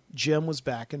later, Jim was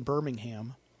back in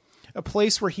Birmingham, a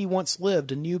place where he once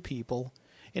lived and knew people,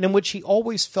 and in which he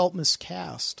always felt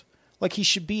miscast, like he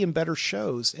should be in better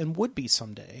shows and would be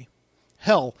someday.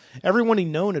 Hell, everyone he'd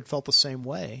known had felt the same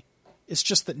way. It's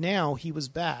just that now he was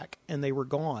back, and they were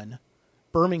gone.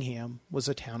 Birmingham was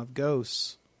a town of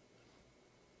ghosts.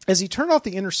 As he turned off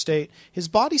the interstate, his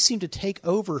body seemed to take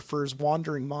over for his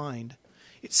wandering mind.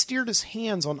 It steered his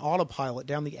hands on autopilot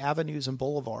down the avenues and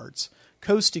boulevards,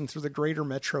 coasting through the greater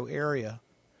metro area.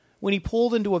 When he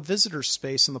pulled into a visitor's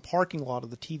space in the parking lot of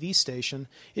the TV station,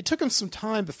 it took him some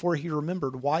time before he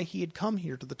remembered why he had come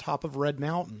here to the top of Red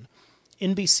Mountain.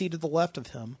 NBC to the left of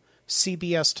him,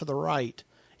 CBS to the right,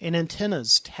 and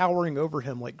antennas towering over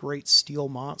him like great steel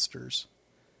monsters.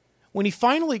 When he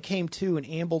finally came to and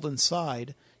ambled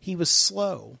inside, he was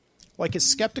slow, like his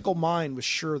skeptical mind was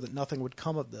sure that nothing would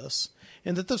come of this,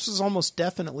 and that this was almost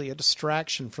definitely a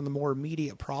distraction from the more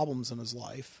immediate problems in his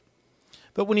life.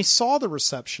 But when he saw the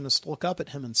receptionist look up at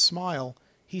him and smile,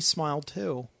 he smiled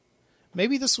too.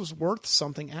 Maybe this was worth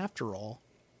something after all.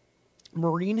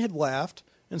 Maureen had laughed,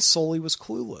 and Sully was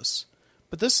clueless,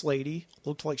 but this lady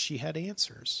looked like she had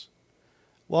answers.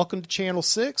 "Welcome to Channel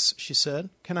 6, she said.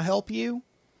 "Can I help you?"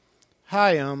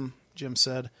 "Hi, Jim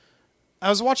said. "I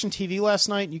was watching TV last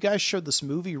night, and you guys showed this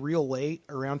movie real late,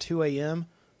 around 2 a.m.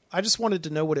 I just wanted to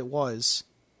know what it was."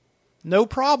 "No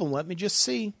problem, let me just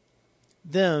see."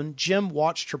 Then Jim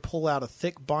watched her pull out a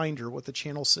thick binder with the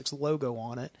Channel 6 logo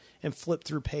on it and flip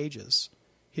through pages.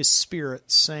 His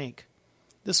spirit sank.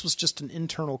 This was just an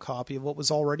internal copy of what was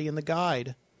already in the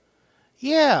guide.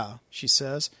 "Yeah," she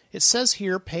says. "It says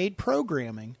here paid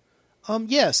programming.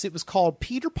 Yes, it was called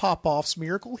Peter Popoff's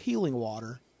Miracle Healing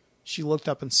Water." She looked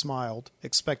up and smiled,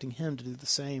 expecting him to do the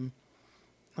same.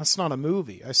 "That's not a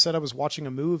movie. I said I was watching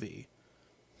a movie."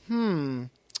 The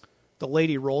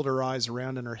lady rolled her eyes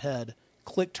around in her head,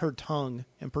 clicked her tongue,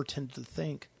 and pretended to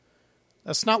think.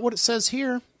 "That's not what it says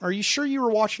here. Are you sure you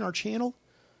were watching our channel?"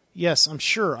 "Yes, I'm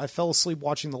sure. I fell asleep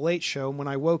watching the Late Show, and when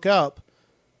I woke up..."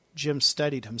 Jim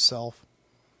steadied himself.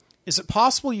 "Is it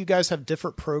possible you guys have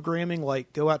different programming,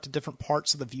 like go out to different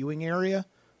parts of the viewing area?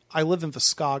 I live in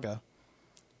Viscaga."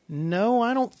 "No,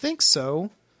 I don't think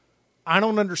so." "I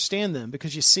don't understand them,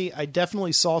 because you see, I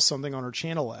definitely saw something on our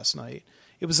channel last night.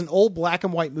 It was an old black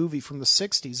and white movie from the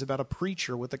 60s about a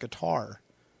preacher with a guitar."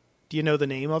 "Do you know the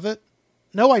name of it?"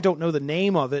 "No, I don't know the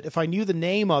name of it. If I knew the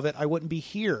name of it, I wouldn't be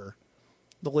here."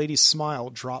 The lady's smile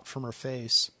dropped from her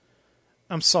face.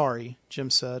 "I'm sorry,"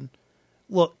 Jim said.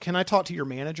 "Look, can I talk to your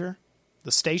manager?"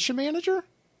 "The station manager?"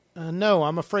 No,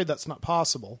 I'm afraid that's not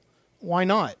possible." "Why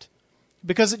not?"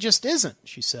 "Because it just isn't,"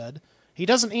 she said. "He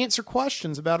doesn't answer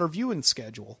questions about our viewing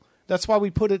schedule. That's why we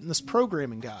put it in this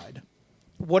programming guide."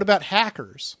 "What about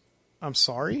hackers?" "I'm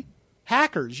sorry?"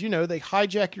 "Hackers, they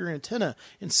hijack your antenna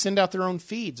and send out their own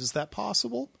feeds. Is that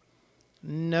possible?"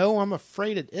 "No, I'm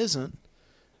afraid it isn't."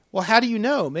 "Well, how do you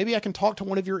know? Maybe I can talk to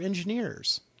one of your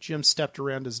engineers." Jim stepped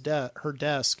around her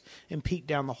desk and peeked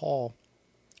down the hall,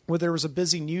 where there was a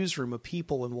busy newsroom of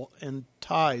people in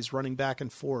ties running back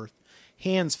and forth,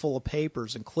 hands full of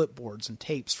papers and clipboards and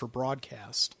tapes for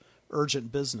broadcast.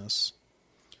 Urgent business.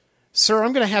 "Sir,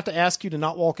 I'm going to have to ask you to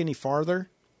not walk any farther."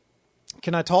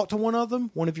 "Can I talk to one of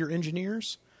them, one of your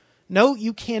engineers?" "No,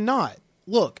 you cannot.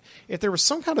 Look, if there was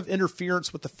some kind of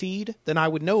interference with the feed, then I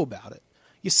would know about it.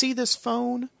 You see this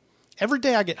phone? Every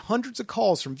day I get hundreds of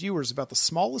calls from viewers about the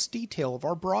smallest detail of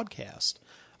our broadcast.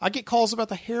 I get calls about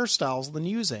the hairstyles of the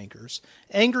news anchors,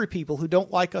 angry people who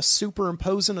don't like us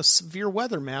superimposing a severe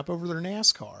weather map over their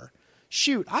NASCAR.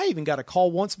 Shoot, I even got a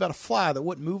call once about a fly that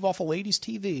wouldn't move off a lady's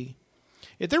TV.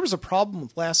 If there was a problem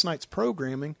with last night's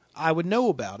programming, I would know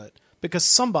about it, because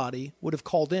somebody would have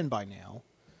called in by now.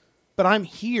 But I'm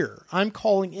here. I'm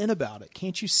calling in about it.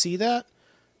 Can't you see that?"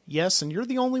 "Yes, and you're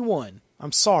the only one.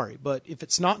 I'm sorry, but if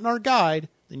it's not in our guide,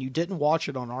 then you didn't watch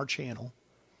it on our channel."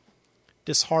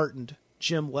 Disheartened,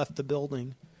 Jim left the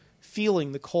building,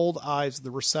 feeling the cold eyes of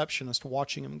the receptionist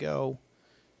watching him go.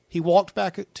 He walked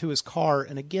back to his car,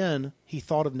 and again he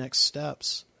thought of next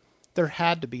steps. There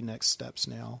had to be next steps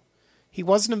now. He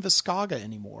wasn't in Viscaga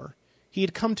anymore. He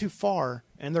had come too far,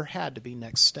 and there had to be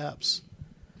next steps.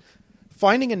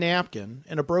 Finding a napkin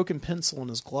and a broken pencil in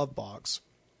his glove box,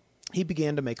 he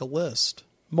began to make a list,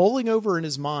 mulling over in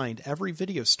his mind every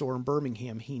video store in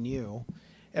Birmingham he knew,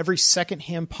 every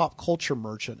second-hand pop culture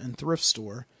merchant and thrift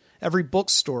store, every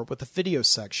bookstore with a video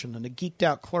section and a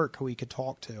geeked-out clerk who he could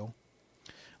talk to.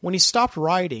 When he stopped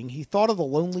writing, he thought of the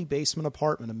lonely basement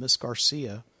apartment of Miss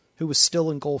Garcia, who was still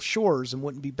in Gulf Shores and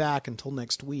wouldn't be back until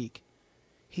next week.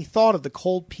 He thought of the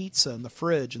cold pizza in the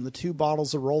fridge and the 2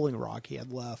 bottles of Rolling Rock he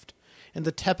had left, and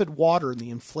the tepid water in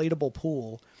the inflatable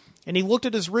pool, and he looked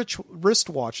at his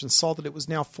wristwatch and saw that it was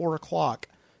now 4 o'clock,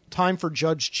 time for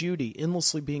Judge Judy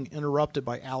endlessly being interrupted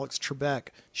by Alex Trebek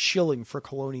shilling for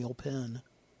Colonial Penn.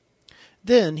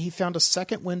 Then he found a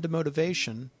second wind of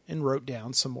motivation and wrote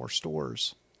down some more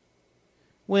stores.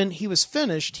 When he was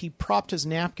finished, he propped his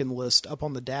napkin list up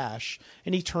on the dash,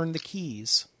 and he turned the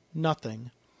keys.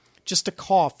 Nothing. Just a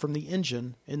cough from the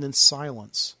engine, and then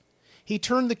silence. He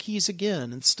turned the keys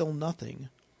again, and still nothing.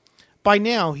 By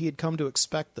now he had come to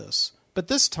expect this, but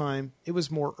this time it was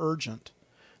more urgent.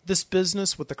 This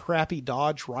business with the crappy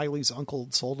Dodge Riley's uncle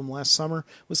had sold him last summer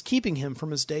was keeping him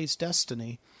from his day's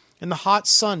destiny, and the hot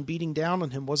sun beating down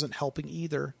on him wasn't helping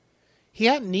either. He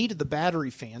hadn't needed the battery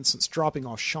fan since dropping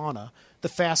off Shauna, the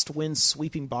fast wind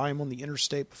sweeping by him on the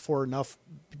interstate before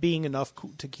being enough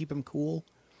to keep him cool.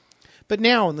 But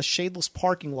now, in the shadeless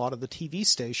parking lot of the TV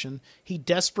station, he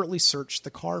desperately searched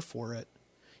the car for it.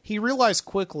 He realized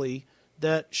quickly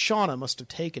that Shauna must have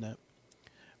taken it.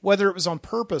 Whether it was on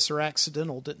purpose or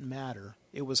accidental didn't matter.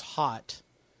 It was hot.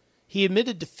 He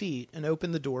admitted defeat and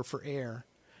opened the door for air.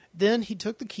 Then he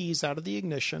took the keys out of the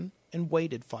ignition and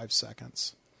waited 5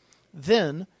 seconds.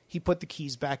 Then he put the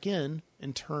keys back in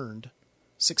and turned.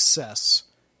 Success.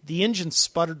 The engine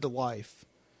sputtered to life.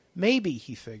 Maybe,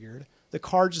 he figured, the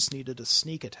car just needed a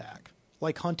sneak attack,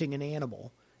 like hunting an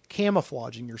animal,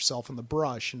 camouflaging yourself in the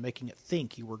brush and making it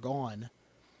think you were gone.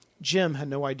 Jim had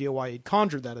no idea why he'd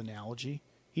conjured that analogy.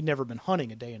 He'd never been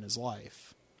hunting a day in his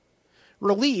life.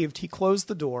 Relieved, he closed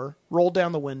the door, rolled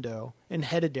down the window, and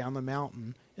headed down the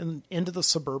mountain and into the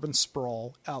suburban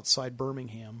sprawl outside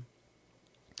Birmingham.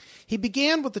 He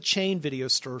began with the chain video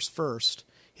stores first,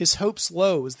 his hopes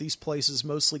low as these places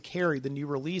mostly carried the new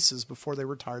releases before they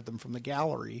retired them from the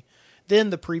gallery, then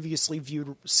the previously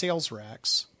viewed sales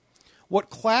racks. What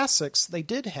classics they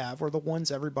did have were the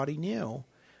ones everybody knew.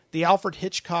 The Alfred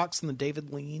Hitchcocks and the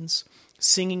David Leans,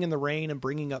 Singing in the Rain and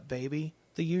Bringing Up Baby,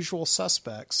 the usual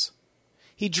suspects.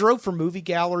 He drove from movie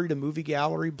gallery to movie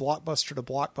gallery, blockbuster to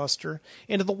blockbuster,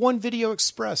 and to the one Video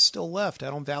Express still left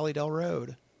out on Valleydale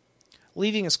Road.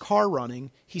 Leaving his car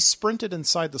running, he sprinted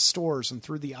inside the stores and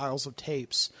through the aisles of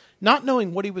tapes, not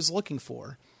knowing what he was looking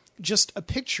for. Just a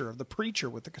picture of the preacher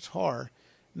with the guitar,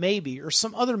 maybe, or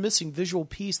some other missing visual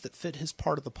piece that fit his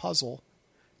part of the puzzle.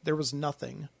 There was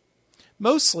nothing.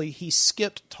 Mostly, he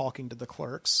skipped talking to the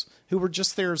clerks, who were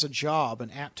just there as a job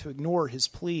and apt to ignore his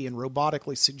plea and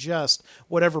robotically suggest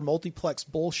whatever multiplex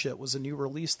bullshit was a new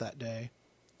release that day.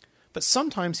 But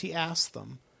sometimes he asked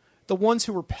them, the ones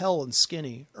who were pale and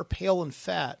skinny, or pale and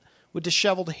fat, with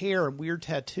disheveled hair and weird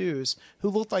tattoos, who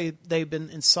looked like they'd been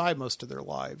inside most of their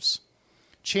lives.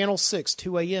 Channel 6,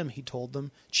 2 a.m., he told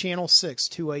them. Channel 6,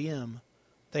 2 a.m.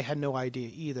 They had no idea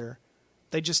either.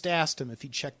 They just asked him if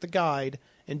he'd checked the guide,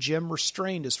 and Jim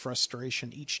restrained his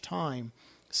frustration each time,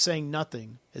 saying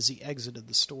nothing as he exited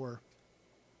the store.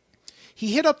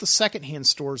 He hit up the second-hand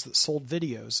stores that sold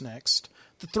videos next,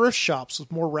 the thrift shops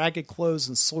with more ragged clothes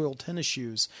and soiled tennis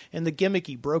shoes, and the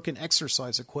gimmicky, broken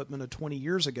exercise equipment of 20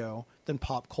 years ago than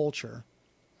pop culture.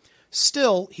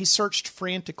 Still, he searched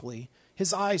frantically,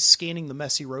 his eyes scanning the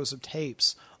messy rows of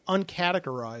tapes,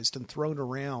 uncategorized and thrown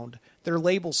around, their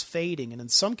labels fading and in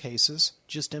some cases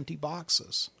just empty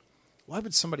boxes. Why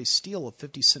would somebody steal a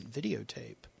 50-cent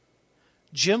videotape?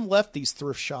 Jim left these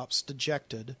thrift shops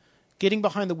dejected, getting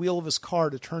behind the wheel of his car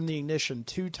to turn the ignition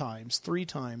 2 times, 3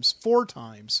 times, 4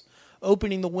 times,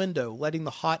 opening the window, letting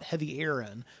the hot, heavy air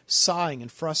in, sighing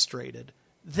and frustrated,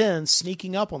 then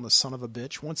sneaking up on the son of a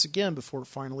bitch once again before it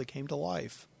finally came to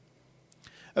life.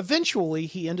 Eventually,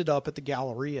 he ended up at the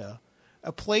Galleria,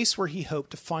 a place where he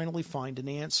hoped to finally find an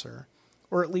answer,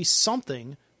 or at least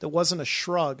something that wasn't a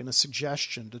shrug and a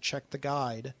suggestion to check the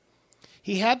guide.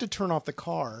 He had to turn off the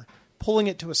car, pulling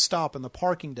it to a stop in the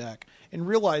parking deck, and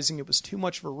realizing it was too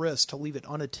much of a risk to leave it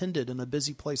unattended in a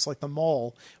busy place like the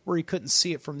mall, where he couldn't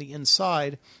see it from the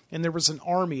inside, and there was an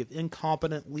army of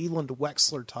incompetent Leland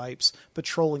Wexler types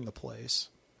patrolling the place.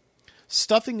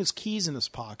 Stuffing his keys in his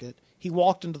pocket, he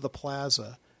walked into the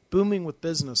plaza, booming with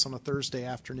business on a Thursday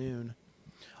afternoon.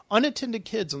 Unattended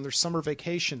kids on their summer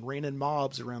vacation ran in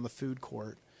mobs around the food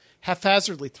court,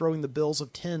 haphazardly throwing the bills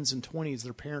of 10s and 20s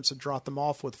their parents had dropped them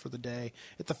off with for the day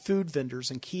at the food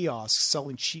vendors and kiosks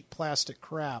selling cheap plastic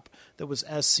crap that was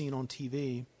as seen on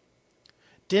TV.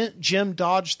 Jim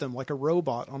dodged them like a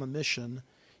robot on a mission,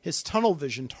 his tunnel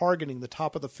vision targeting the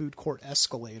top of the food court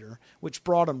escalator, which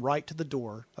brought him right to the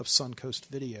door of Suncoast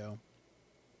Video.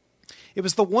 It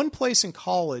was the one place in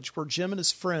college where Jim and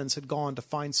his friends had gone to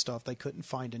find stuff they couldn't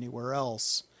find anywhere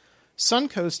else.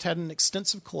 Suncoast had an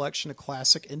extensive collection of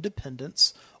classic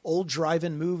independents, old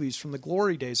drive-in movies from the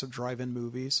glory days of drive-in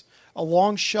movies, a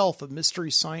long shelf of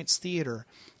Mystery Science Theater,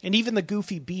 and even the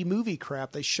goofy B-movie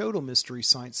crap they showed on Mystery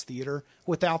Science Theater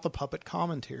without the puppet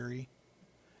commentary.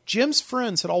 Jim's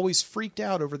friends had always freaked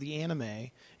out over the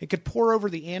anime and could pore over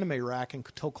the anime rack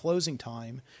until closing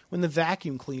time, when the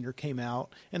vacuum cleaner came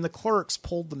out and the clerks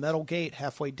pulled the metal gate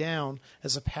halfway down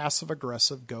as a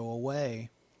passive-aggressive go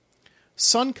away.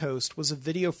 Suncoast was a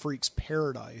video freak's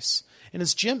paradise, and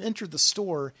as Jim entered the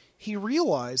store, he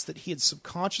realized that he had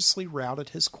subconsciously routed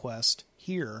his quest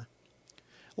here.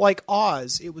 Like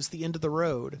Oz, it was the end of the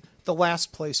road, the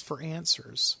last place for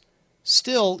answers.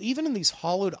 Still, even in these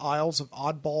hollowed aisles of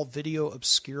oddball video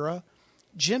obscura,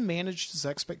 Jim managed his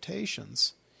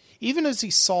expectations. Even as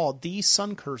he saw the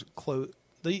Suncoast clerk,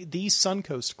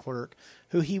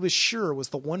 who he was sure was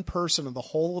the one person in the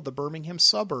whole of the Birmingham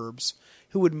suburbs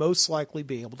who would most likely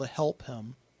be able to help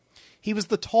him. He was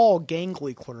the tall,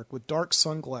 gangly clerk with dark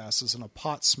sunglasses and a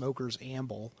pot smoker's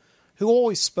amble, who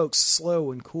always spoke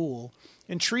slow and cool,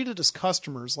 and treated his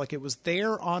customers like it was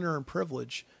their honor and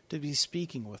privilege to be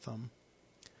speaking with them.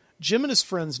 Jim and his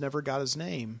friends never got his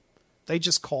name. They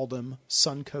just called him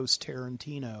Suncoast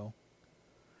Tarantino.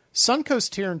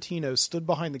 Suncoast Tarantino stood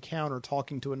behind the counter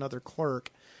talking to another clerk,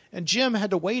 and Jim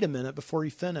had to wait a minute before he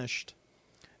finished.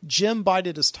 Jim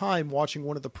bided his time watching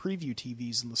one of the preview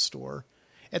TVs in the store,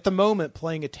 at the moment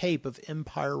playing a tape of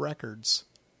Empire Records.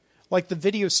 Like the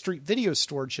Video Street video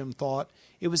store, Jim thought,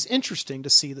 it was interesting to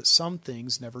see that some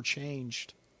things never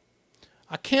changed.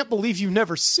 "I can't believe you've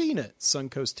never seen it,"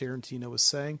 Suncoast Tarantino was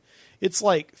saying. "It's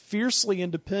like fiercely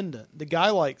independent. The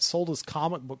guy sold his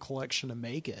comic book collection to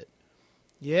make it."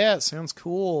 "Yeah, it sounds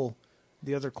cool,"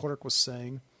 the other clerk was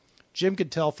saying. Jim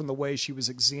could tell from the way she was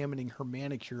examining her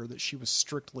manicure that she was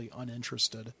strictly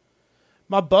uninterested.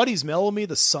 "My buddy's mailing me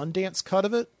the Sundance cut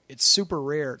of it. It's super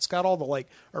rare. It's got all the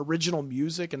original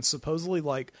music and supposedly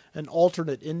an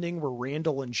alternate ending where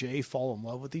Randall and Jay fall in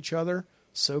love with each other.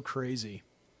 So crazy."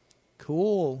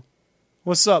 "Cool.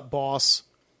 What's up, boss?"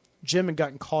 Jim had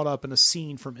gotten caught up in a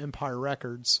scene from Empire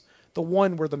Records, the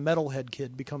one where the metalhead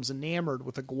kid becomes enamored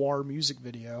with a Gwar music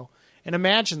video and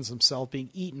imagines himself being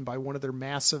eaten by one of their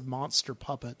massive monster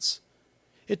puppets.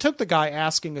 It took the guy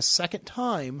asking a second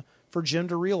time for Jim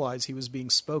to realize he was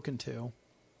being spoken to.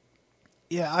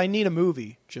 "Yeah, I need a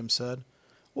movie," Jim said.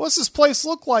 "What's this place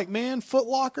look like, man? Foot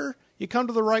Locker? You come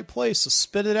to the right place, so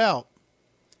spit it out."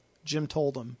 Jim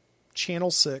told him.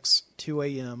 Channel 6, 2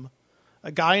 a.m.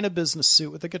 A guy in a business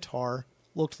suit with a guitar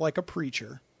looked like a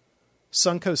preacher.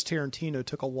 Suncoast Tarantino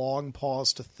took a long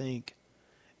pause to think.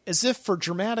 As if for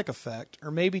dramatic effect,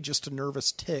 or maybe just a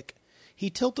nervous tic, he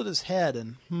tilted his head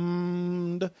and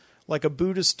hummed like a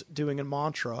Buddhist doing a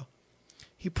mantra.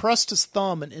 He pressed his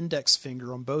thumb and index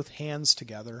finger on both hands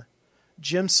together.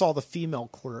 Jim saw the female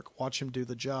clerk watch him do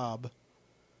the job.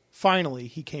 Finally,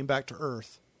 he came back to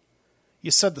earth.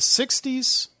 "You said the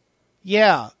 60s?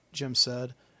 "Yeah," Jim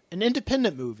said. "An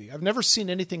independent movie. I've never seen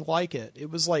anything like it.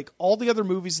 It was like all the other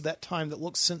movies at that time that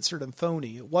looked censored and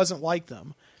phony. It wasn't like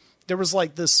them. There was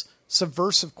this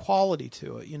subversive quality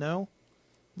to it, you know?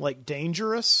 Like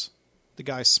Dangerous?" The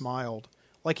guy smiled,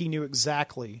 like he knew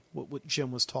exactly what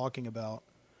Jim was talking about.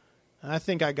 "I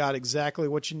think I got exactly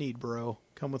what you need, bro.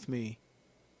 Come with me."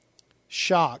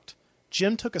 Shocked,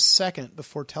 Jim took a second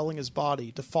before telling his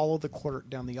body to follow the clerk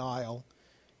down the aisle.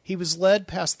 He was led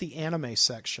past the anime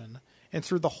section, and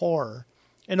through the horror,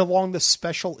 and along the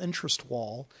special interest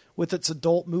wall with its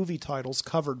adult movie titles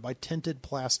covered by tinted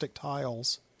plastic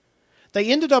tiles. They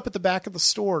ended up at the back of the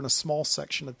store in a small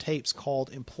section of tapes called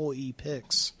Employee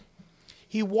Picks.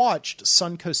 He watched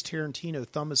Suncoast Tarantino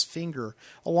thumb his finger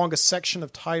along a section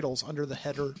of titles under the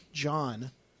header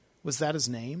John. Was that his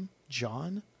name?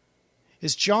 John?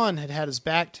 As John had his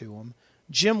back to him,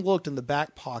 Jim looked in the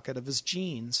back pocket of his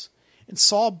jeans and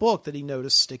saw a book that he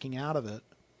noticed sticking out of it.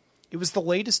 It was the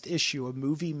latest issue of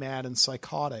Movie Mad and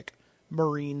Psychotic,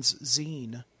 Marine's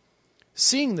zine.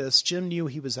 Seeing this, Jim knew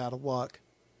he was out of luck.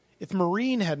 If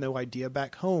Marine had no idea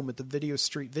back home at the Video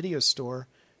Street video store,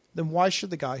 then why should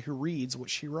the guy who reads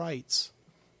what she writes?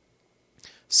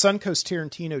 Suncoast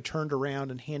Tarantino turned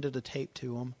around and handed a tape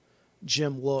to him.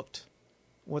 Jim looked.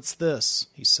 "What's this?"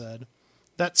 he said.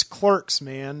 "That's Clerks,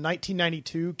 man.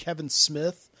 1992, Kevin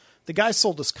Smith. The guy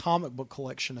sold his comic book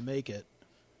collection to make it."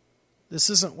 "This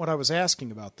isn't what I was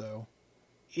asking about, though."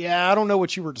 "Yeah, I don't know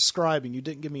what you were describing. You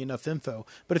didn't give me enough info.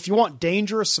 But if you want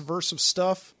dangerous, subversive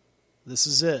stuff, this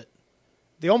is it."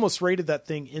 They almost rated that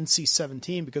thing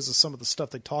NC-17 because of some of the stuff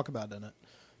they talk about in it.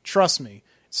 Trust me,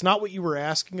 it's not what you were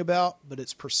asking about, but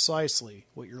it's precisely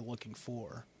what you're looking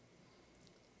for.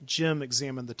 Jim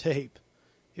examined the tape.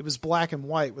 It was black and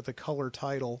white with a color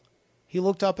title. He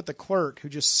looked up at the clerk, who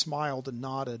just smiled and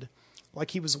nodded,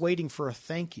 like he was waiting for a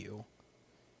thank you.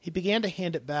 He began to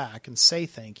hand it back and say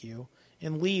thank you,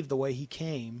 and leave the way he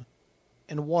came.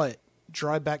 And what,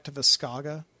 drive back to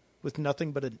Viscaga, with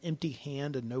nothing but an empty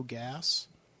hand and no gas?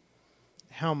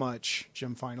 "How much?"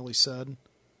 Jim finally said.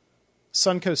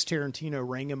 Suncoast Tarantino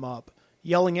rang him up,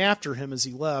 yelling after him as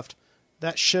he left,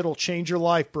 "That shit'll change your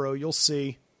life, bro, you'll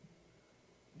see."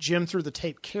 Jim threw the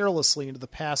tape carelessly into the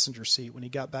passenger seat when he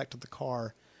got back to the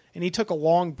car, and he took a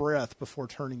long breath before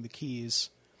turning the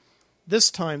keys. This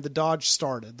time the Dodge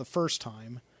started, the first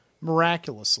time,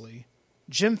 miraculously.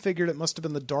 Jim figured it must have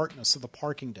been the darkness of the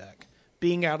parking deck,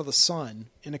 being out of the sun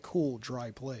in a cool,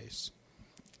 dry place.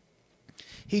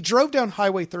 He drove down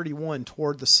Highway 31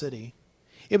 toward the city.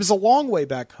 It was a long way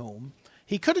back home.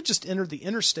 He could have just entered the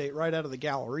interstate right out of the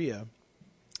Galleria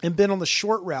and been on the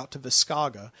short route to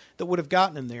Viscaga that would have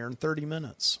gotten him there in 30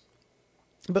 minutes.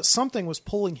 But something was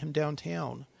pulling him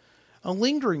downtown, a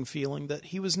lingering feeling that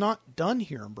he was not done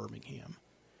here in Birmingham.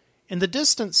 In the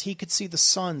distance, he could see the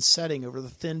sun setting over the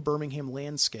thin Birmingham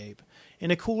landscape,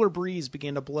 and a cooler breeze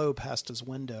began to blow past his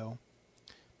window.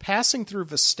 Passing through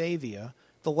Vestavia,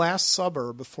 the last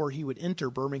suburb before he would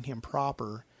enter Birmingham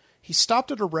proper, he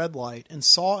stopped at a red light and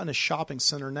saw in a shopping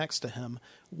center next to him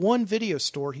one video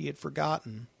store he had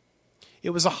forgotten. It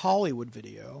was a Hollywood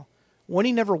Video, one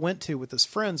he never went to with his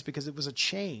friends because it was a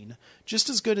chain, just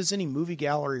as good as any movie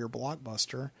gallery or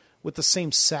Blockbuster, with the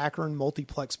same saccharine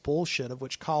multiplex bullshit of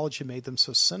which college had made them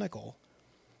so cynical.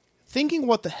 Thinking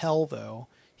what the hell, though,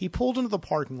 he pulled into the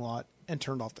parking lot and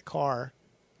turned off the car.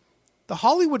 The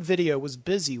Hollywood Video was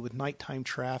busy with nighttime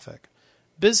traffic.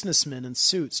 Businessmen in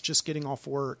suits just getting off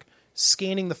work,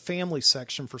 scanning the family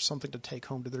section for something to take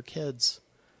home to their kids.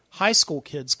 High school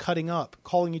kids cutting up,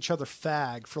 calling each other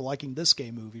fag for liking this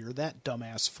gay movie or that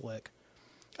dumbass flick.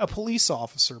 A police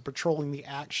officer patrolling the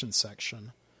action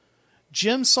section.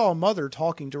 Jim saw a mother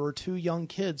talking to her two young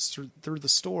kids through the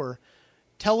store,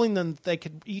 telling them that they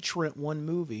could each rent one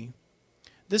movie.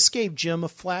 This gave Jim a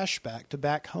flashback to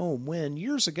back home when,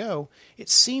 years ago, it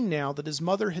seemed now that his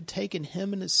mother had taken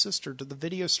him and his sister to the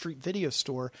Video Street video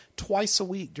store twice a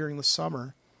week during the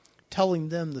summer, telling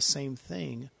them the same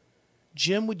thing.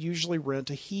 Jim would usually rent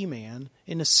a He-Man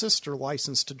and his sister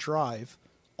Licensed to Drive,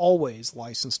 always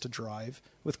Licensed to Drive,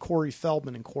 with Corey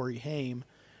Feldman and Corey Haim,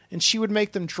 and she would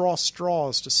make them draw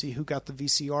straws to see who got the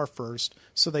VCR first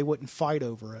so they wouldn't fight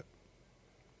over it.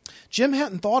 Jim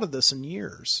hadn't thought of this in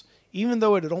years, even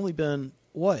though it had only been,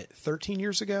 13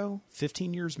 years ago?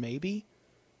 15 years maybe?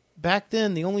 Back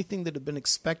then, the only thing that had been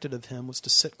expected of him was to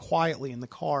sit quietly in the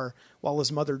car while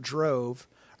his mother drove,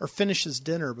 or finish his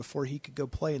dinner before he could go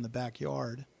play in the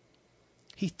backyard.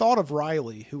 He thought of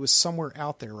Riley, who was somewhere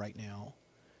out there right now.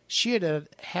 She had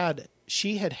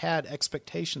had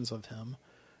expectations of him,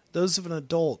 those of an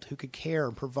adult who could care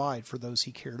and provide for those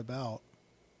he cared about.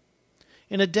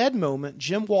 In a dead moment,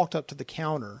 Jim walked up to the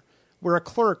counter, where a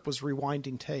clerk was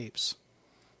rewinding tapes.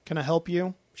 "Can I help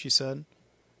you?" she said.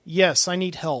 "Yes, I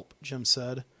need help," Jim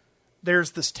said.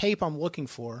 "There's this tape I'm looking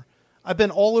for. I've been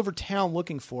all over town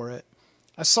looking for it.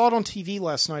 I saw it on TV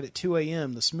last night at 2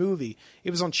 a.m., this movie.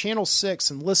 It was on Channel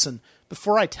 6, and listen,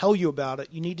 before I tell you about it,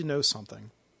 you need to know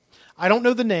something. I don't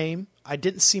know the name. I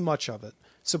didn't see much of it.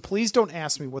 So please don't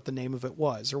ask me what the name of it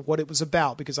was or what it was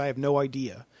about because I have no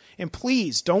idea. And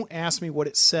please don't ask me what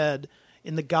it said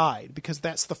in the guide because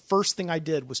that's the first thing I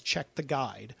did was check the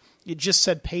guide. It just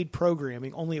said paid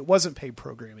programming, only it wasn't paid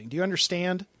programming. Do you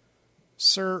understand?"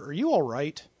 "Sir, are you all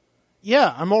right?"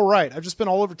 "Yeah, I'm all right. I've just been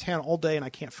all over town all day and I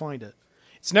can't find it.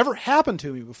 It's never happened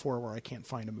to me before where I can't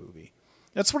find a movie.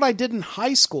 That's what I did in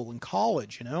high school and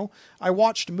college, you know. I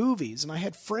watched movies, and I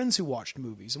had friends who watched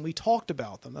movies, and we talked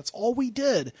about them. That's all we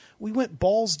did. We went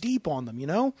balls deep on them, you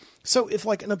know. So if,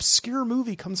 like, an obscure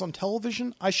movie comes on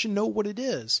television, I should know what it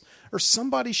is, or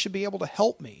somebody should be able to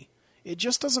help me. It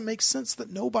just doesn't make sense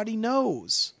that nobody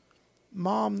knows."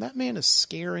 "Mom, that man is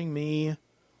scaring me."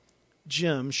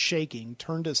 Jim, shaking,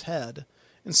 turned his head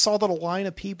and saw that a line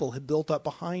of people had built up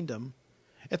behind him.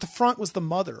 At the front was the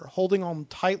mother, holding on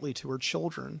tightly to her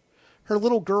children. Her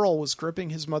little girl was gripping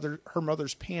her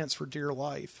mother's pants for dear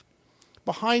life.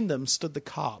 Behind them stood the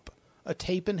cop, a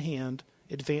tape in hand,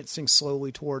 advancing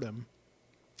slowly toward him.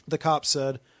 The cop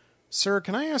said, "Sir,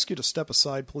 can I ask you to step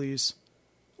aside, please?"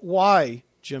 "Why?"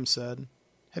 Jim said.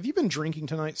 "Have you been drinking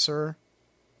tonight, sir?"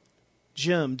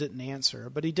 Jim didn't answer,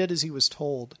 but he did as he was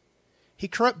told. He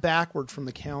crept backward from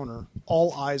the counter,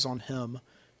 all eyes on him,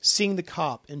 seeing the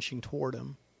cop inching toward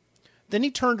him. Then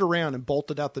he turned around and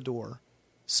bolted out the door.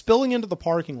 Spilling into the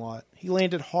parking lot, he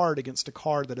landed hard against a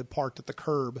car that had parked at the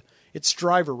curb, its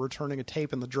driver returning a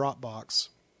tape in the drop box.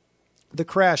 The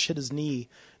crash hit his knee,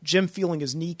 Jim feeling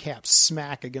his kneecap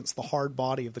smack against the hard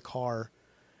body of the car.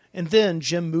 And then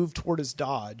Jim moved toward his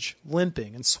Dodge,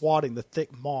 limping and swatting the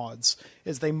thick moths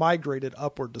as they migrated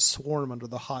upward to swarm under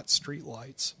the hot street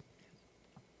lights.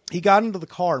 He got into the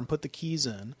car and put the keys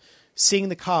in, seeing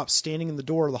the cops standing in the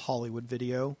door of the Hollywood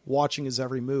Video, watching his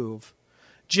every move.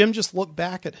 Jim just looked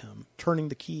back at him, turning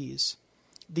the keys.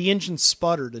 The engine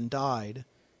sputtered and died.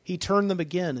 He turned them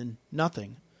again, and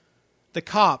nothing. The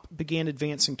cop began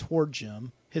advancing toward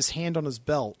Jim, his hand on his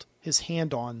belt, his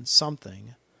hand on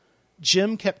something.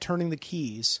 Jim kept turning the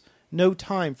keys. No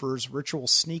time for his ritual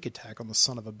sneak attack on the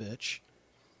son of a bitch.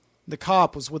 The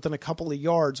cop was within a couple of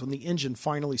yards when the engine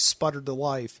finally sputtered to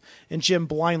life, and Jim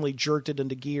blindly jerked it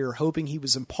into gear, hoping he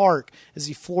was in park as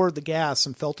he floored the gas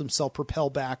and felt himself propel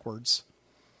backwards.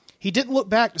 He didn't look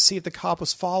back to see if the cop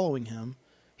was following him.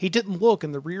 He didn't look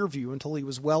in the rear view until he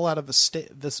was well out of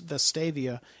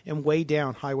Vestavia and way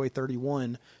down Highway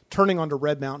 31, turning onto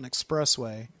Red Mountain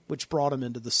Expressway, which brought him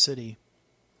into the city.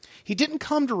 He didn't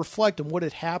come to reflect on what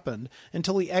had happened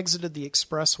until he exited the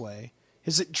expressway,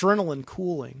 his adrenaline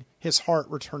cooling, his heart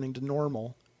returning to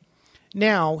normal.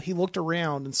 Now he looked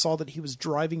around and saw that he was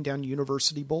driving down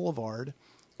University Boulevard,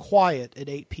 quiet at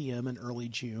 8 p.m. in early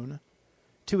June.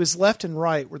 To his left and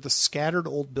right were the scattered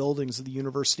old buildings of the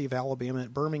University of Alabama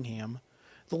at Birmingham,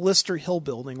 the Lister Hill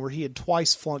building where he had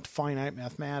twice flunked finite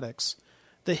mathematics,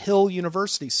 the Hill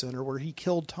University Center where he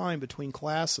killed time between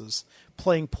classes,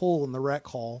 playing pool in the rec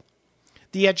hall,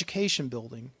 the Education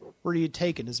Building where he had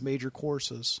taken his major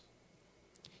courses.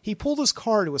 He pulled his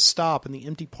car to a stop in the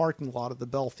empty parking lot of the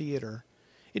Bell Theater.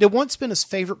 It had once been his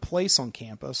favorite place on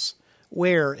campus,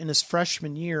 where, in his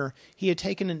freshman year, he had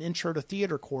taken an Intro to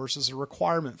Theater course as a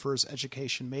requirement for his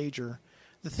education major,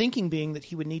 the thinking being that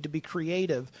he would need to be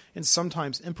creative and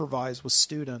sometimes improvise with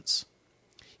students.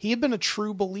 He had been a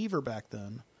true believer back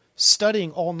then,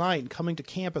 studying all night and coming to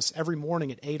campus every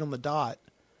morning at 8 on the dot,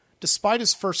 despite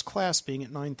his first class being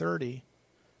at 9:30.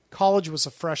 College was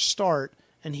a fresh start,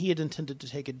 and he had intended to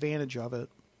take advantage of it.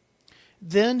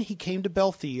 Then he came to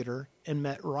Bell Theater and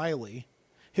met Riley,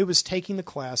 who was taking the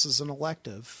class as an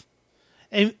elective.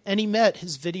 And he met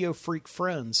his video freak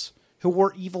friends, who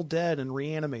wore Evil Dead and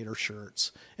Reanimator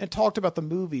shirts, and talked about the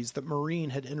movies that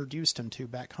Maureen had introduced him to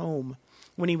back home,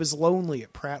 when he was lonely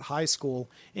at Pratt High School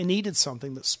and needed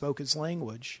something that spoke his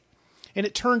language. And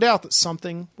it turned out that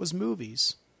something was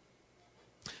movies.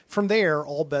 From there,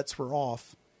 all bets were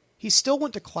off. He still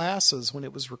went to classes when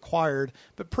it was required,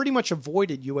 but pretty much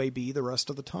avoided UAB the rest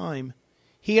of the time.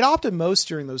 He had opted most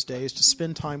during those days to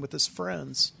spend time with his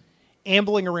friends,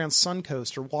 ambling around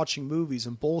Suncoast or watching movies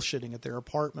and bullshitting at their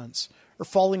apartments, or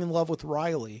falling in love with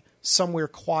Riley, somewhere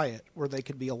quiet where they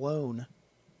could be alone.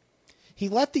 He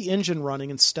left the engine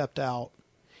running and stepped out.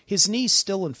 His knees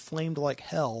still inflamed like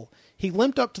hell, he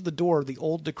limped up to the door of the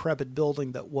old decrepit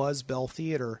building that was Bell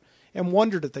Theater, and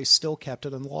wondered if they still kept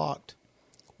it unlocked.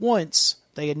 Once,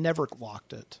 they had never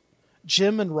locked it.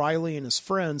 Jim and Riley and his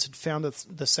friends had found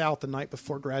this out the night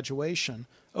before graduation,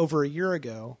 over a year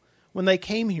ago, when they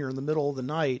came here in the middle of the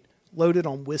night, loaded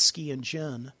on whiskey and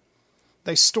gin.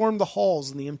 They stormed the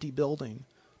halls in the empty building,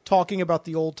 talking about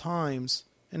the old times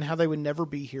and how they would never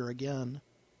be here again.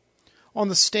 On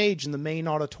the stage in the main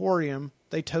auditorium,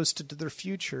 they toasted to their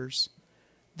futures.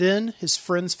 Then his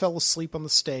friends fell asleep on the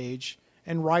stage,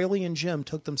 and Riley and Jim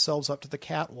took themselves up to the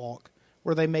catwalk,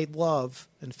 where they made love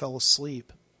and fell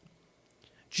asleep.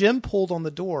 Jim pulled on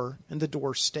the door, and the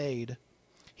door stayed.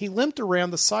 He limped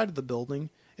around the side of the building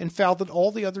and found that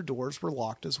all the other doors were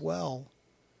locked as well.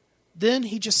 Then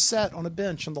he just sat on a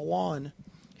bench on the lawn,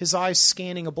 his eyes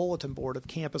scanning a bulletin board of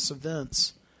campus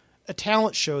events, a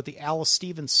talent show at the Alice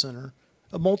Stevens Center,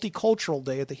 a multicultural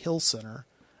day at the Hill Center,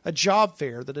 a job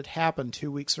fair that had happened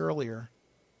 2 weeks earlier.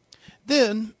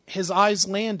 Then his eyes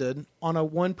landed on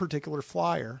one particular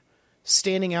flyer,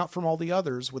 standing out from all the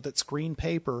others with its green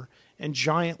paper and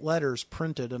giant letters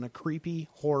printed in a creepy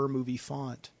horror movie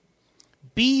font.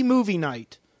 B Movie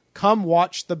Night. Come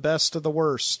watch the best of the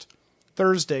worst.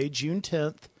 Thursday, June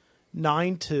 10th,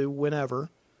 9 to whenever,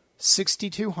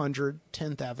 6200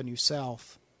 10th Avenue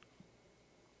South.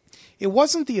 It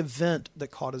wasn't the event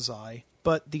that caught his eye,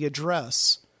 but the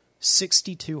address,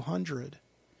 6200.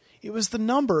 It was the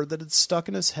number that had stuck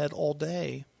in his head all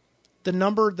day. The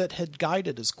number that had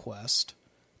guided his quest.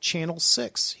 Channel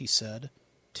 6, he said,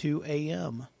 2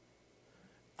 a.m.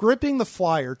 Gripping the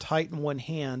flyer tight in one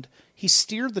hand, he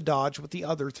steered the Dodge with the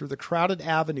other through the crowded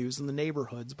avenues in the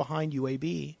neighborhoods behind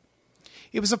UAB.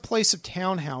 It was a place of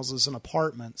townhouses and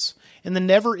apartments, and the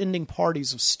never-ending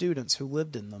parties of students who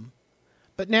lived in them.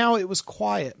 But now it was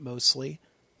quiet, mostly,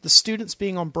 the students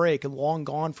being on break and long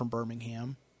gone from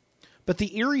Birmingham. But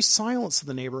the eerie silence of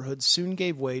the neighborhood soon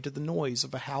gave way to the noise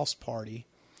of a house party,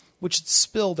 which had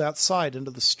spilled outside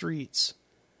into the streets.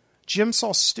 Jim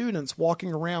saw students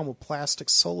walking around with plastic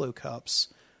solo cups,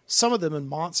 some of them in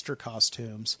monster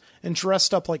costumes, and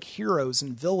dressed up like heroes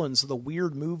and villains of the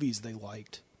weird movies they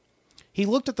liked. He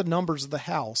looked at the numbers of the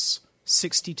house,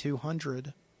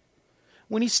 6200.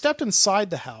 When he stepped inside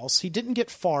the house, he didn't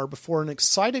get far before an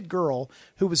excited girl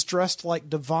who was dressed like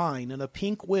Divine in a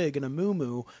pink wig and a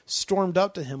muumuu stormed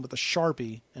up to him with a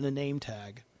Sharpie and a name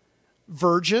tag.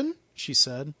 "Virgin?" she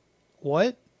said.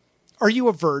 "What? Are you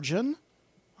a virgin?"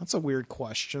 "That's a weird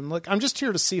question. Look, I'm just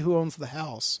here to see who owns the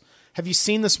house. Have you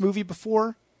seen this movie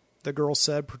before?" the girl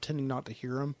said, pretending not to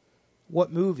hear him.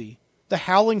 "What movie?" "The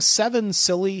Howling Seven,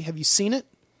 silly. Have you seen it?"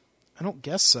 "I don't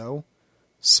guess so."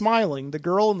 Smiling, the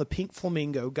girl in the pink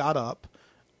flamingo got up,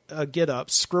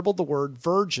 scribbled the word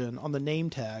virgin on the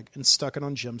name tag, and stuck it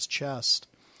on Jim's chest.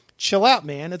 "Chill out,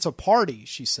 man. It's a party,"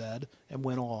 she said, and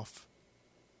went off.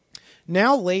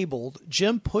 Now labeled,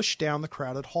 Jim pushed down the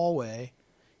crowded hallway.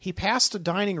 He passed a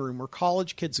dining room where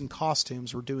college kids in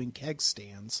costumes were doing keg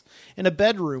stands, and a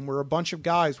bedroom where a bunch of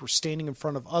guys were standing in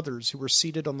front of others who were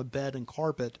seated on the bed and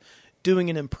carpet,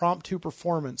 doing an impromptu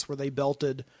performance where they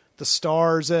belted "The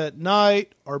stars at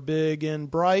night are big and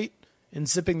bright," and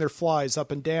zipping their flies up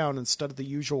and down instead of the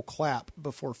usual clap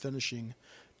before finishing.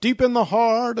 "Deep in the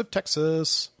heart of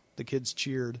Texas," the kids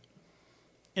cheered.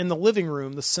 In the living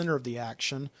room, the center of the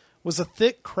action, was a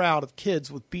thick crowd of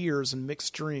kids with beers and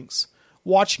mixed drinks,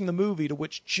 watching the movie to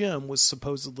which Jim was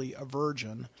supposedly a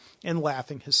virgin, and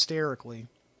laughing hysterically.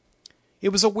 It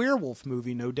was a werewolf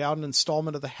movie, no doubt an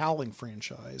installment of the Howling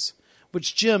franchise,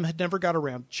 which Jim had never got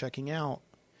around to checking out.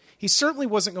 He certainly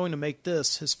wasn't going to make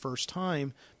this his first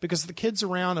time, because the kids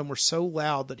around him were so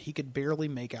loud that he could barely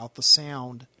make out the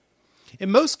sound.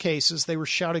 In most cases, they were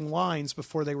shouting lines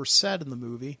before they were said in the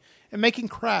movie, and making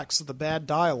cracks at the bad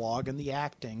dialogue and the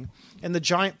acting, and the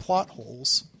giant plot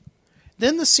holes.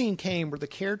 Then the scene came where the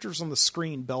characters on the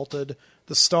screen belted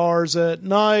 "The stars at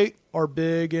night are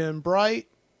big and bright,"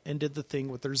 and did the thing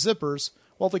with their zippers,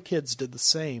 while the kids did the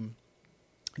same.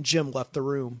 Jim left the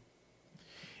room.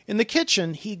 In the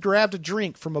kitchen, he grabbed a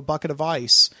drink from a bucket of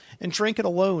ice and drank it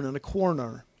alone in a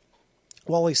corner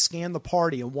while he scanned the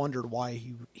party and wondered why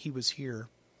he was here.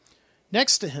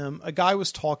 Next to him, a guy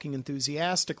was talking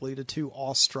enthusiastically to two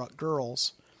awestruck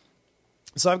girls.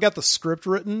 "So I've got the script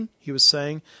written," he was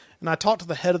saying, "and I talked to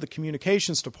the head of the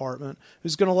communications department,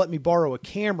 who's going to let me borrow a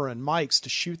camera and mics to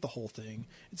shoot the whole thing.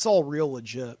 It's all real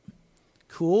legit."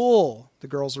 "Cool," the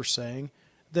girls were saying.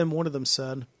 Then one of them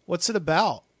said, "What's it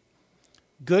about?"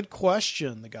 "Good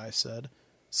question," the guy said.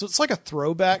 "So it's like a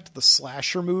throwback to the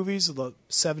slasher movies of the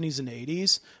 70s and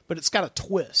 80s, but it's got a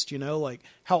twist, like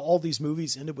how all these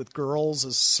movies ended with girls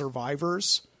as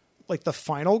survivors. Like The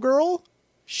Final Girl?"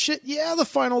 "Shit, yeah, The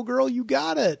Final Girl, you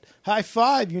got it. High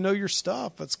five, you know your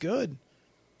stuff. That's good."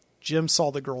 Jim saw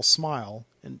the girl smile,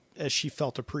 and as she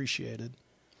felt appreciated.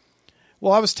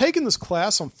 "Well, I was taking this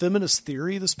class on feminist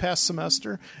theory this past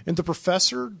semester, and the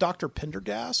professor, Dr.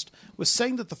 Pendergast, was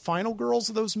saying that the final girls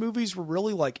of those movies were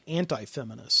really like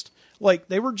anti-feminist. Like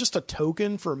they were just a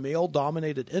token for a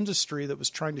male-dominated industry that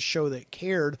was trying to show that it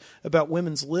cared about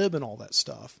women's lib and all that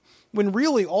stuff. When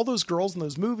really all those girls in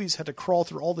those movies had to crawl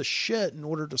through all this shit in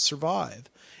order to survive.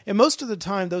 And most of the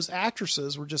time, those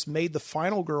actresses were just made the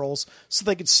final girls so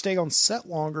they could stay on set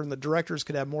longer and the directors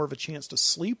could have more of a chance to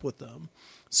sleep with them.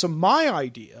 So my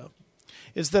idea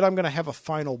is that I'm going to have a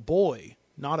final boy,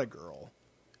 not a girl.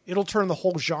 It'll turn the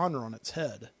whole genre on its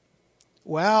head."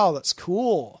 "Wow, that's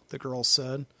cool," the girl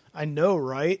said. "I know,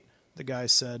 right?" the guy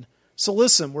said. "So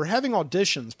listen, we're having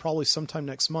auditions probably sometime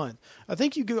next month. I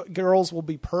think you girls will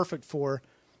be perfect for..."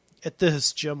 At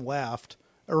this, Jim laughed,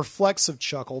 a reflexive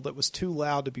chuckle that was too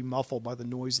loud to be muffled by the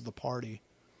noise of the party.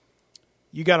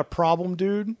 "You got a problem,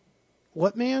 dude?"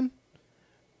 "What, man?"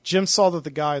 Jim saw that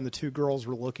the guy and the two girls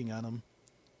were looking at him.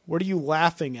 "What are you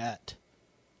laughing at?"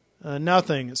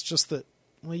 Nothing. It's just that,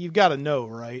 well, you've got to know,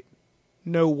 right?"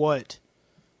 "Know what?"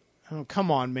 "Oh,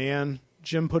 come on, man."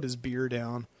 Jim put his beer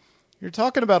down. "You're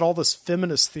talking about all this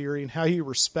feminist theory and how you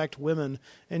respect women,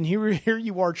 and here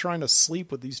you are trying to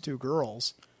sleep with these two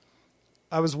girls."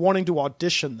 "I was wanting to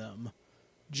audition them."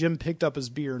 Jim picked up his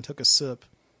beer and took a sip.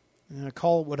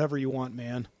 "Call it whatever you want,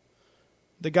 man."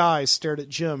 The guy stared at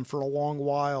Jim for a long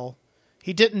while.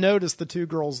 He didn't notice the two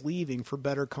girls leaving for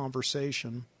better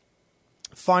conversation.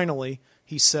 Finally,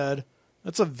 he said,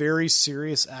 "That's a very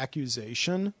serious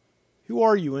accusation. Who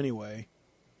are you anyway?"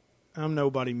 "I'm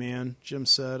nobody, man," Jim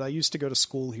said. "I used to go to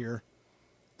school here."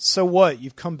 "So what?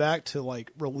 You've come back to,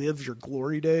 relive your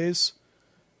glory days?"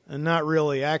 "And not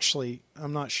really. Actually,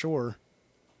 I'm not sure."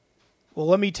 "Well,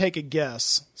 let me take a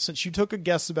guess. Since you took a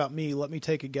guess about me, let me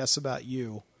take a guess about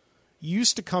you. You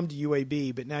used to come to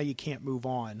UAB, but now you can't move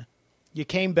on. You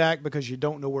came back because you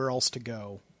don't know where else to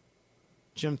go."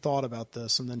 Jim thought about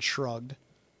this and then shrugged.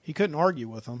 He couldn't argue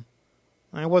with him.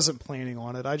 "I wasn't planning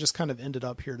on it. I just kind of ended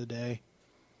up here today."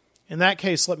 "In that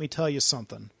case, let me tell you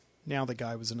something. Now the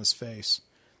guy was in his face.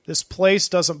 "This place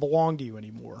doesn't belong to you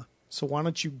anymore, so why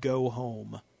don't you go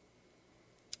home?"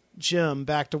 Jim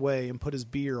backed away and put his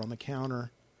beer on the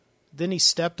counter. Then he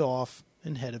stepped off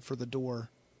and headed for the door.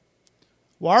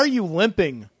 "Why are you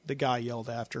limping?" the guy yelled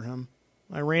after him.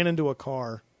 "I ran into a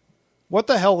car." "What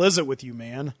the hell is it with you,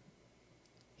 man?"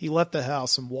 He left the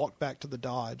house and walked back to the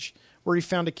Dodge, where he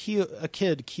found a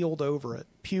kid keeled over it,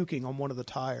 puking on one of the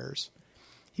tires.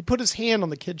 He put his hand on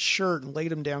the kid's shirt and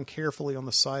laid him down carefully on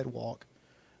the sidewalk.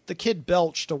 The kid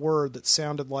belched a word that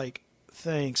sounded like,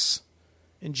 "Thanks,"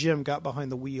 and Jim got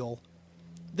behind the wheel.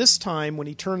 This time, when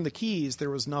he turned the keys,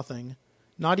 there was nothing,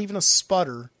 not even a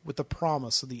sputter with the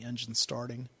promise of the engine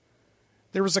starting.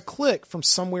 There was a click from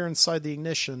somewhere inside the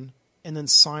ignition, and then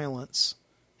silence.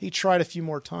 He tried a few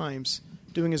more times,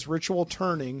 doing his ritual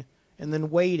turning, and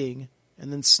then waiting,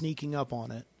 and then sneaking up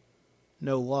on it.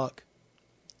 No luck.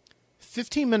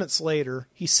 15 minutes later,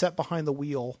 he sat behind the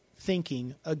wheel,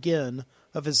 thinking, again,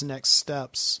 of his next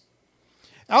steps.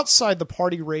 Outside, the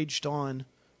party raged on.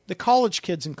 The college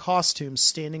kids in costumes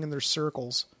standing in their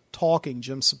circles, talking,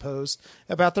 Jim supposed,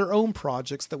 about their own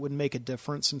projects that would make a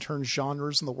difference and turn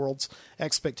genres and the world's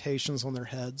expectations on their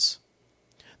heads.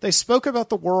 They spoke about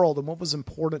the world and what was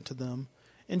important to them,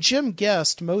 and Jim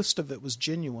guessed most of it was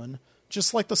genuine,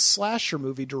 just like the slasher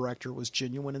movie director was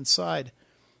genuine inside.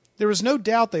 There was no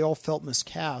doubt they all felt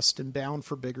miscast and bound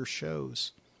for bigger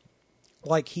shows,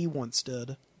 like he once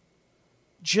did.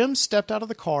 Jim stepped out of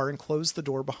the car and closed the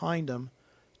door behind him,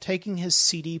 taking his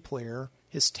CD player,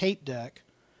 his tape deck,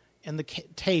 and the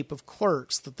tape of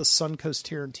Clerks that the Suncoast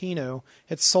Tarantino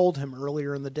had sold him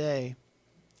earlier in the day.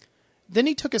 Then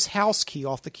he took his house key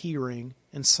off the key ring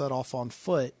and set off on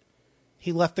foot.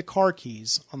 He left the car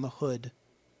keys on the hood.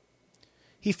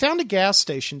 He found a gas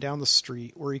station down the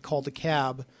street where he called a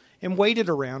cab and waited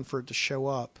around for it to show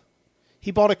up.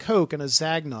 He bought a Coke and a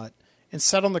Zagnut and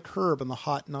sat on the curb in the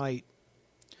hot night.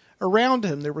 Around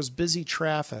him there was busy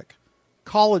traffic,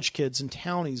 college kids and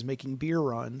townies making beer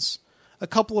runs. A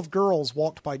couple of girls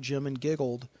walked by Jim and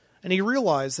giggled, and he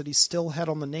realized that he still had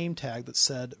on the name tag that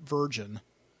said Virgin.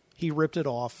 He ripped it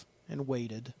off and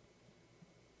waited.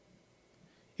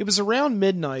 It was around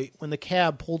midnight when the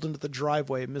cab pulled into the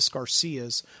driveway of Miss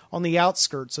Garcia's on the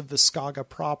outskirts of Viscaga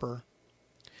proper.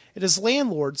 At his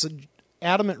landlord's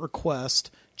adamant request,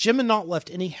 Jim had not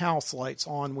left any house lights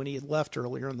on when he had left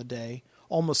earlier in the day,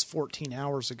 almost 14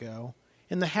 hours ago,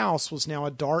 and the house was now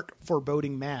a dark,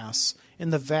 foreboding mass in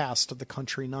the vast of the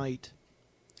country night.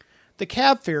 The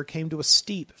cab fare came to a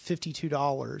steep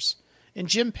 $52, and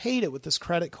Jim paid it with his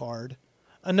credit card,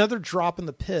 another drop in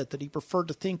the pit that he preferred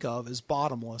to think of as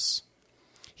bottomless.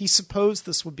 He supposed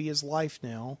this would be his life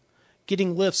now,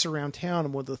 getting lifts around town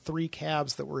in one of the 3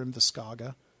 cabs that were in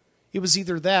Viscaga. It was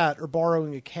either that or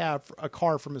borrowing a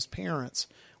car from his parents,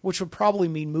 which would probably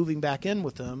mean moving back in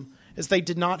with them, as they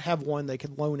did not have one they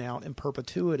could loan out in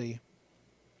perpetuity.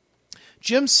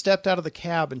 Jim stepped out of the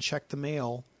cab and checked the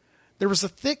mail. There was a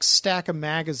thick stack of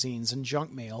magazines and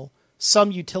junk mail,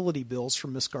 some utility bills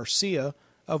from Miss Garcia,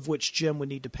 of which Jim would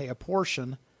need to pay a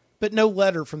portion, but no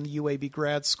letter from the UAB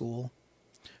grad school.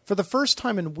 For the first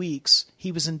time in weeks,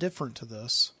 he was indifferent to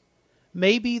this.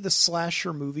 Maybe the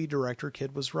slasher movie director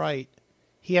kid was right.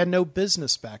 He had no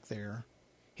business back there.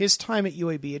 His time at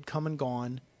UAB had come and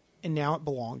gone, and now it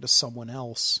belonged to someone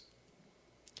else.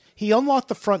 He unlocked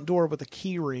the front door with a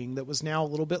key ring that was now a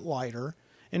little bit lighter,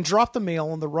 and dropped the mail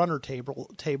on the runner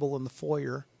table in the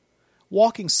foyer.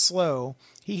 Walking slow,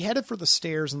 he headed for the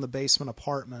stairs in the basement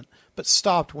apartment, but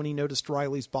stopped when he noticed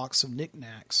Riley's box of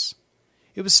knickknacks.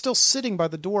 It was still sitting by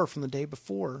the door from the day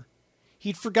before.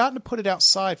 He'd forgotten to put it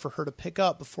outside for her to pick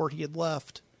up before he had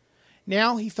left.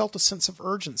 Now he felt a sense of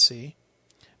urgency.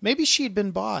 Maybe she had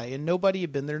been by and nobody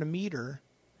had been there to meet her.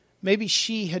 Maybe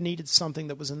she had needed something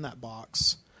that was in that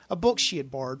box, a book she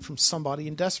had borrowed from somebody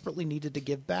and desperately needed to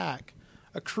give back,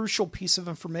 a crucial piece of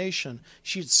information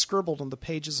she had scribbled on the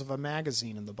pages of a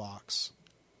magazine in the box.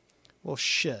 Well,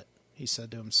 shit, he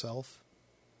said to himself.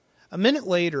 A minute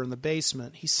later, in the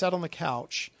basement, he sat on the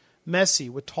couch, messy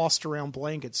with tossed-around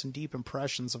blankets and deep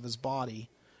impressions of his body,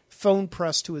 phone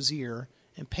pressed to his ear,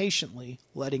 and patiently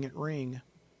letting it ring.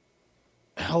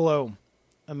 "Hello,"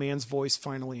 a man's voice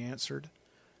finally answered.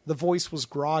 The voice was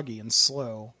groggy and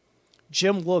slow.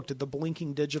 Jim looked at the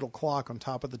blinking digital clock on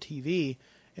top of the TV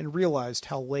and realized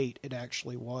how late it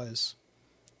actually was.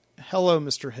 "Hello,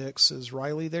 Mr. Hicks. Is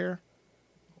Riley there?"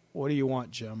 "What do you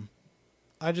want, Jim?"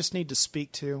 "I just need to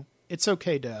speak to—" "It's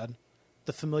okay, Dad,"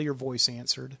 the familiar voice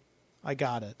answered. "I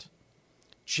got it."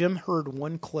 Jim heard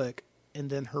one click and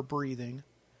then her breathing.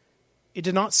 It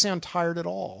did not sound tired at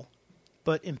all,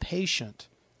 but impatient,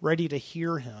 ready to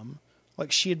hear him,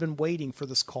 like she had been waiting for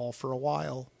this call for a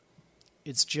while.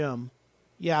 "It's Jim."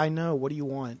 "Yeah, I know. What do you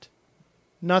want?"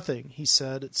 "Nothing," he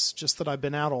said. "It's just that I've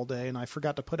been out all day and I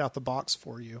forgot to put out the box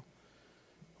for you."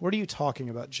 "What are you talking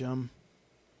about, Jim?"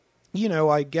 "You know,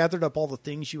 I gathered up all the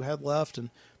things you had left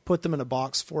and put them in a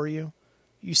box for you.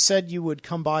 You said you would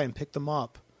come by and pick them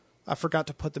up. I forgot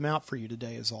to put them out for you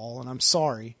today is all, and I'm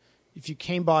sorry. If you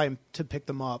came by to pick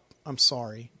them up, I'm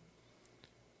sorry."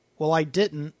 "Well, I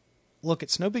didn't. Look,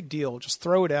 it's no big deal. Just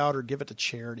throw it out or give it to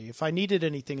charity. If I needed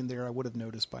anything in there, I would have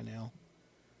noticed by now."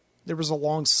 There was a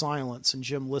long silence, and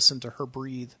Jim listened to her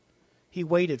breathe. He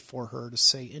waited for her to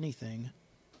say anything.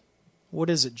 "What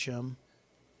is it, Jim?"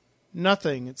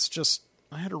 "Nothing. It's just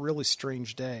I had a really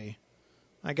strange day.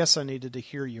 I guess I needed to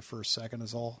hear you for a second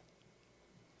is all."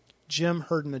 Jim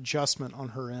heard an adjustment on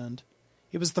her end.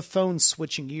 It was the phone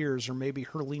switching ears, or maybe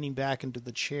her leaning back into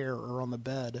the chair or on the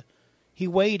bed. He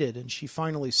waited, and she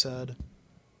finally said,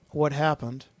 "What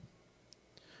happened?"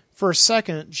 For a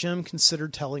second, Jim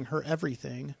considered telling her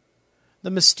everything. The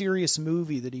mysterious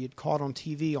movie that he had caught on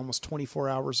TV almost 24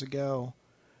 hours ago.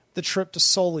 The trip to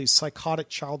Sully's psychotic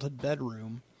childhood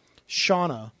bedroom.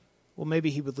 Shauna. Well,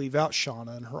 maybe he would leave out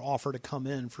Shauna and her offer to come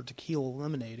in for tequila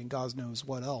lemonade and God knows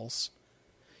what else.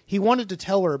 He wanted to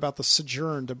tell her about the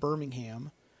sojourn to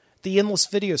Birmingham, the endless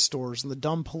video stores and the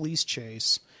dumb police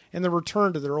chase, and the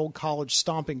return to their old college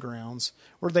stomping grounds,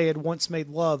 where they had once made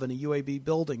love in a UAB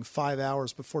building 5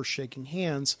 hours before shaking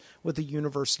hands with the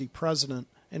university president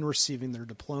and receiving their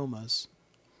diplomas.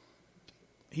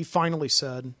 He finally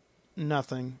said,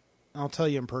 "Nothing. I'll tell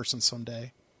you in person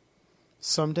someday."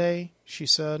 "Someday?" she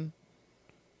said.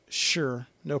 "Sure,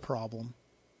 no problem."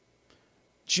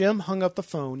 Jim hung up the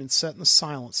phone and sat in the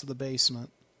silence of the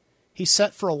basement. He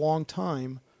sat for a long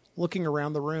time, looking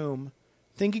around the room,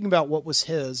 thinking about what was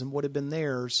his and what had been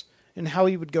theirs, and how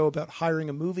he would go about hiring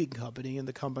a moving company in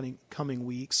the coming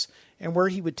weeks, and where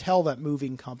he would tell that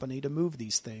moving company to move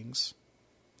these things.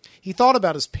 He thought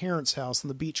about his parents' house in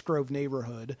the Beech Grove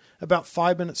neighborhood, about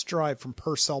 5 minutes' drive from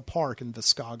Purcell Park in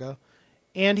Viscaga,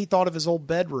 and he thought of his old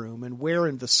bedroom and where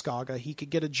in Viscaga he could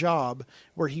get a job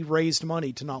where he raised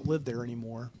money to not live there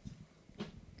anymore.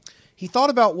 He thought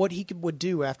about what he would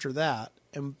do after that,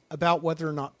 and about whether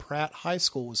or not Pratt High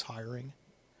School was hiring.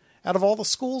 Out of all the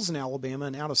schools in Alabama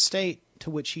and out of state to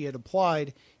which he had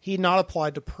applied, he had not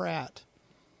applied to Pratt.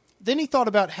 Then he thought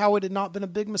about how it had not been a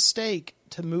big mistake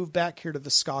to move back here to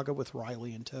Viscaga with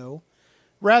Riley in tow.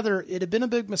 Rather, it had been a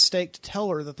big mistake to tell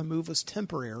her that the move was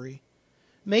temporary.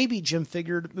 Maybe, Jim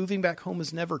figured, moving back home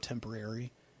is never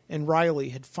temporary, and Riley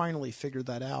had finally figured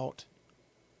that out.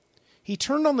 He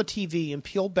turned on the TV and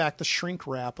peeled back the shrink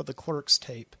wrap of the Clerks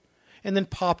tape, and then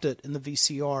popped it in the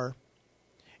VCR.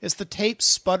 As the tape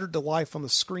sputtered to life on the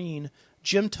screen,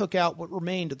 Jim took out what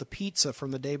remained of the pizza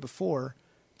from the day before,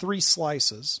 3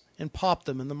 slices, and popped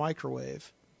them in the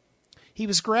microwave. He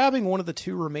was grabbing one of the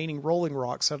 2 remaining Rolling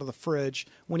Rocks out of the fridge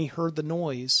when he heard the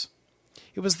noise.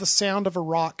 It was the sound of a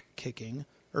rock kicking,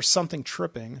 or something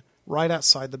tripping, right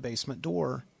outside the basement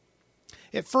door.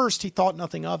 At first he thought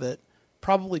nothing of it,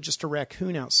 probably just a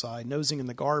raccoon outside nosing in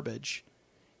the garbage.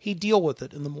 He'd deal with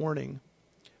it in the morning.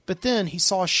 But then he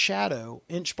saw a shadow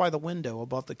inch by the window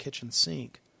above the kitchen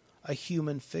sink, a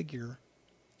human figure.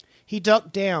 He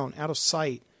ducked down out of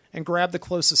sight and grabbed the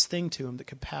closest thing to him that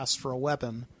could pass for a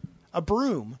weapon, a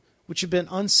broom, which had been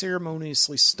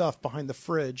unceremoniously stuffed behind the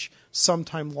fridge some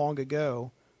time long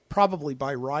ago, probably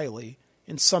by Riley,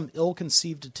 in some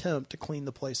ill-conceived attempt to clean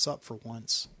the place up for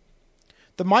once.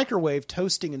 The microwave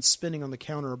toasting and spinning on the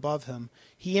counter above him,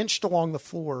 he inched along the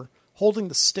floor, holding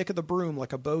the stick of the broom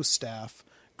like a bow staff,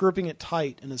 gripping it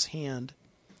tight in his hand.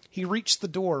 He reached the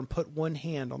door and put one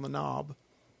hand on the knob.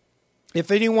 "If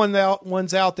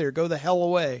anyone's out there, go the hell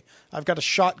away. I've got a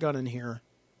shotgun in here."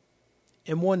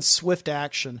 In one swift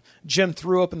action, Jim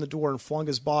threw open the door and flung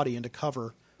his body into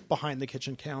cover behind the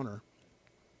kitchen counter.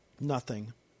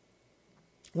 Nothing.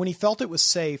 When he felt it was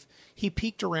safe, he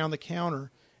peeked around the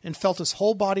counter and felt his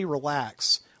whole body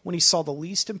relax when he saw the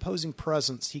least imposing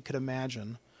presence he could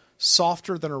imagine,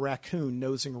 softer than a raccoon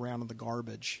nosing around in the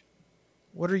garbage.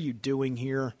 "What are you doing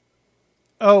here?"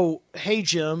 "Oh, hey,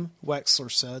 Jim,"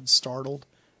 Wexler said, startled.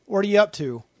 "What are you up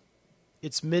to?"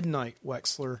 "It's midnight,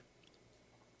 Wexler."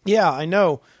 "Yeah, I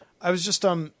know. I was just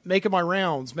making my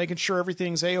rounds, making sure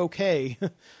everything's A-okay.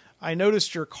 I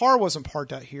noticed your car wasn't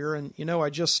parked out here, and, I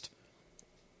just..."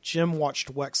 Jim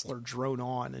watched Wexler drone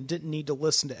on and didn't need to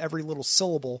listen to every little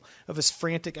syllable of his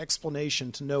frantic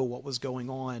explanation to know what was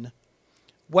going on.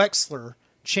 Wexler,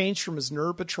 changed from his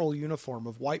Nerve Patrol uniform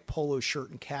of white polo shirt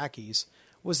and khakis,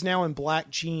 was now in black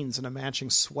jeans and a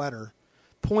matching sweater,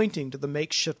 pointing to the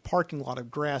makeshift parking lot of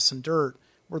grass and dirt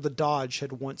where the Dodge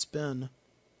had once been.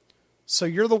 "So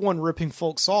you're the one ripping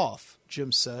folks off,"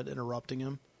 Jim said, interrupting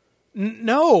him.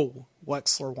 "No,"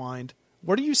 Wexler whined.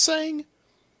 "What are you saying?"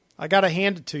 "I gotta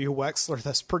hand it to you, Wexler.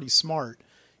 That's pretty smart.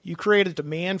 You create a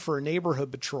demand for a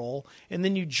neighborhood patrol, and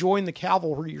then you join the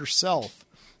cavalry yourself.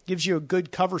 Gives you a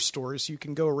good cover story so you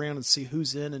can go around and see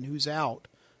who's in and who's out.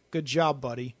 Good job,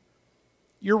 buddy."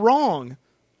 "You're wrong.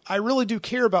 I really do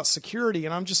care about security,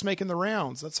 and I'm just making the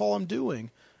rounds. That's all I'm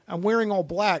doing. I'm wearing all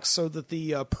black so that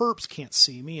the perps can't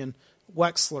see me." And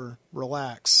Wexler,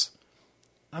 relax.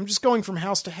 "I'm just going from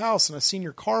house to house, and I seen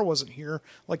your car wasn't here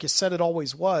like you said it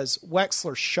always was."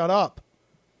 "Wexler, shut up."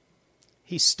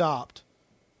 He stopped.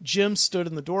 Jim stood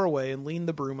in the doorway and leaned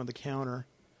the broom on the counter,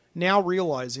 now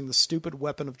realizing the stupid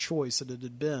weapon of choice that it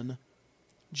had been.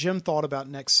 Jim thought about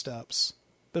next steps,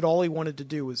 but all he wanted to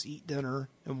do was eat dinner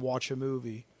and watch a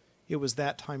movie. It was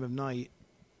that time of night.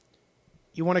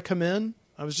 "You want to come in?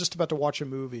 I was just about to watch a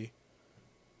movie."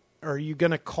 "Are you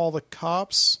going to call the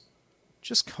cops?"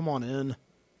 "Just come on in."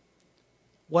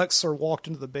 Wexler walked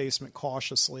into the basement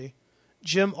cautiously.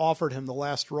 Jim offered him the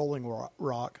last Rolling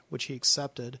Rock, which he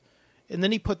accepted, and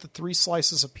then he put the 3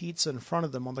 slices of pizza in front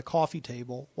of them on the coffee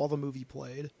table while the movie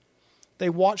played. They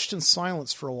watched in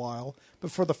silence for a while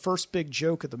before the first big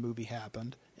joke of the movie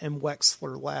happened, and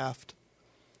Wexler laughed.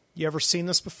 "You ever seen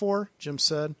this before?" Jim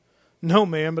said. "No,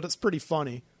 man, but it's pretty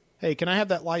funny. Hey, can I have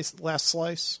that last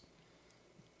slice?"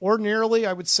 "Ordinarily,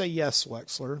 I would say yes,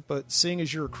 Wexler, but seeing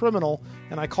as you're a criminal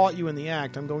and I caught you in the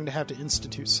act, I'm going to have to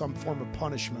institute some form of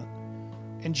punishment."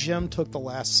 And Jim took the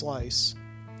last slice.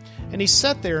 And he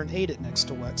sat there and ate it next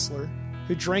to Wexler,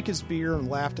 who drank his beer and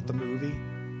laughed at the movie.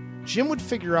 Jim would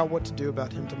figure out what to do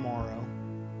about him tomorrow,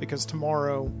 because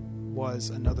tomorrow was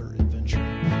another adventure.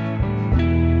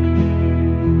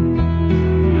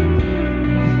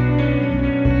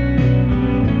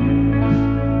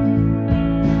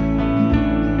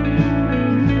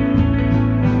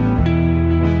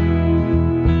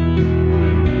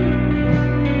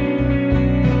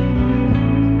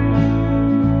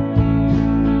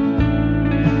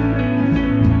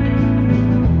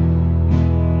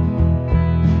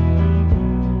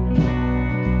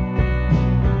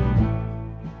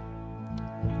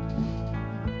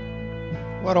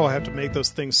 Why do I have to make those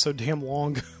things so damn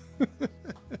long?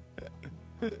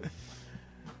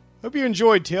 Hope you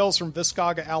enjoyed Tales from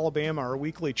Viscaga, Alabama, our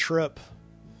weekly trip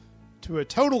to a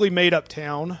totally made-up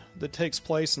town that takes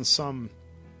place in some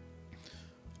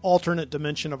alternate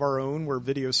dimension of our own where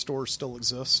video stores still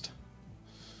exist.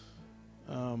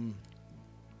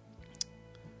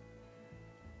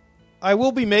 I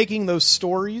will be making those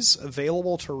stories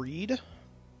available to read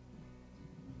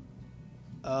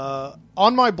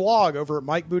on my blog over at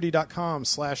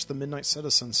mikebooty.com/The Midnight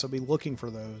Citizen, so be looking for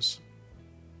those.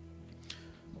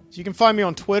 So you can find me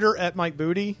on Twitter at Mike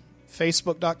Booty,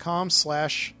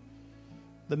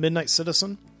 Facebook.com/The Midnight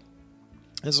Citizen.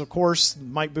 As of course,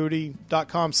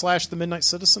 MikeBooty.com/The Midnight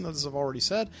Citizen, as I've already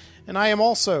said. And I am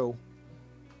also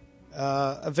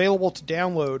available to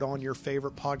download on your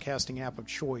favorite podcasting app of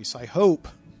choice. I hope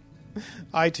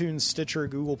iTunes, Stitcher,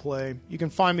 Google Play. You can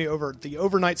find me over at the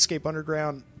Overnightscape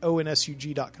Underground,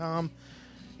 ONSUG.com,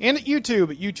 and at YouTube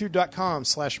at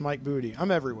youtube.com/Mike Booty.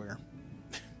 I'm everywhere.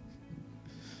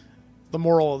 The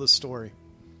moral of the story: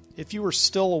 if you were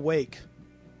still awake,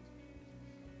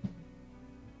 I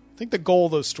think the goal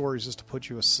of those stories is to put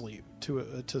you asleep,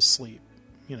 to sleep.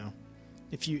 You know,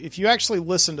 if you actually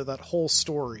listen to that whole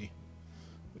story,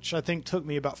 which I think took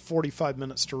me about 45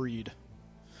 minutes to read,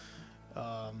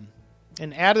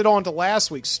 and added on to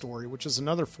last week's story, which is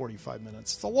another 45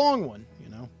 minutes. It's a long one, you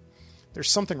know.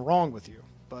 There's something wrong with you,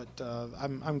 but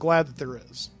I'm glad that there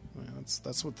is. You know,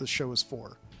 that's what this show is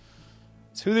for.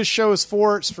 It's who this show is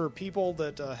for. It's for people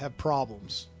that have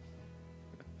problems.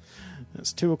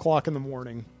 It's 2 o'clock in the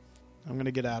morning. I'm going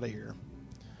to get out of here.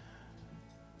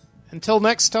 Until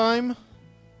next time,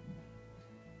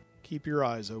 keep your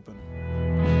eyes open.